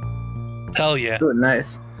 Hell yeah. Ooh,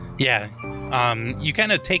 nice. Yeah. You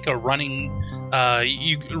kind of take a running,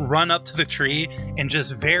 you run up to the tree and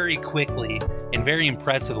just very quickly and very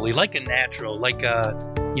impressively, like a natural, like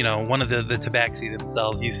one of the Tabaxi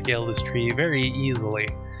themselves, you scale this tree very easily.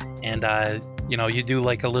 And, you do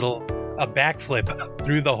like a backflip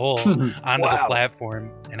through the hole onto the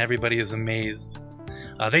platform, and everybody is amazed.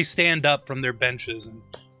 They stand up from their benches and,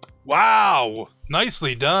 wow,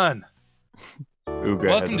 nicely done. Uga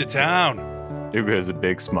Welcome to town. Uga has a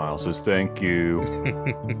big smile, says thank you.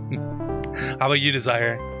 How about you,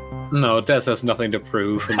 Desire? No, Des has nothing to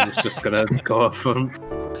prove, and he's just gonna go up a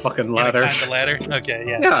fucking ladder. Climb the ladder? Okay,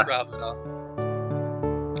 yeah, no problem at all.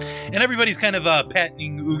 And everybody's kind of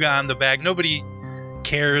patting Uga on the back. Nobody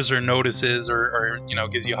cares or notices or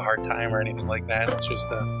gives you a hard time or anything like that. It's just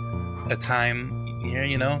a time here,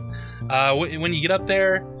 you know. When you get up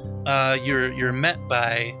there, you're met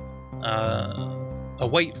by a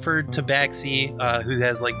white furred Tabaxi who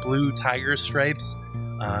has like blue tiger stripes,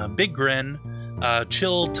 big grin,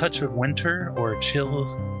 chill touch of winter, or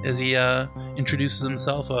chill as he introduces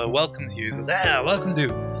himself, welcomes you. He says, welcome to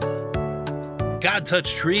God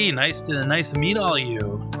Touch Tree. Nice to meet all of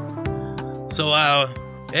you. So,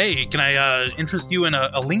 hey, can I interest you in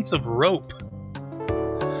a length of rope?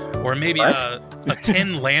 Or maybe a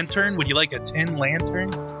tin lantern? Would you like a tin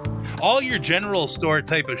lantern? All your general store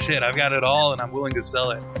type of shit. I've got it all, and I'm willing to sell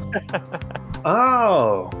it.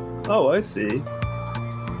 Oh, I see.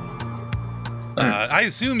 I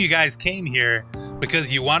assume you guys came here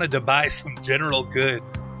because you wanted to buy some general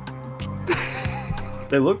goods.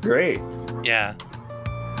 They look great. Yeah.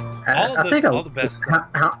 I'll take all the best stuff.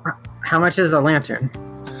 How much is a lantern?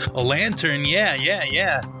 A lantern?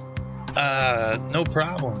 Yeah. No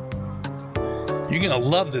problem. You're gonna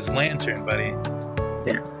love this lantern, buddy.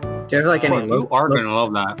 Yeah. Do you have like any you are gonna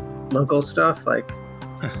love that. Local stuff, like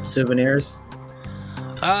souvenirs?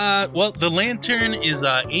 Well, the lantern is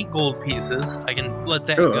 8 gold pieces. I can let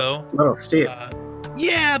that Ooh, go. little steep.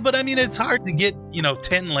 Yeah, but I mean, it's hard to get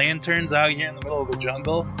 10 lanterns out here in the middle of the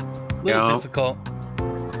jungle. A little difficult.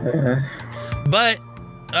 But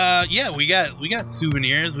yeah, we got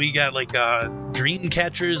souvenirs. We got like dream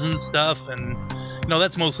catchers and stuff, and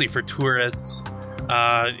that's mostly for tourists.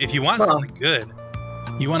 If you want something good,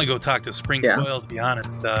 you want to go talk to Spring Soil. To be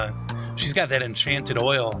honest, she's got that enchanted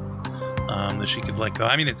oil that she could let go.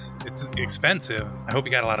 I mean, it's expensive. I hope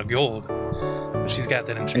you got a lot of gold. But she's got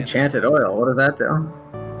that enchanted oil. What does that do?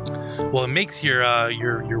 Well, it makes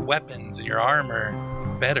your weapons and your armor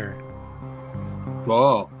better.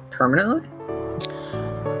 Whoa! Permanently?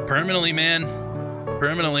 Permanently, man.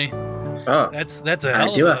 Permanently. Oh, that's a hell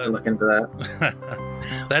of a... I do have to look into that.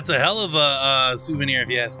 That's a hell of a souvenir, if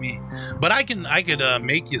you ask me. But I could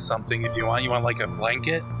make you something if you want. You want like a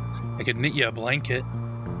blanket? I could knit you a blanket.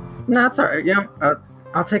 No, it's all right. Yeah,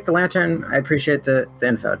 I'll take the lantern. I appreciate the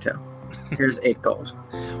info too. Here's 8 gold.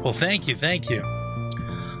 Well, thank you.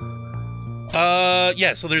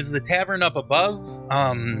 Yeah. So there's the tavern up above.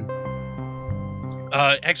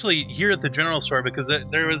 Actually, here at the general store, because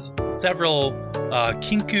there was several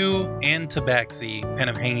Kinku and Tabaxi kind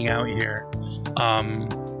of hanging out here.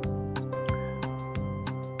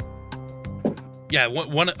 Yeah,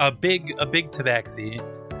 a big Tabaxi,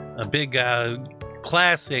 a big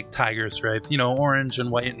classic tiger stripes. Orange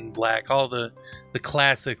and white and black, all the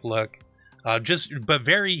classic look. But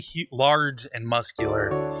very large and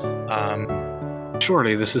muscular.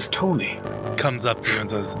 Surely this is Tony. Comes up to you and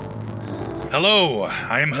says, "Hello,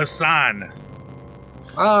 I'm Hassan."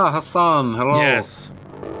 Ah, Hassan, hello. Yes.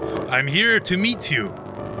 I'm here to meet you.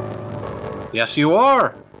 Yes, you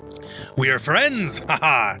are. We are friends.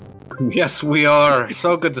 Haha. Yes, we are.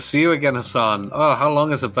 So good to see you again, Hassan. Oh, how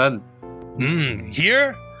long has it been?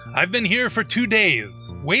 Here? I've been here for 2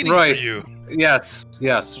 days, waiting for you. Yes.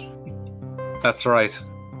 That's right.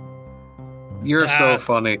 You're so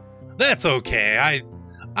funny. That's okay.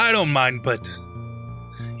 I don't mind, but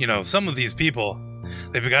some of these people,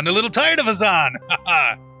 they've gotten a little tired of Hassan.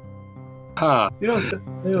 Huh. You don't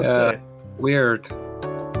say. Weird.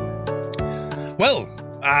 Well,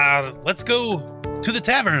 let's go to the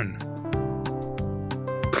tavern.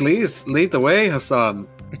 Please lead the way, Hassan.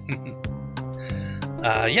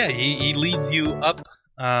 Yeah, he leads you up.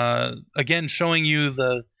 Again, showing you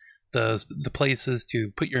the places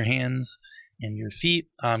to put your hands and your feet.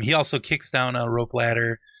 He also kicks down a rope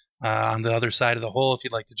ladder on the other side of the hole if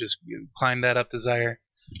you'd like to just climb that up, Desire.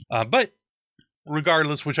 But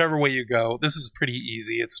regardless, whichever way you go, this is pretty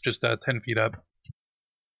easy. It's just 10 feet up.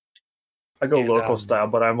 I go local style,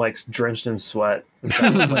 but I'm like drenched in sweat and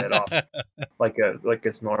trying to play it off like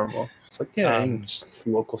it's normal. It's like just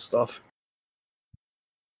local stuff.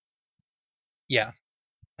 Yeah.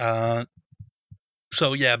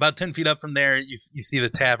 So yeah, about 10 feet up from there, you see the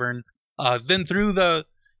tavern. Then through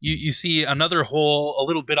you see another hole a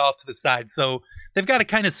little bit off to the side. So they've got it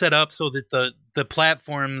kind of set up so that the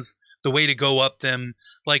platforms, the way to go up them,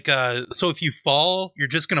 like so if you fall, you're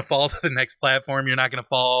just gonna fall to the next platform. You're not gonna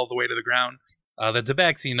fall all the way to the ground. The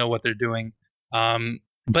Tabaxi know what they're doing.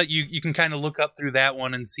 But you can kind of look up through that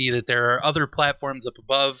one and see that there are other platforms up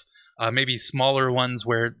above. Maybe smaller ones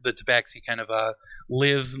where the Tabaxi kind of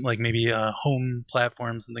live, like maybe home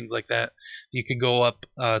platforms and things like that. You could go up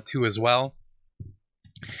to as well.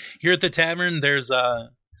 Here at the tavern, there's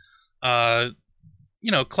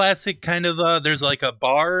classic kind of. There's like a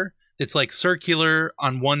bar that's like circular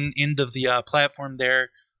on one end of the platform there,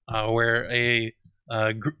 where a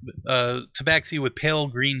Tabaxi with pale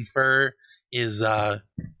green fur is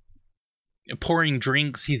pouring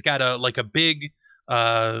drinks. He's got a big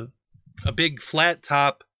flat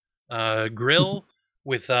top grill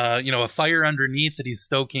with a fire underneath that he's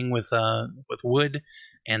stoking with wood,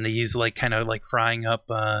 and he's like kind of like frying up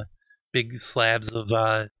big slabs of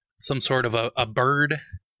some sort of a bird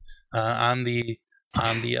on the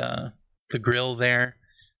grill there.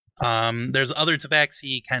 There's other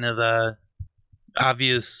Tabaxi kind of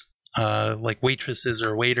obvious like waitresses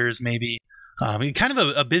or waiters maybe. Kind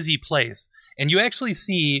of a busy place. And you actually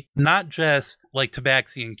see not just like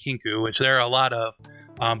Tabaxi and Kinku, which there are a lot of,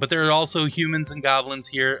 but there are also humans and goblins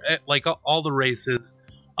here, like all the races.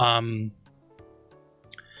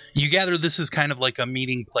 You gather this is kind of like a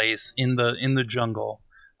meeting place in the jungle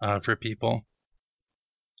for people.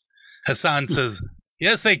 Hassan says,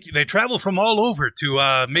 yes, they travel from all over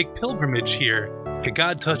to make pilgrimage here. A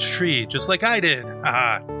god-touched tree, just like I did.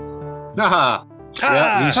 Haha.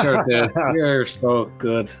 Yeah, you sure did. You're so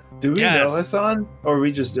good. Do we know Hassan, or are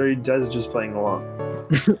you guys just playing along?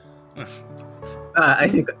 I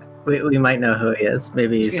think we might know who he is.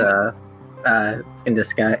 Maybe he's in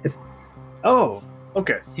disguise. Oh,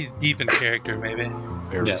 okay. He's deep in character, maybe.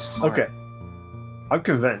 Yes. Okay. I'm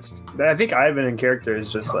convinced. I think Ivan in character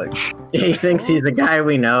is just like, He thinks he's the guy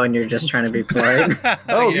we know, and you're just trying to be polite.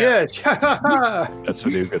 oh yeah. That's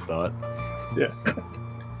what Uga thought.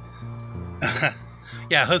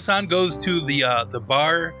 Yeah, Hassan goes to the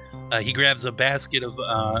bar. He grabs a basket of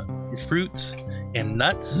fruits and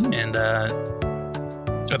nuts and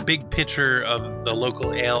a big pitcher of the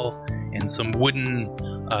local ale and some wooden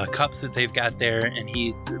cups that they've got there, and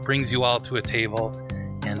he brings you all to a table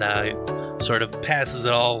and sort of passes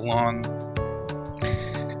it all along.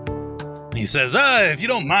 He says, if you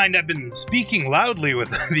don't mind, I've been speaking loudly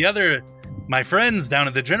with my friends down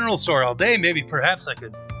at the general store all day. Maybe perhaps I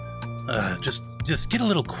could just get a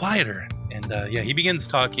little quieter. And he begins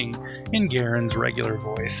talking in Garen's regular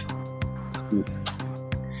voice.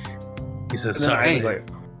 He says, sorry.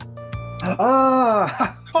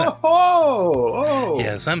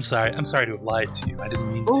 Yes, I'm sorry. I'm sorry to have lied to you. I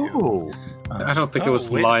didn't mean to. I don't think it was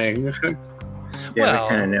lying. Well,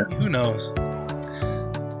 kind of knew. Who knows?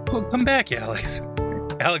 Well, come back, Alex.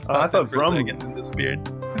 Alex popped up for a second and disappeared.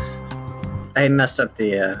 I messed up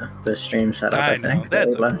the stream setup. I I know, think.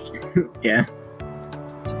 that's so yeah.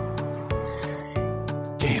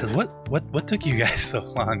 He says, what took you guys so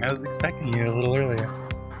long? I was expecting you a little earlier.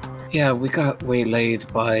 Yeah, we got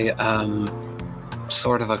waylaid by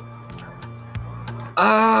sort of a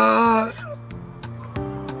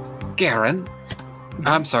Garen.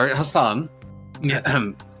 I'm sorry, Hassan.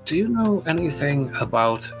 Yeah. Do you know anything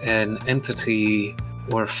about an entity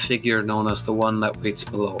or figure known as the one that waits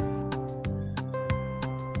below?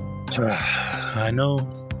 I know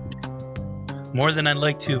more than I'd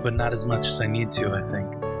like to, but not as much as I need to, I think.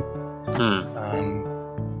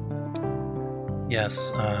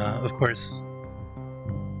 Yes, of course.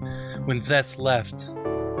 When Thess left,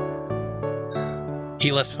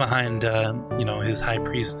 he left behind, his high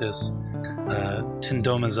priestess,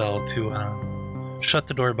 Tindomazel, to shut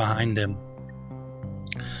the door behind him.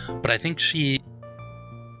 But I think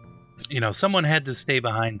someone had to stay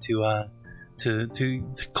behind to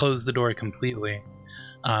close the door completely.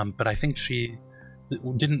 But I think she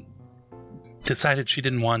decided she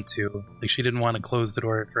didn't want to. Like, she didn't want to close the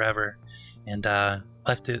door forever, and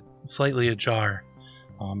left it slightly ajar.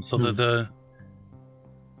 So this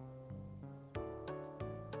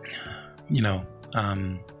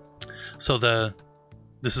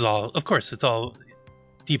is all, of course, it's all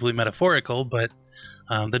deeply metaphorical, but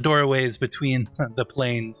the doorways between the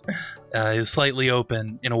planes is slightly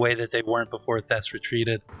open in a way that they weren't before Thess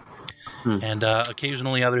retreated. And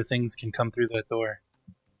occasionally other things can come through that door.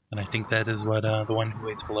 And I think that is what the one who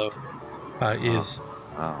waits below is.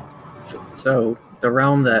 Wow. So the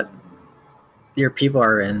realm that your people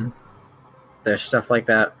are in, there's stuff like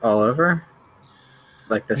that all over?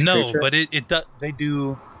 Like this creature? No, but they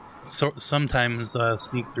do sometimes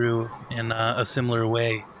sneak through in a similar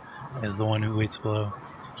way as the one who waits below.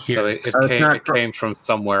 Here. So it came from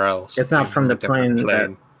somewhere else. It's not from the plane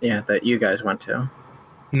that you guys went to.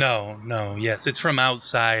 No, yes, it's from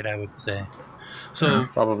outside, I would say. So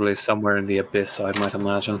probably somewhere in the abyss, I might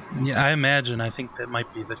imagine. Yeah, I think that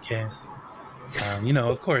might be the case.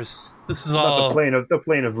 Of course, this is not all the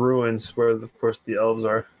plane of ruins, where of course the elves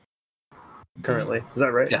are currently. Is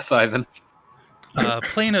that right? Yes, Ivan.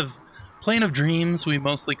 plane of dreams. We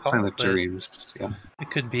mostly call Plane it of dreams. Yeah, it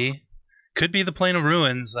could be the plane of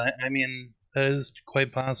ruins. I mean, that is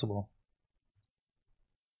quite possible.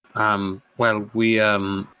 Well,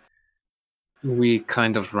 we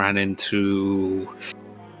kind of ran into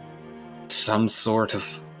some sort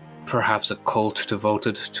of, perhaps a cult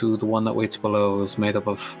devoted to the one that waits below. It was made up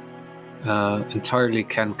of entirely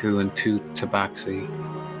Kenku and 2 Tabaxi.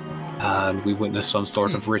 And we witnessed some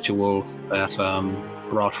sort of ritual that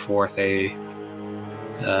brought forth a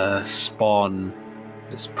spawn,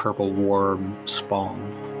 this purple worm spawn.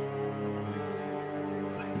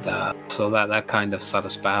 And, so that kind of set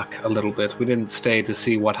us back a little bit. We didn't stay to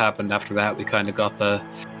see what happened after that. We kind of got the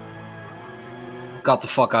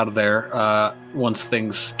fuck out of there once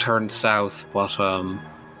things turned south. But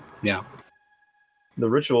yeah, the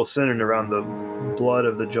ritual centered around the blood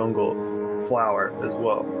of the jungle flower as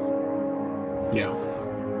well. Yeah.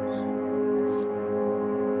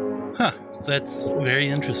 Huh. That's very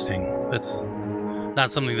interesting. That's not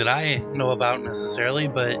something that I know about necessarily,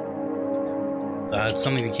 but it's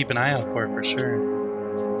something to keep an eye out for sure.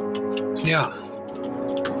 Yeah.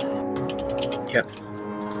 Yep.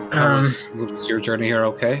 Was your journey here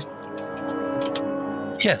okay?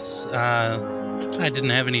 Yes. I didn't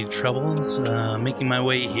have any troubles making my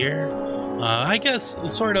way here. I guess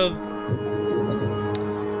sort of.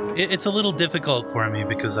 It's a little difficult for me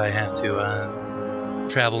because I have to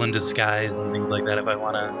travel in disguise and things like that if I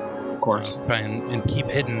want to, Of course. try and keep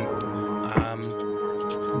hidden.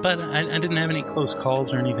 But I didn't have any close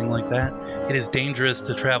calls or anything like that. It is dangerous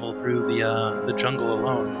to travel through the jungle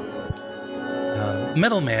alone.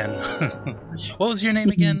 Metal Man, what was your name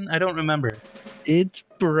again? I don't remember. It's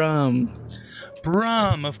Brum.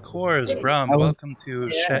 Brum, of course. Brum, I was- welcome to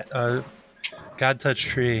God Touch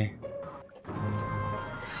Tree.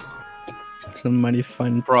 It's a mighty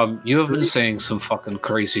fun. Bro, you have been saying some fucking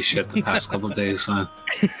crazy shit the past couple of days, man.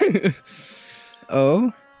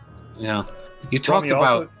 Oh, Yeah. You Brum,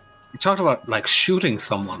 talked about like shooting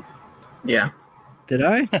someone. Yeah. did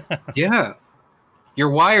I? Yeah. Your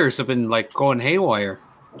wires have been like going haywire.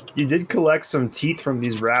 You did collect some teeth from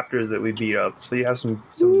these raptors that we beat up, so you have some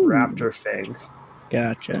raptor fangs.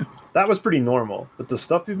 Gotcha. That was pretty normal, but the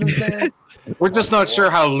stuff you've been saying, We're just not sure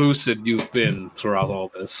how lucid you've been throughout all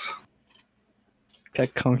this.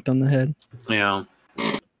 Got conked on the head. Yeah.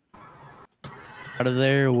 Out of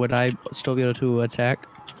there, would I still be able to attack?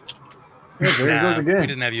 yeah, there he goes We again.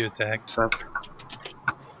 didn't have you attack. So,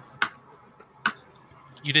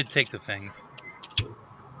 You did take the thing.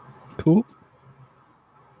 Cool.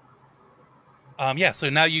 Yeah, so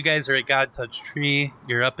now you guys are at God Touch Tree.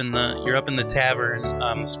 You're up in the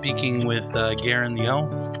tavern, speaking with Garen the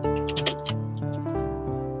elf.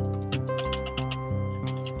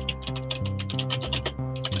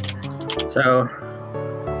 So,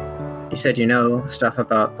 you said you know stuff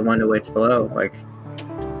about the one who waits below. Like,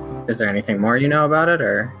 is there anything more you know about it,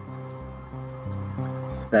 or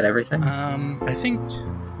is that everything? I think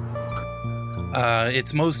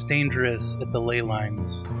it's most dangerous at the ley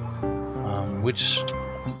lines, which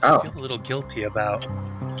I Oh, feel a little guilty about,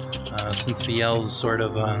 since the elves sort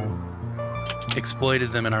of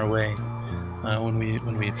exploited them in our way when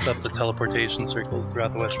we put up the teleportation circles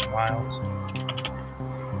throughout the Western Wilds.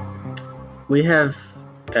 we have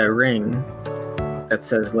a ring that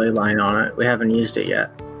says ley line on it. We haven't used it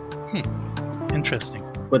yet. Interesting.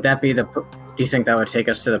 Would that be the? Do you think that would take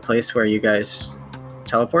us to the place where you guys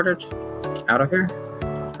teleported out of here,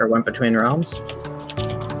 or went between realms?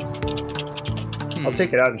 I'll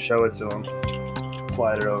take it out and show it to him.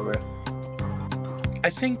 Slide it over. I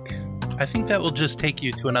think that will just take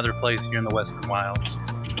you to another place here in the Western Wilds.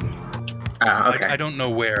 Ah, okay. I don't know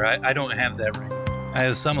where. I don't have that ring. I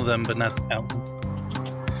have some of them, but not. No.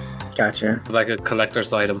 Gotcha. like a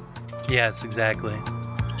collector's item. Yes, exactly.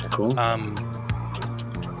 Cool.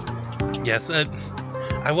 Yes,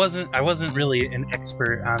 I wasn't really an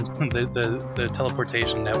expert on the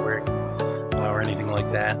teleportation network or anything like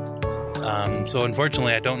that. So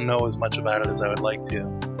unfortunately, I don't know as much about it as I would like to.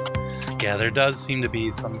 Yeah, there does seem to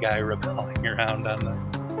be some guy rebelling around on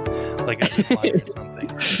the like a zip line or something.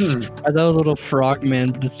 I thought it was a little frog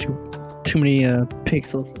man, but it's too many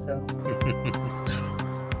pixels to tell.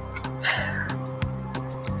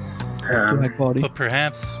 Too high quality. But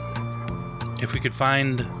perhaps if we could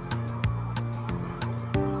find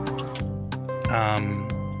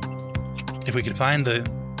the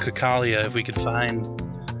Kakalia, if we could find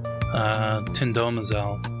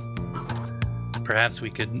Tindomazel, perhaps we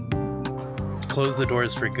could close the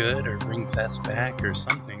doors for good or bring Fess back or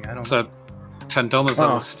something. I don't know. So,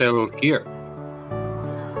 Tandomazel is still here.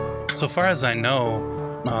 So far as I know,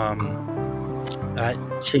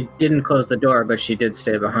 She didn't close the door, but she did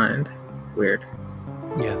stay behind. Weird.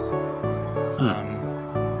 yes.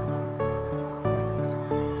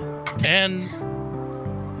 And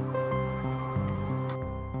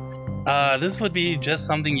this would be just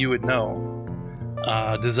something you would know.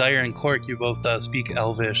 Desire and Cork, you both speak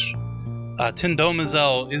Elvish.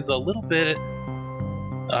 Tindomazel is a little bit,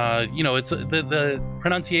 it's the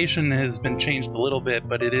pronunciation has been changed a little bit,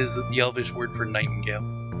 but it is the Elvish word for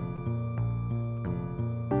nightingale.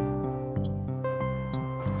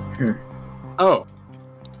 Oh.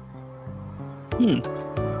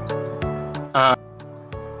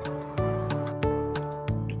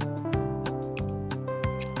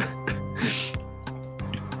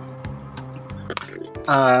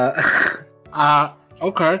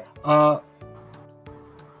 Okay.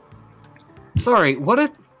 Sorry,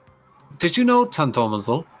 did you know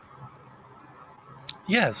Tandomazel?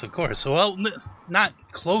 Yes, of course. So, well, not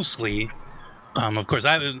closely. Of course,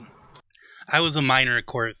 I was a minor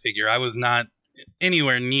court figure. I was not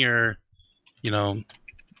anywhere near,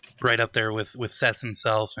 right up there with Seth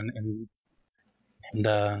himself and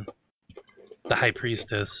the High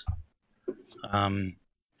Priestess.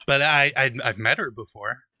 But I've met her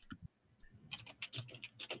before.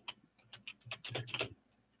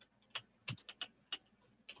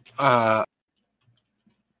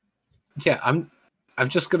 Yeah, I'm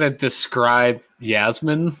just gonna describe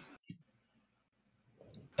Yasmin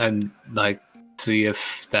and like see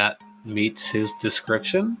if that meets his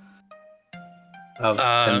description of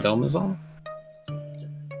Tendomazol.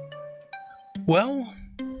 Well,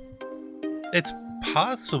 it's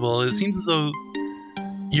possible. It seems as though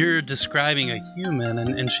you're describing a human,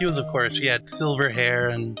 and she was, of course, she had silver hair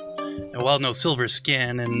and silver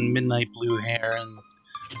skin and midnight blue hair, and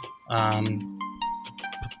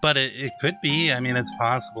but it could be. I mean, it's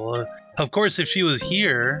possible. Of course, if she was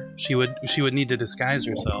here, she would need to disguise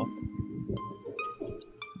herself.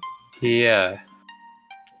 Yeah.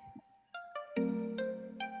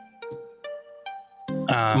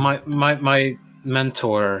 My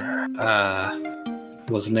mentor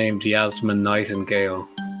was named Yasmin Nightingale,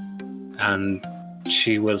 and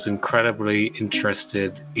she was incredibly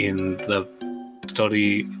interested in the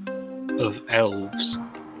study of elves.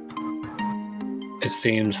 It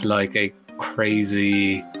seems like a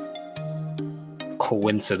crazy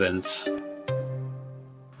coincidence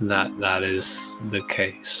that is the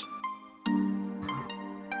case.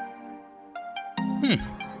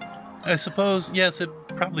 I suppose, yes, it's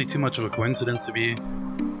probably too much of a coincidence to be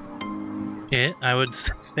it, I would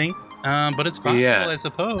think. But it's possible, Yeah. I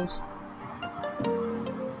suppose.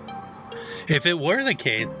 If it were the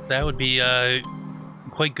case, that would be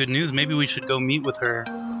quite good news. Maybe we should go meet with her.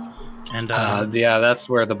 And yeah, that's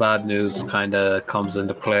where the bad news kind of comes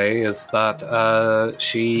into play, is that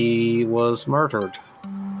she was murdered.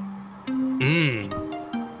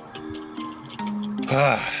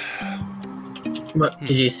 But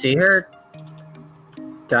did you see her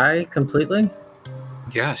die completely?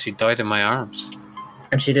 Yeah, she died in my arms.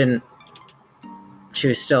 And she didn't. She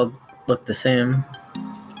was still looked the same.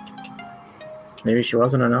 Maybe she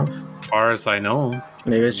wasn't enough. As far as I know.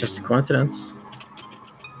 Maybe it's just a coincidence.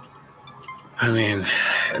 I mean,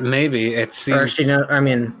 maybe it seems. Or she know. I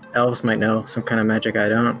mean, elves might know some kind of magic I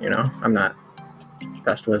don't. You know, I'm not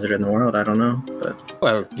best wizard in the world. I don't know, but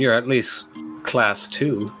Well, you're at least class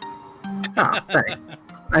 2. oh, thanks.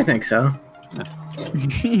 I think so.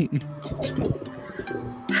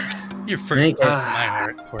 Your first Thank you. class in my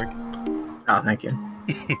heart, Cork. Oh, thank you.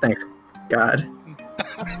 Thanks, God.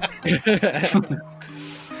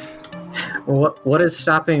 What is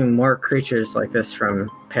stopping more creatures like this from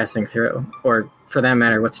passing through? Or, for that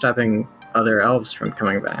matter, what's stopping other elves from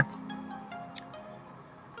coming back?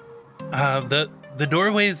 The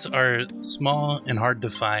doorways are small and hard to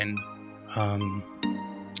find.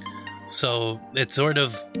 So it's sort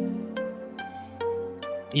of,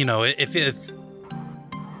 you know, if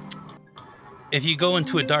you go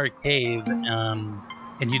into a dark cave and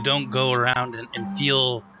you don't go around and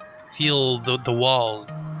feel the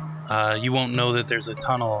walls, you won't know that there's a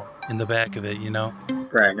tunnel in the back of it, you know?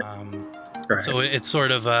 Right. Right. So it's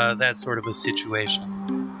sort of that sort of a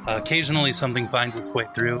situation. Occasionally something finds its way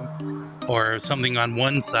through, or something on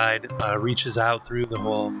one side reaches out through the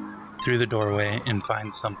hole, through the doorway, and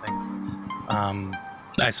finds something.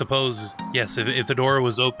 I suppose, yes, if the door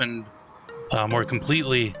was opened more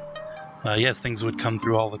completely, yes, things would come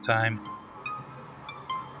through all the time.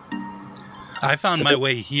 I found my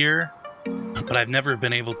way here, but I've never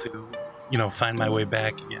been able to, you know, find my way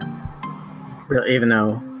back again. Really, even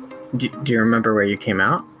though, do you remember where you came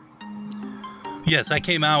out? Yes, I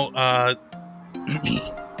came out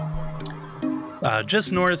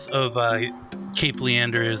just north of Cape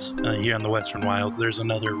Leanders, here in the Western Wilds. There's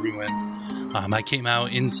another ruin. I came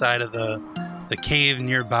out inside of the cave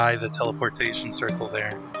nearby the teleportation circle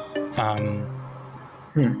there.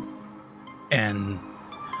 And,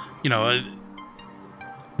 you know,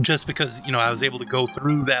 just because, you know, I was able to go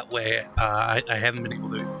through that way, I haven't been able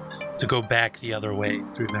to go back the other way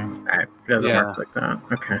through there. It doesn't work like that.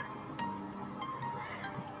 Okay.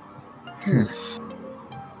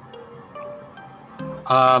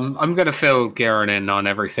 I'm gonna fill Garen in on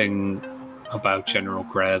everything about General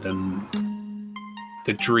Gred and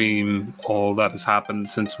the dream, all that has happened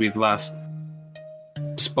since we've last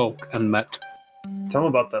spoke and met. Tell them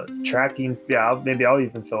about the tracking. Yeah, maybe I'll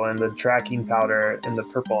even fill in the tracking powder and the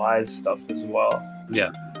purple eyes stuff as well.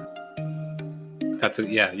 Yeah. That's it.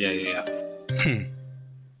 Yeah.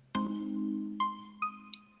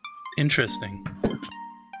 Interesting.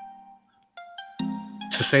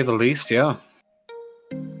 To say the least, yeah.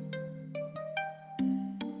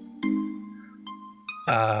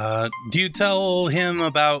 Do you tell him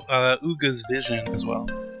about Uga's vision as well?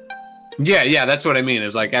 Yeah, that's what I mean.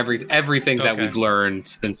 Is like everything that Okay. we've learned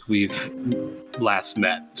since we've last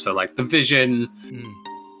met. So like the vision,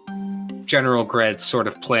 General Gred's sort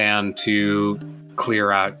of plan to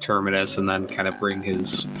clear out Terminus and then kind of bring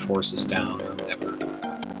his forces down or whatever.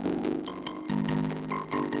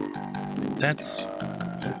 That's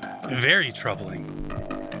very troubling.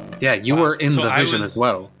 Yeah, you were in So the I vision was- as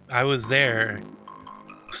well. I was there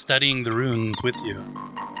studying the runes with you.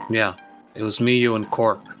 Yeah, it was me, you, and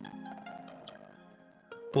Cork.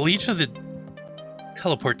 Well, each of the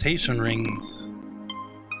teleportation rings,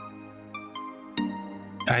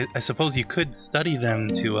 I suppose you could study them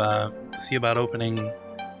to see about opening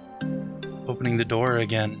the door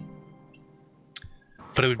again.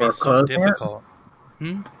 But it would be Or so closing it? difficult.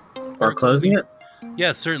 Or closing it?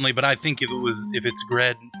 Yeah, certainly. But I think if it's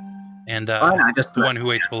Gred and Why not just the one who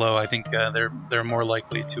waits below, I think they're more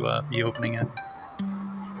likely to be opening it.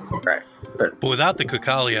 right? But But without the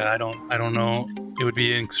Kukalia, I don't know. It would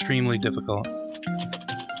be extremely difficult.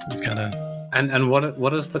 We've kind of. And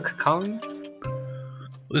what is the Kakali?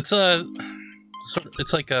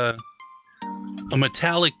 It's like a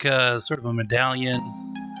metallic sort of a medallion,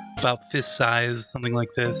 about fist size, something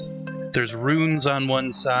like this. There's runes on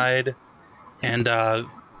one side, and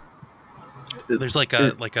there's like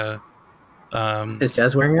a is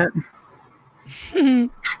Jez wearing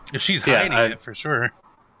it? she's Yeah, hiding it for sure.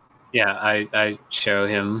 Yeah, I show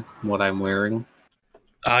him what I'm wearing.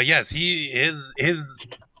 Yes,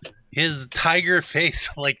 his tiger face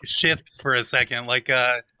like shifts for a second, like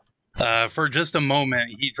for just a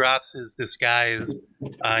moment he drops his disguise,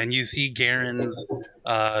 and you see Garen's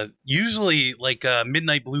usually like a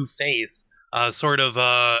midnight blue face, sort of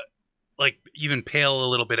like even pale a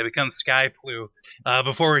little bit. It becomes sky blue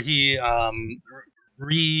before he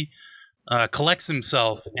collects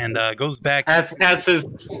himself and goes back. As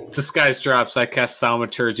his disguise drops, I cast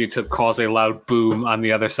Thaumaturgy to cause a loud boom on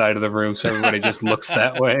the other side of the room, so everybody just looks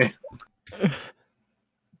that way.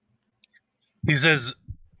 He says,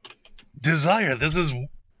 "Desire, this is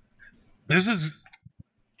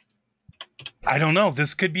I don't know,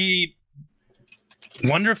 this could be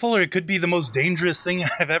wonderful or it could be the most dangerous thing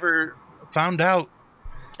I've ever found out."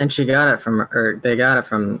 And they got it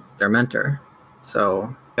from their mentor.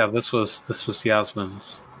 So Yeah, this was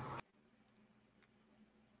Yasmin's.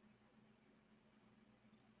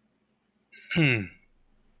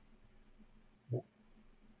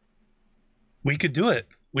 We could do it.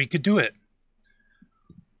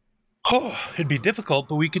 Oh, it'd be difficult,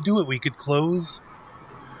 but we could do it. We could close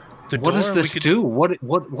the door. What does this do? What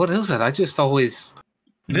is it? I just always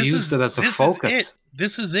used it as a focus.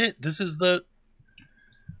 This is it. This is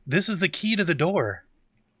the key to the door.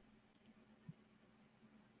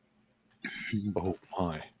 Oh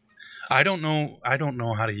my! I don't know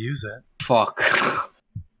how to use it. Fuck.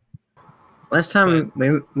 last time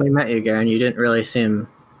we met you, Garen, you didn't really seem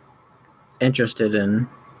interested in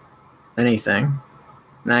anything.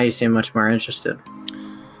 Now you seem much more interested.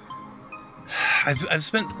 I've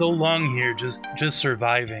spent so long here just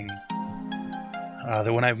surviving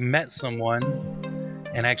that when I've met someone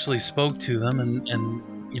and actually spoke to them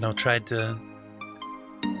and tried to,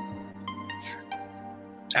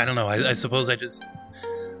 I don't know, I suppose I just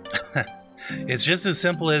it's just as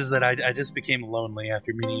simple as that. I just became lonely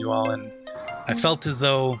after meeting you all, and I felt as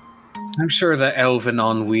though I'm sure the elven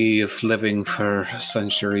ennui of living for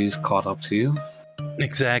centuries caught up to you.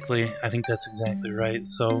 Exactly. I think that's exactly right.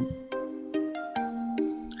 So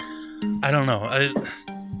I don't know.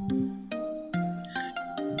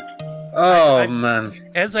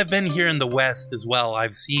 Man. As I've been here in the West as well,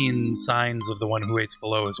 I've seen signs of the one who waits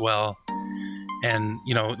below as well. And,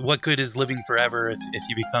 what good is living forever if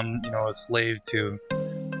you become, a slave to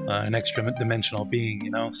an extra dimensional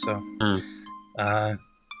being, So,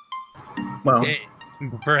 Well,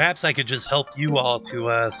 perhaps I could just help you all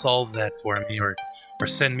to solve that for me, or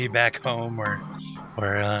send me back home, or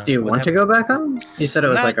do you want to go back home? You said it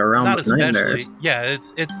was like a realm not of nightmares. especially. Yeah,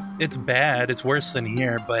 it's bad. It's worse than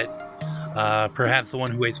here, but perhaps the one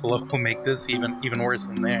who waits below will make this even worse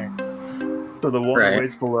than there. So the one Right. who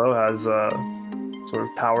waits below has sort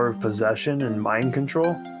of power of possession and mind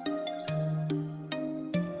control.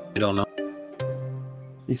 I don't know.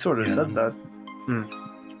 He sort of Yeah. said that.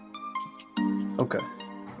 Okay.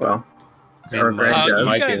 Well, I or mean, Greg you does.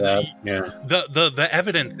 might be guys- that. Yeah. The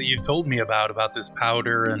evidence that you've told me about this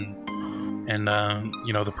powder and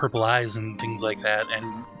the purple eyes and things like that, and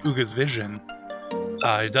Uga's vision,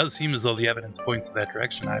 it does seem as though the evidence points in that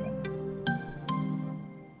direction, Ivan.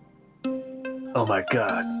 Oh my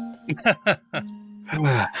god.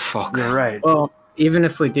 Fuck. You're right. Well, even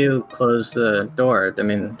if we do close the door, I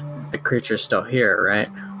mean, the creature's still here, right?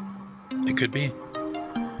 It could be.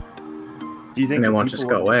 Do you think And it the won't just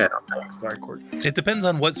people go away, I don't think. Sorry, Cord. It depends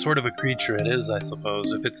on what sort of a creature it is, I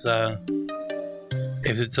suppose. If it's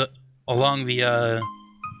along the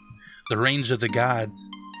range of the gods,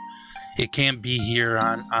 it can't be here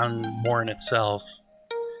on Morn itself.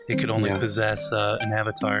 It could only possess an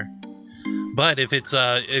avatar. But if it's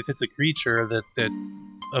a creature that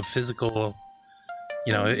of physical,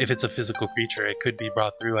 if it's a physical creature, it could be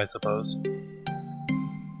brought through, I suppose.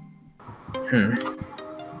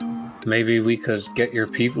 Maybe we could get your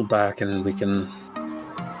people back and we can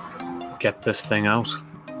get this thing out.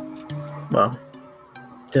 Well,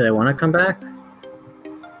 do they want to come back?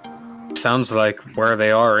 Sounds like where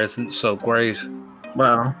they are isn't so great.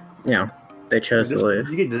 Well, they chose to leave.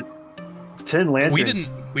 You get 10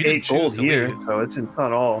 lanterns. We didn't choose to here, leave. so it's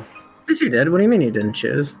not all. Yes, you did. What do you mean you didn't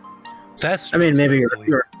choose? That's. I mean, maybe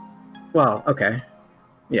you're. Well, okay.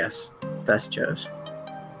 Yes, that's chose.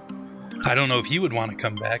 I don't know if he would want to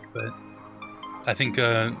come back, but I think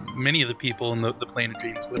many of the people in the Plane of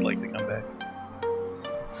Dreams would like to come back.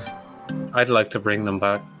 I'd like to bring them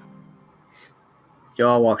back. You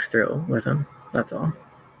all walked through with him. That's all.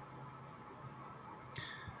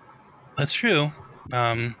 That's true.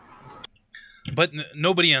 But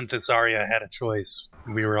nobody on Thesaria had a choice.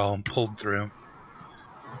 We were all pulled through.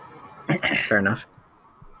 Fair enough.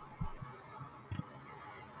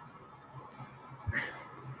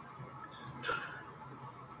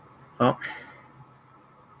 Oh.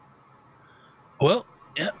 Well,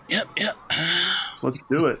 yep. Let's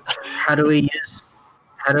do it. How do we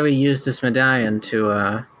use this medallion to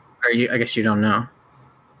I guess you don't know.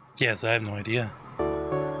 Yes, I have no idea.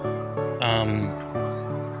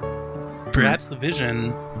 Perhaps the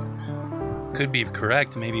vision could be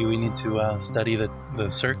correct. Maybe we need to study the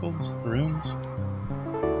circles, the runes.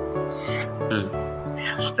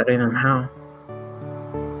 Yeah, study them how?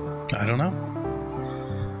 I don't know.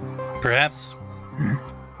 Perhaps.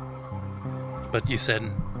 But you said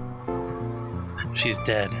she's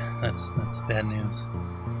dead. That's bad news.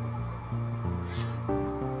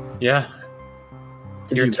 Yeah.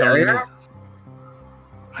 Did you bury her?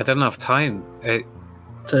 I didn't have time.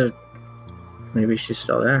 So maybe she's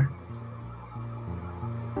still there.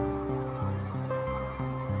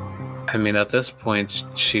 I mean, at this point,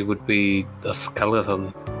 she would be a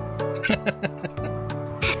skeleton.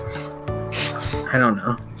 I don't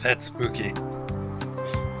know. That's spooky.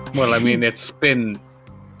 Well, I mean, it's been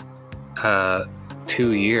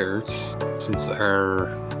 2 years since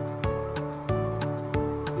her.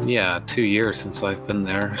 Yeah, 2 years since I've been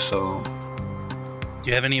there, so. Do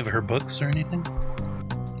you have any of her books or anything?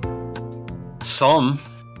 Some.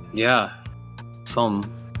 Yeah. Some.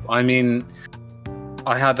 I mean,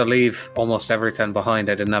 I had to leave almost everything behind.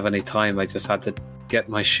 I didn't have any time. I just had to get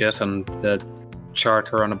my shit and the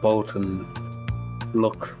charter on a boat and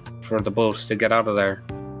look for the boat to get out of there.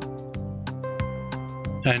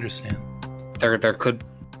 I understand. There could...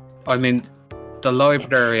 I mean, the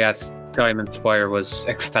library at Diamond Spire was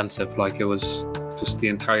extensive. Like, it was just the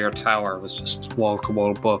entire tower was just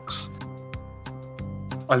wall-to-wall books.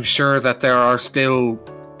 I'm sure that there are still...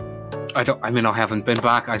 I haven't been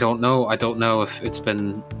back. I don't know if it's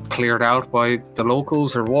been cleared out by the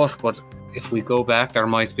locals or what, but if we go back, there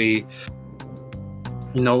might be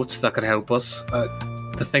notes that could help us.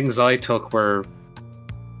 The things I took were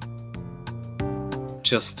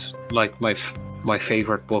just like my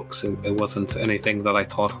favorite books. It wasn't anything that I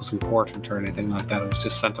thought was important or anything like that. It was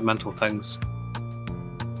just sentimental things.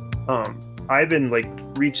 Ivan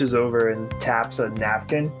reaches over and taps a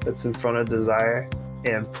napkin that's in front of Desire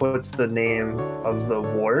and puts the name of the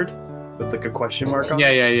ward with a question mark on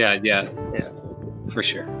it. Yeah. For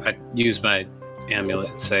sure. I'd use my amulet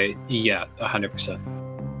and say, 100%.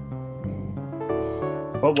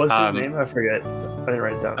 What was his name? I forget. I didn't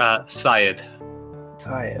write it down. Syed.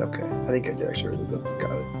 Syed, okay. I think I did actually read it.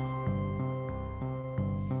 Got it.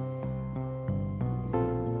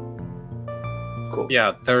 Cool.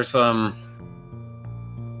 Yeah, there's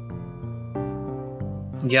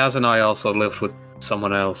Yaz and I also lived with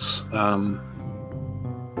someone else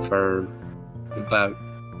for about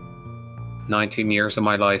 19 years of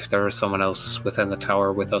my life. There was someone else within the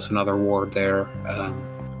tower with us, another ward there, a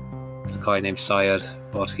guy named Syed,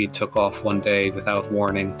 but he took off one day without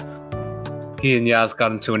warning. He and Yaz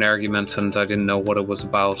got into an argument and I didn't know what it was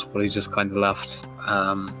about, but he just kind of left.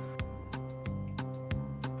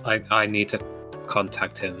 I need to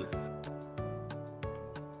contact him.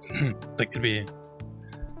 That could be a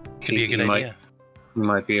good idea. He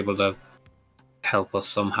might be able to help us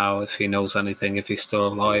somehow if he knows anything, if he's still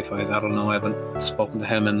alive. I don't know. I haven't spoken to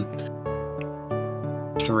him in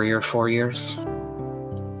 3 or 4 years.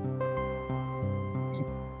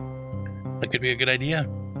 That could be a good idea.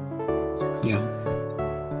 Yeah.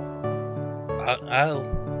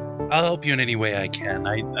 I'll help you in any way I can.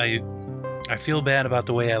 I feel bad about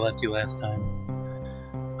the way I left you last time.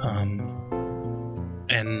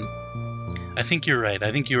 And I think you're right.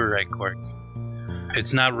 I think you were right, Cork.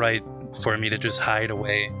 It's not right for me to just hide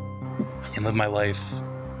away and live my life,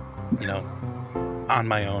 on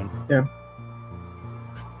my own. Yeah.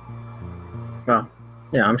 Well,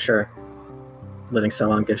 yeah, I'm sure living so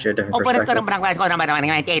long gives you a different perspective.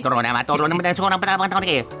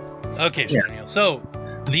 Okay, Daniel. So,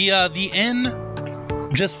 the inn,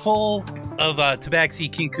 just full of Tabaxi,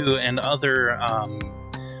 Kinku, and other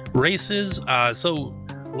races. So,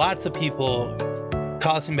 lots of people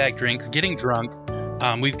tossing back drinks, getting drunk.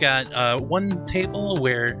 We've got one table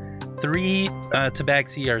where 3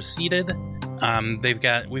 Tabaxi are seated.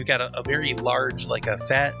 We've got a very large, like a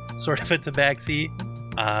fat sort of a Tabaxi.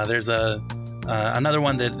 There's another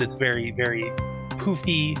one that's very, very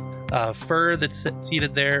poofy fur that's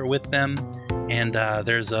seated there with them, and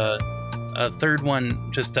there's a third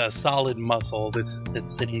one, just a solid muscle that's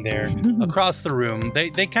sitting there across the room.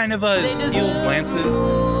 They kind of steal glances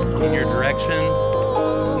in your direction.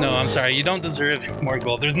 No, I'm sorry, you don't deserve more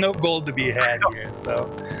gold. There's no gold to be had here, so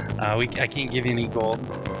I can't give you any gold.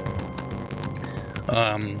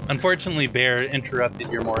 Unfortunately, Bear interrupted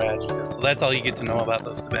your morale, so that's all you get to know about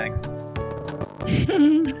those Tabaxi.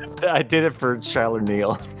 I did it for Shiler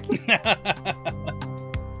Neal.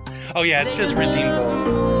 Oh yeah, it's just redeem gold.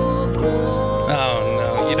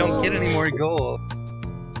 Oh no, you don't get any more gold.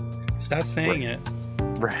 Stop saying it.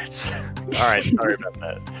 Rats. All right, sorry about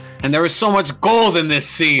that. And there was so much gold in this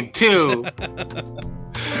scene too.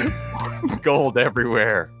 Gold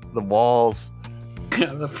everywhere. The walls.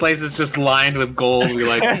 The place is just lined with gold.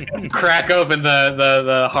 We crack open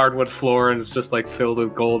the hardwood floor, and it's just filled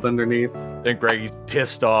with gold underneath. And Greggy's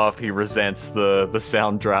pissed off. He resents the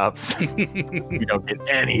sound drops. You don't get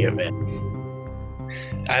any of it.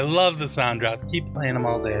 I love the sound drops. Keep playing them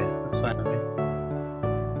all day. That's fine with me.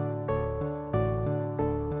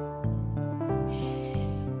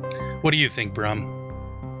 What do you think, Brum?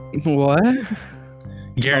 What?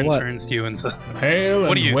 Garen what? turns to you and says, Hail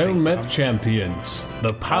What do and you well think, met Brum? champions.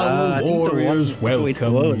 The Power I think the Warriors one way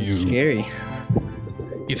welcome below is you. scary.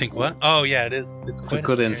 You think what? Oh yeah, it is. It's It's a quite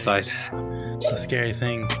good scary- insight. A scary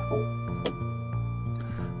thing.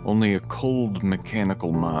 Only a cold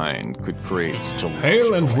mechanical mind could create such a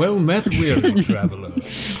Hail and well met, weary traveler.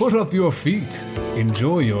 Put up your feet.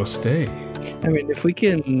 Enjoy your stay. I mean, if we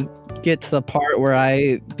can get to the part where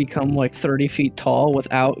I become 30 feet tall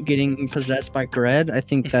without getting possessed by Gred, I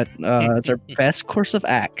think that it's our best course of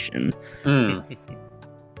action. Mm.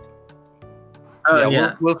 Oh,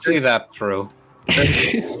 Yeah, we'll see that through.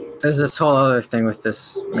 There's this whole other thing with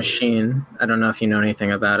this machine. I don't know if you know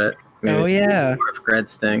anything about it. Maybe Oh, yeah. it's more of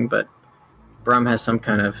Gred's thing, but Brum has some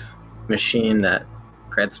kind of machine that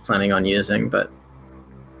Gred's planning on using, but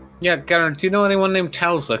Yeah, Garen, do you know anyone named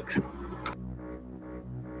Tazlik?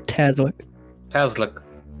 Tazwick. Tazlik.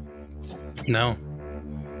 No.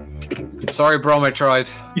 Sorry, bro, I tried.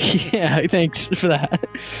 Yeah, thanks for that.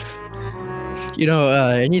 You know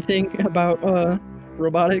anything about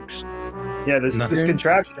robotics? Yeah, this Nothing.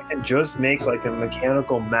 contraption can just make a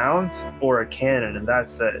mechanical mount or a cannon, and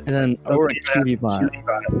that's it. And then or a QB bot.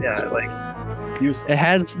 Yeah, useless. It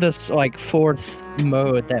has this fourth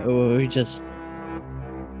mode that we just.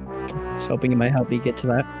 I was hoping it might help you get to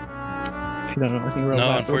that. If you don't know anything about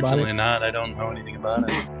No, unfortunately robotics. not. I don't know anything about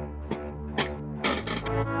it.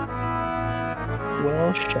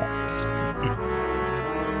 Well, shucks.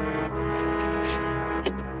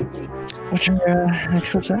 What's your next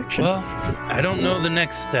course of action? Well, I don't know the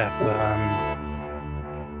next step.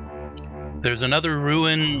 There's another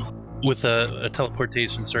ruin with a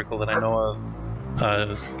teleportation circle that I know of.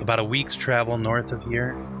 About a week's travel north of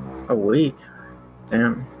here. a week.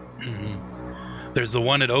 Damn. Mhm. There's the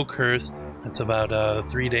one at Oakhurst. It's about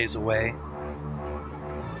 3 days away.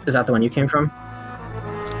 Is that the one you came from?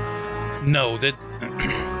 No, that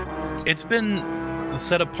it's been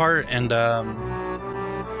set apart and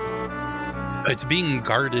it's being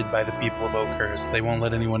guarded by the people of Oakhurst. They won't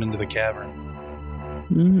let anyone into the cavern.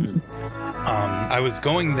 Mm. I was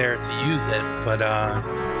going there to use it, but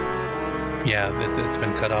yeah, it's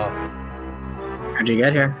been cut off. How'd you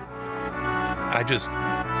get here? I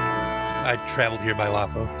traveled here by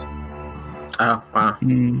Lafos. Oh, wow.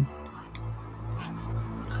 Mm.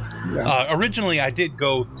 Originally, I did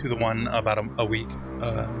go to the one about a week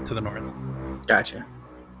to the north. Gotcha.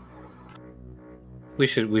 We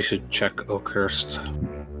should check Oakhurst.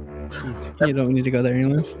 You don't need to go there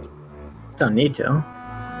anyways. Don't need to.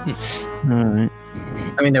 Alright.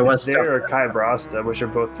 I mean, there was stuff. There or Kai Brasta, which are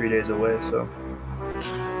both 3 days away. So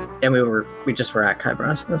And we just were at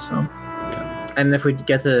Kybraska, so. Yeah. And if we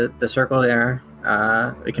get to the circle there,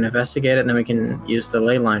 we can investigate it, and then we can use the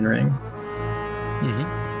ley line ring.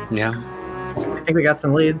 Mm-hmm. Yeah. I think we got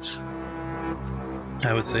some leads.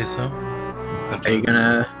 I would say so. Are you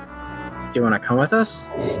gonna? Do you want to come with us,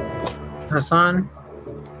 Hassan?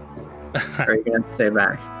 Or are you gonna stay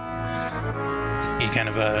back? He kind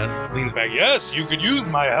of leans back. Yes, you could use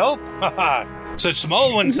my help. Such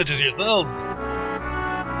small ones such as yourselves.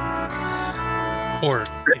 Or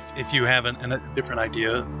if you have a different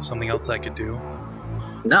idea, something else I could do.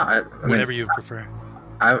 No, I mean, whatever you prefer.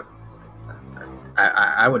 I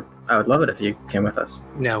would love it if you came with us.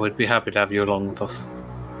 Yeah, we'd be happy to have you along with us.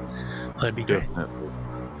 That'd be great.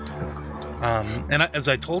 And as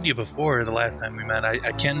I told you before, the last time we met, I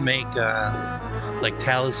can make like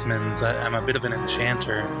talismans. I'm a bit of an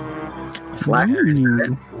enchanter. Phylacteries,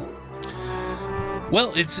 right?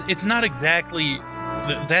 Well, it's not exactly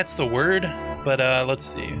that's the word, but let's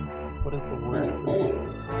see. What is the word?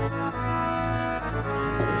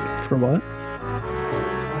 For what?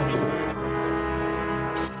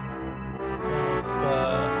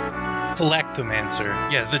 Phylactomancer.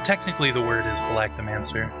 Yeah, technically the word is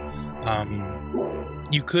phylactomancer.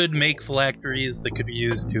 You could make phylacteries that could be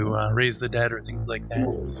used to raise the dead or things like that.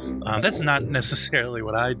 That's not necessarily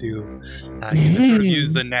what I do. You can sort of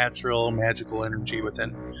use the natural magical energy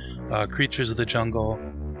within creatures of the jungle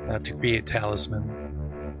to create talisman.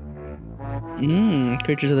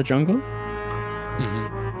 Creatures of the jungle?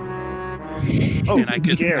 Mm-hmm. Oh, and I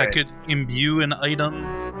could imbue an item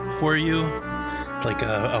for you, like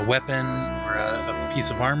a weapon or a piece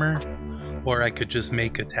of armor, or I could just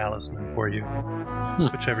make a talisman for you,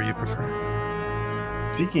 whichever you prefer.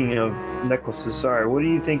 Speaking of necklaces, sorry, what do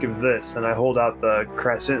you think of this? And I hold out the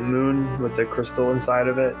crescent moon with the crystal inside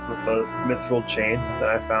of it, with the mithril chain that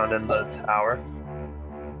I found in the tower.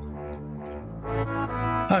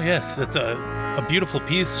 Oh yes, it's a beautiful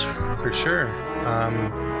piece for sure.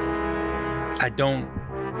 I don't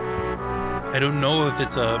know if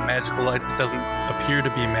it's a magical item. It doesn't appear to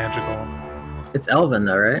be magical. It's elven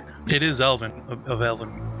though, right? It is elven, of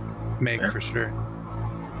elven make for sure.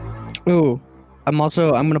 Ooh, I'm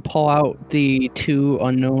gonna pull out the 2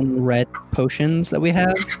 unknown red potions that we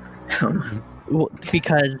have,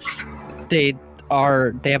 because they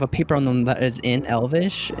have a paper on them that is in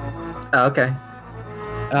Elvish. Oh, okay.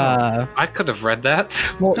 I could have read that.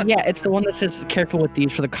 Well, yeah, it's the one that says "Careful with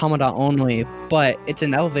these for the Commandant only," but it's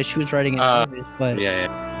in Elvish. Who's writing it in Elvish? But yeah.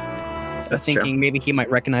 I was thinking maybe he might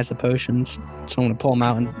recognize the potions, so I'm gonna pull them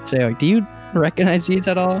out and say, like, "Do you recognize these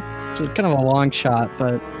at all?" It's kind of a long shot,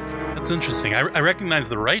 but that's interesting. I recognize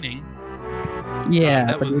the writing. Yeah,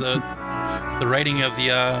 that was the writing of the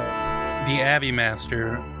Abbey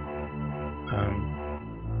Master.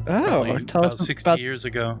 Tell about us 60 years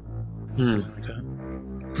ago. Something like that.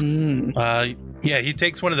 Yeah, he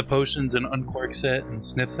takes one of the potions and uncorks it and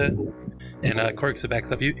sniffs it, and corks it back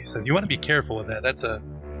up. He says, "You want to be careful with that. That's a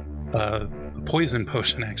poison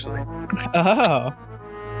potion, actually." Oh.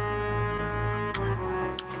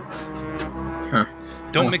 Huh.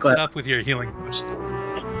 Don't mix it up with your healing potions.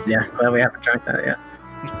 Yeah, glad we haven't drank that yet.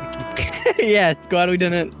 Yeah, glad we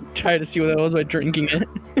didn't try to see what that was by drinking it.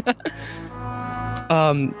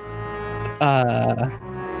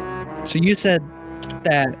 So you said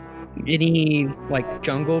that any like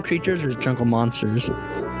jungle creatures or jungle monsters?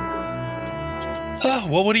 Oh,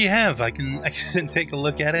 well, what do you have? I can take a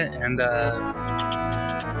look at it, and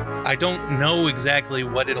I don't know exactly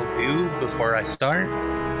what it'll do before I start.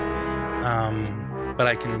 But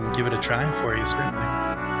I can give it a try for you, certainly.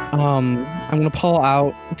 I'm gonna pull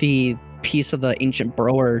out the piece of the ancient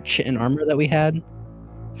burrower chitin armor that we had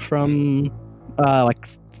from like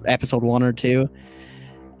episode 1 or 2.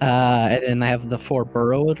 And then I have the 4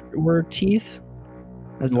 burrower teeth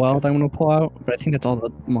as well that I'm going to pull out. But I think that's all the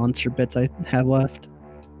monster bits I have left.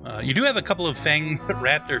 You do have a couple of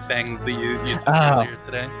raptor fangs that you took earlier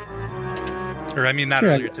today. Or, I mean, not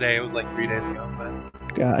earlier today. It was like 3 days ago. But...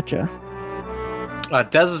 Gotcha.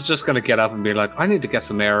 Des is just going to get up and be like, I need to get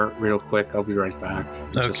some air real quick. I'll be right back.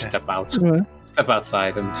 Just step out. Step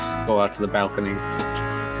outside and go out to the balcony.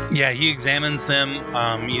 Yeah, he examines them.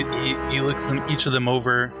 He looks them each of them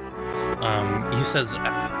over. He says,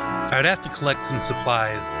 "I would have to collect some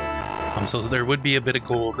supplies, so there would be a bit of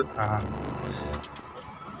gold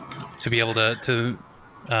to be able to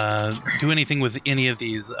do anything with any of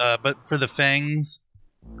these. But for the fangs,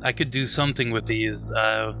 I could do something with these.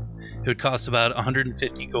 It would cost about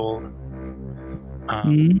 150 gold.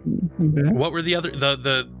 What were the other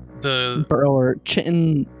the burrower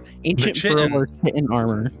chitin? Ancient burrower chitin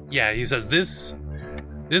armor. Yeah, he says this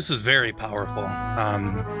is very powerful.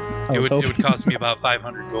 It would cost me about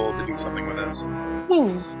 500 gold to do something with this.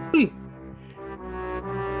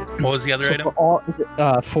 What was the other item?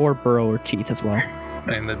 4 burrower teeth as well.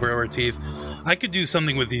 And the Burrower teeth. I could do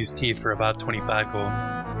something with these teeth for about 25 gold.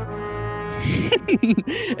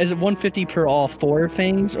 Is it 150 per all 4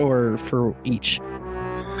 fangs or for each?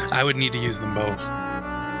 I would need to use them both.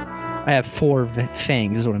 I have 4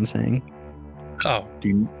 fangs, is what I'm saying. Oh.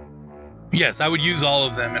 Yes, I would use all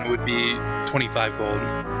of them, and it would be 25 gold.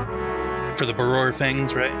 For the Burrower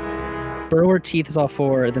fangs, right? Burrower teeth is all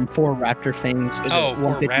 4, then 4 raptor fangs. Is Oh, it 4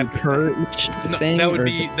 150 raptor per fangs. each No, fang?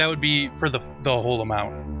 that would be for the whole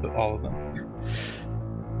amount, all of them.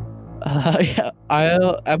 Yeah,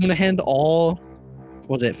 I'm gonna hand all.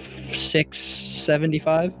 Was it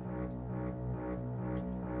 675?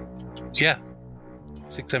 Yeah,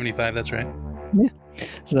 675. That's right.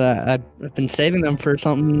 So I've been saving them for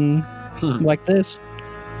something like this.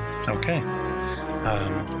 Okay.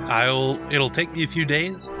 It'll take me a few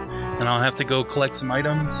days, and I'll have to go collect some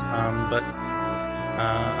items. But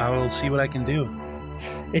I will see what I can do.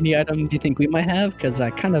 Any item do you think we might have? Because I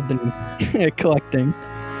kind of been collecting.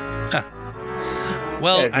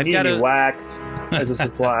 Well, Yeah, if you I've need got any to. wax as a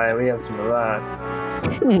supply. We have some of that.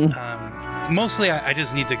 Mostly, I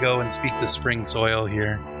just need to go and speak the spring soil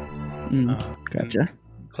here. Gotcha.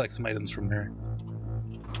 Collect some items from her.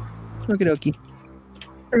 Okie dokie.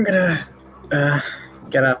 I'm gonna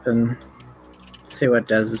get up and see what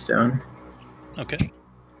Des is doing. Okay.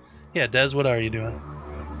 Yeah, Des, what are you doing?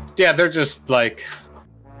 Yeah, they're just like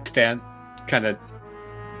kind of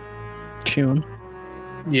Chewing.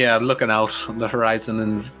 looking out on the horizon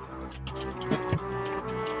and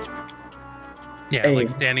Yeah, Hey, like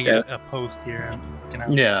standing yeah. at a post here and looking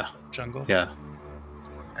out yeah, the jungle. yeah.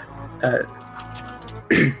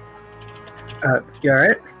 You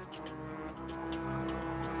alright?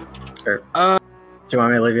 Or do you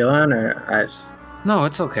want me to leave you alone, or I just No,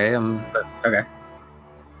 it's okay. okay?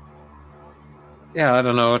 Yeah, I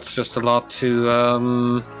don't know. It's just a lot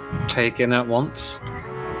to take in at once.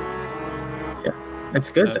 It's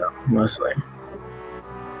good though, mostly.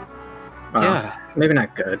 Well, Yeah. maybe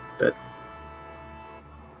not good, but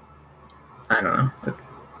I don't know.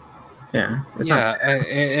 Yeah, it's not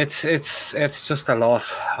It's just a lot.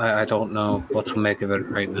 I don't know what to make of it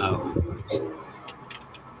right now.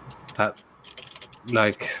 That,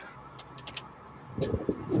 like,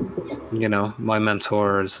 you know, my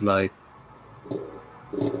mentor is like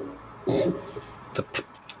the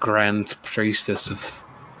grand priestess of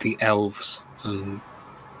the elves, and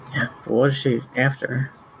Yeah, but what is she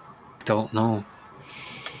after? don't know.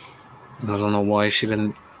 I don't know why she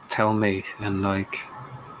didn't tell me, and like,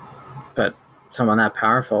 But someone that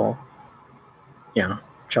powerful, you know,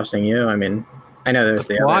 trusting you. I mean, I know there's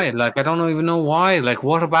the why? other. Like, I don't even know why. Like,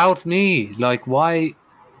 what about me? Like, why?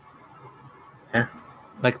 Yeah.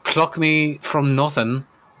 Like, pluck me from nothing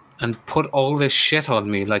and put all this shit on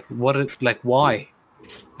me. Like, what? Like, why?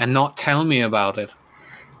 And not tell me about it.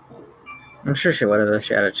 I'm sure she would have if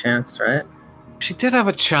she had a chance, right? She did have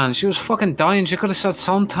a chance. She was fucking dying. She could have said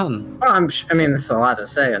something. Well, I mean, it's a lot to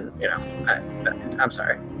say, and you know, I'm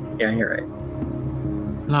sorry. Yeah, you're right.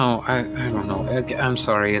 No, I don't know. I'm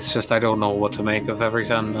sorry. It's just I don't know what to make of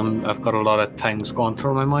everything. I've got a lot of things going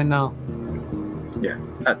through my mind now. Yeah,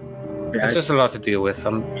 It's just a lot to deal with.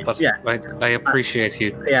 But Yeah. I appreciate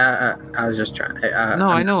you. yeah. I was just trying. No,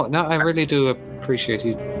 I know. No, I really do appreciate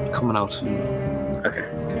you coming out. Okay.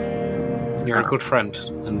 You're a good friend,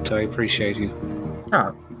 and I appreciate you.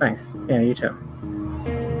 Oh, thanks. Yeah, you too.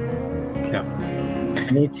 Yeah. I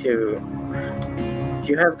need to. Do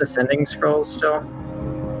you have the sending scrolls still?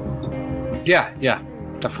 Yeah,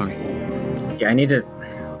 definitely. Yeah, I need to.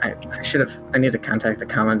 I need to contact the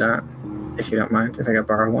commandant, if you don't mind, if I could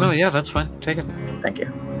borrow one. No, yeah, that's fine. Take it. Thank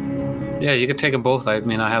you. Yeah, you can take them both. I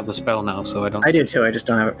mean, I have the spell now, so I don't. I do too. I just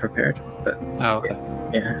don't have it prepared. But Oh, okay.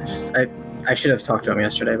 yeah, I should have talked to him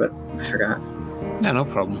yesterday, but I forgot. Yeah, no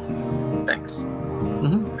problem. Thanks.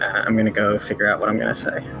 Mhm. I'm gonna go figure out what I'm gonna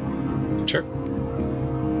say. Sure.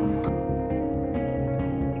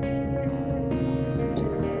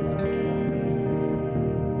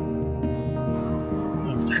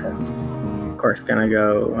 Of course, gonna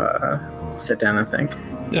go sit down and think.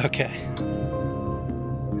 Okay.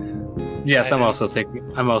 Yes, I'm also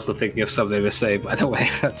thinking of something to say. By the way,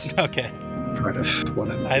 that's Okay. part of what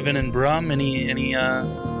I'm. Ivan and Brum, any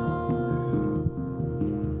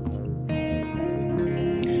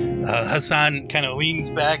Hassan kind of leans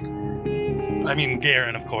back. I mean,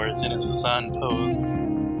 Garen, of course, in his Hassan pose,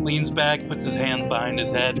 leans back, puts his hand behind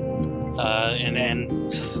his head, and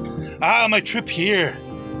says, my trip here.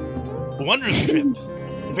 A wondrous trip.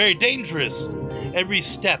 Very dangerous. Every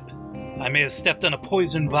step, I may have stepped on a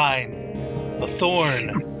poison vine, a thorn,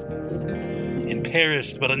 and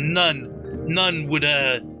perished, but none would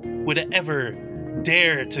ever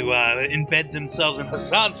dare to embed themselves in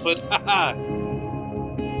Hassan's foot.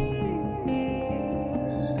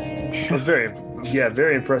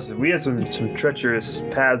 Very impressive. We had some treacherous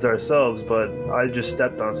paths ourselves, but I just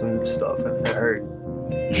stepped on some stuff and it hurt.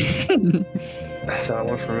 That's not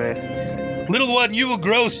one for me. Little one, you will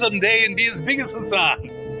grow someday and be as big as Hassan.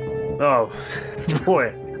 Oh,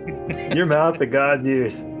 boy. Your mouth, the God's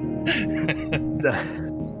ears.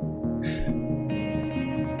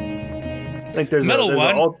 I think there's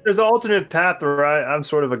an alternate path where I'm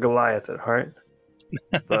sort of a Goliath at heart.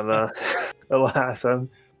 But alas, I'm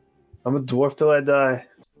a dwarf till I die.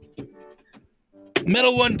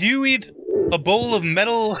 Metal one, do you eat a bowl of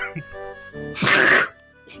metal?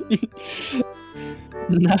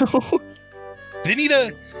 No. Then eat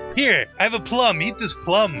Here, I have a plum. Eat this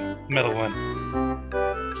plum, Metal one.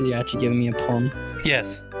 So you're actually giving me a plum?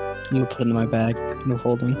 Yes. I'm gonna put it in my bag. No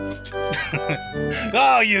holding.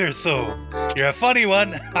 Oh, you're a funny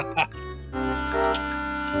one.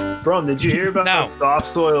 Brum, did you hear about Soft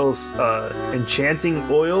Soil's enchanting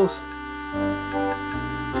oils?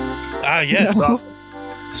 Yes. No.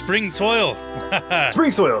 Spring soil.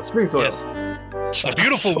 Spring soil. Yes. A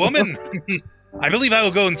beautiful woman. I believe I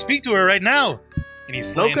will go and speak to her right now. And he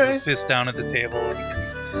slams his fist down at the table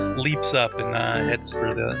and leaps up and heads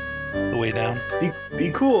for the way down.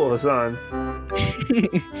 Be cool, Hassan.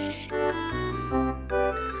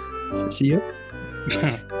 See you.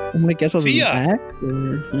 I'm gonna guess I'll be back.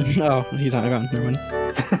 Oh, he's not gone. Never mind.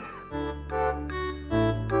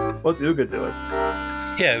 What's Uga doing?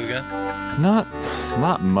 Yeah, Uga.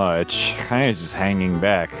 Not much. Kind of just hanging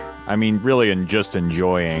back. I mean, really, and just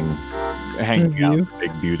enjoying hanging out in a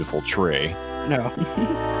big, beautiful tree. No.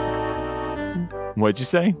 What'd you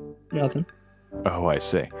say? Nothing. Oh, I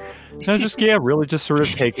see. No, really just sort of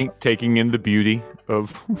taking in the beauty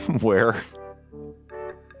of where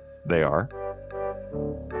they are.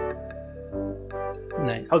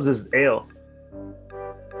 Nice. How's this ale?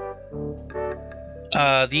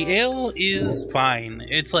 The ale is fine.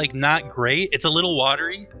 It's like not great. It's a little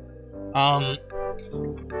watery.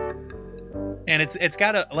 And it's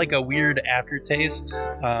got a weird aftertaste,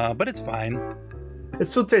 but it's fine. It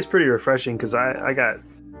still tastes pretty refreshing because I got a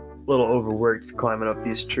little overworked climbing up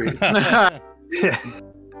these trees. Yeah.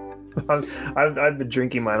 I've been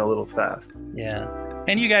drinking mine a little fast. Yeah.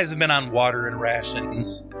 And you guys have been on water and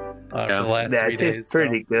rations for the last 3 days. It tastes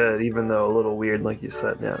pretty good, even though a little weird, like you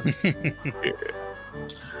said. Yeah.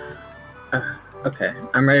 Okay,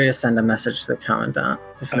 I'm ready to send a message to the commandant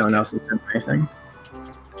if no one else has done anything.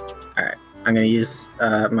 All right, I'm gonna use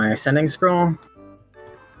my sending scroll.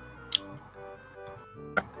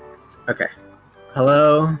 Okay.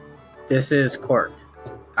 Hello, this is Cork.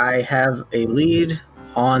 I have a lead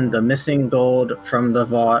on the missing gold from the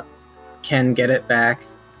vault. Can get it back.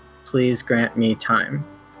 Please grant me time.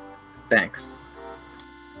 Thanks.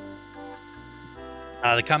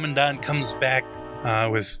 The commandant comes back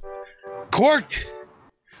with, Cork,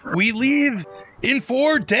 we leave in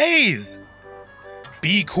 4 days.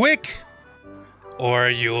 Be quick, or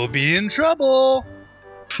you'll be in trouble.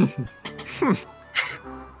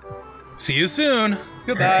 See you soon.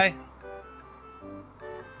 Goodbye.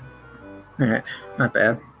 All right, not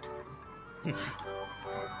bad.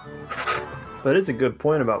 That is a good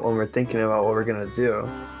point about when we're thinking about what we're gonna do.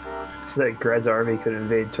 So that Gred's army could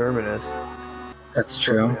invade Terminus. That's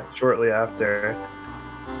true. Shortly after.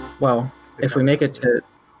 Well, if we make it to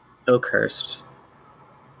Oakhurst,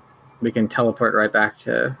 we can teleport right back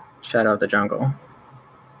to Shadow of the Jungle.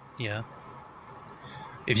 Yeah.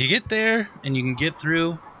 If you get there and you can get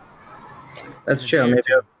through. That's true. Maybe it's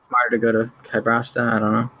smarter to go to Kybrasta. I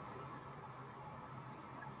don't know.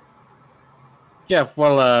 Yeah,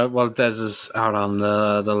 while Dez is out on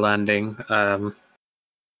the landing,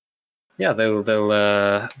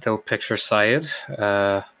 they'll picture Syed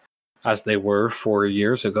as they were 4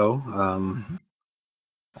 years ago,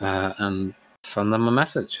 and send them a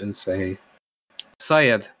message and say,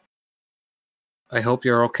 Syed, I hope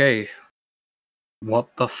you're okay.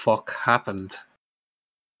 What the fuck happened?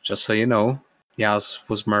 Just so you know, Yaz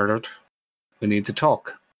was murdered. We need to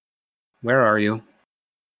talk. Where are you?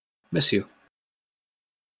 Miss you.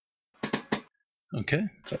 Okay.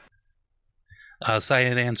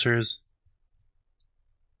 Syed answers.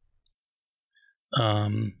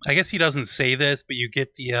 I guess he doesn't say this, but you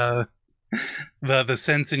get the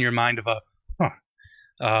sense in your mind of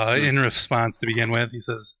in response to begin with. He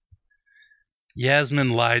says, Yasmin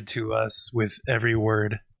lied to us with every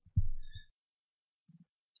word.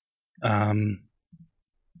 Come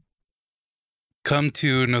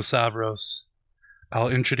to Nosavros. I'll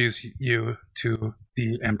introduce you to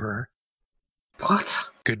the Emperor. What?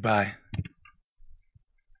 Goodbye.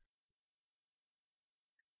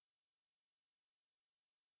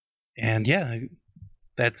 And yeah,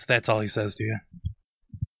 that's all he says to you.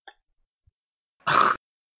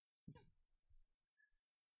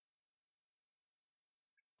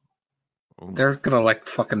 They're gonna like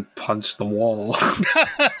fucking punch the wall.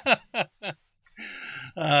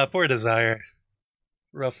 Poor Desire.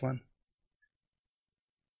 Rough one.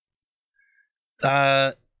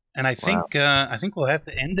 And I think we'll have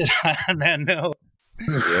to end it on that note.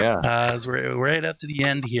 Yeah. As we're right up to the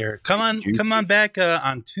end here. Come on back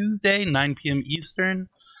on Tuesday, 9 p.m. Eastern,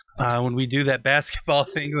 when we do that basketball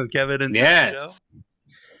thing with Kevin and Yes. Joe.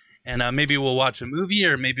 And maybe we'll watch a movie,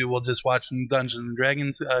 or maybe we'll just watch some Dungeons and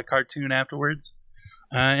Dragons cartoon afterwards.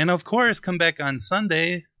 And of course, come back on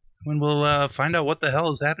Sunday when we'll find out what the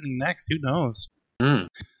hell is happening next. Who knows?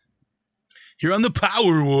 You're on the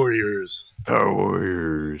Power Warriors. Power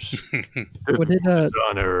Warriors. What did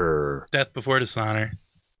Dishonor. Death before dishonor.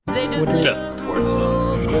 what did, Death before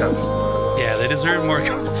dishonor. Yeah, they deserve more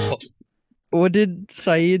comfort. what did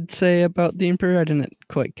Saeed say about the Emperor? I didn't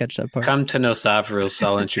quite catch that part. Come to Nosavros,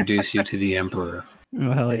 I'll introduce you to the Emperor.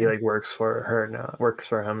 Oh hell He yeah! like works for her now. Works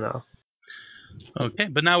for him now. Okay,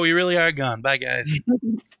 but now we really are gone. Bye, guys.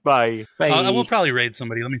 Bye. Bye. I will probably raid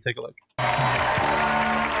somebody. Let me take a look.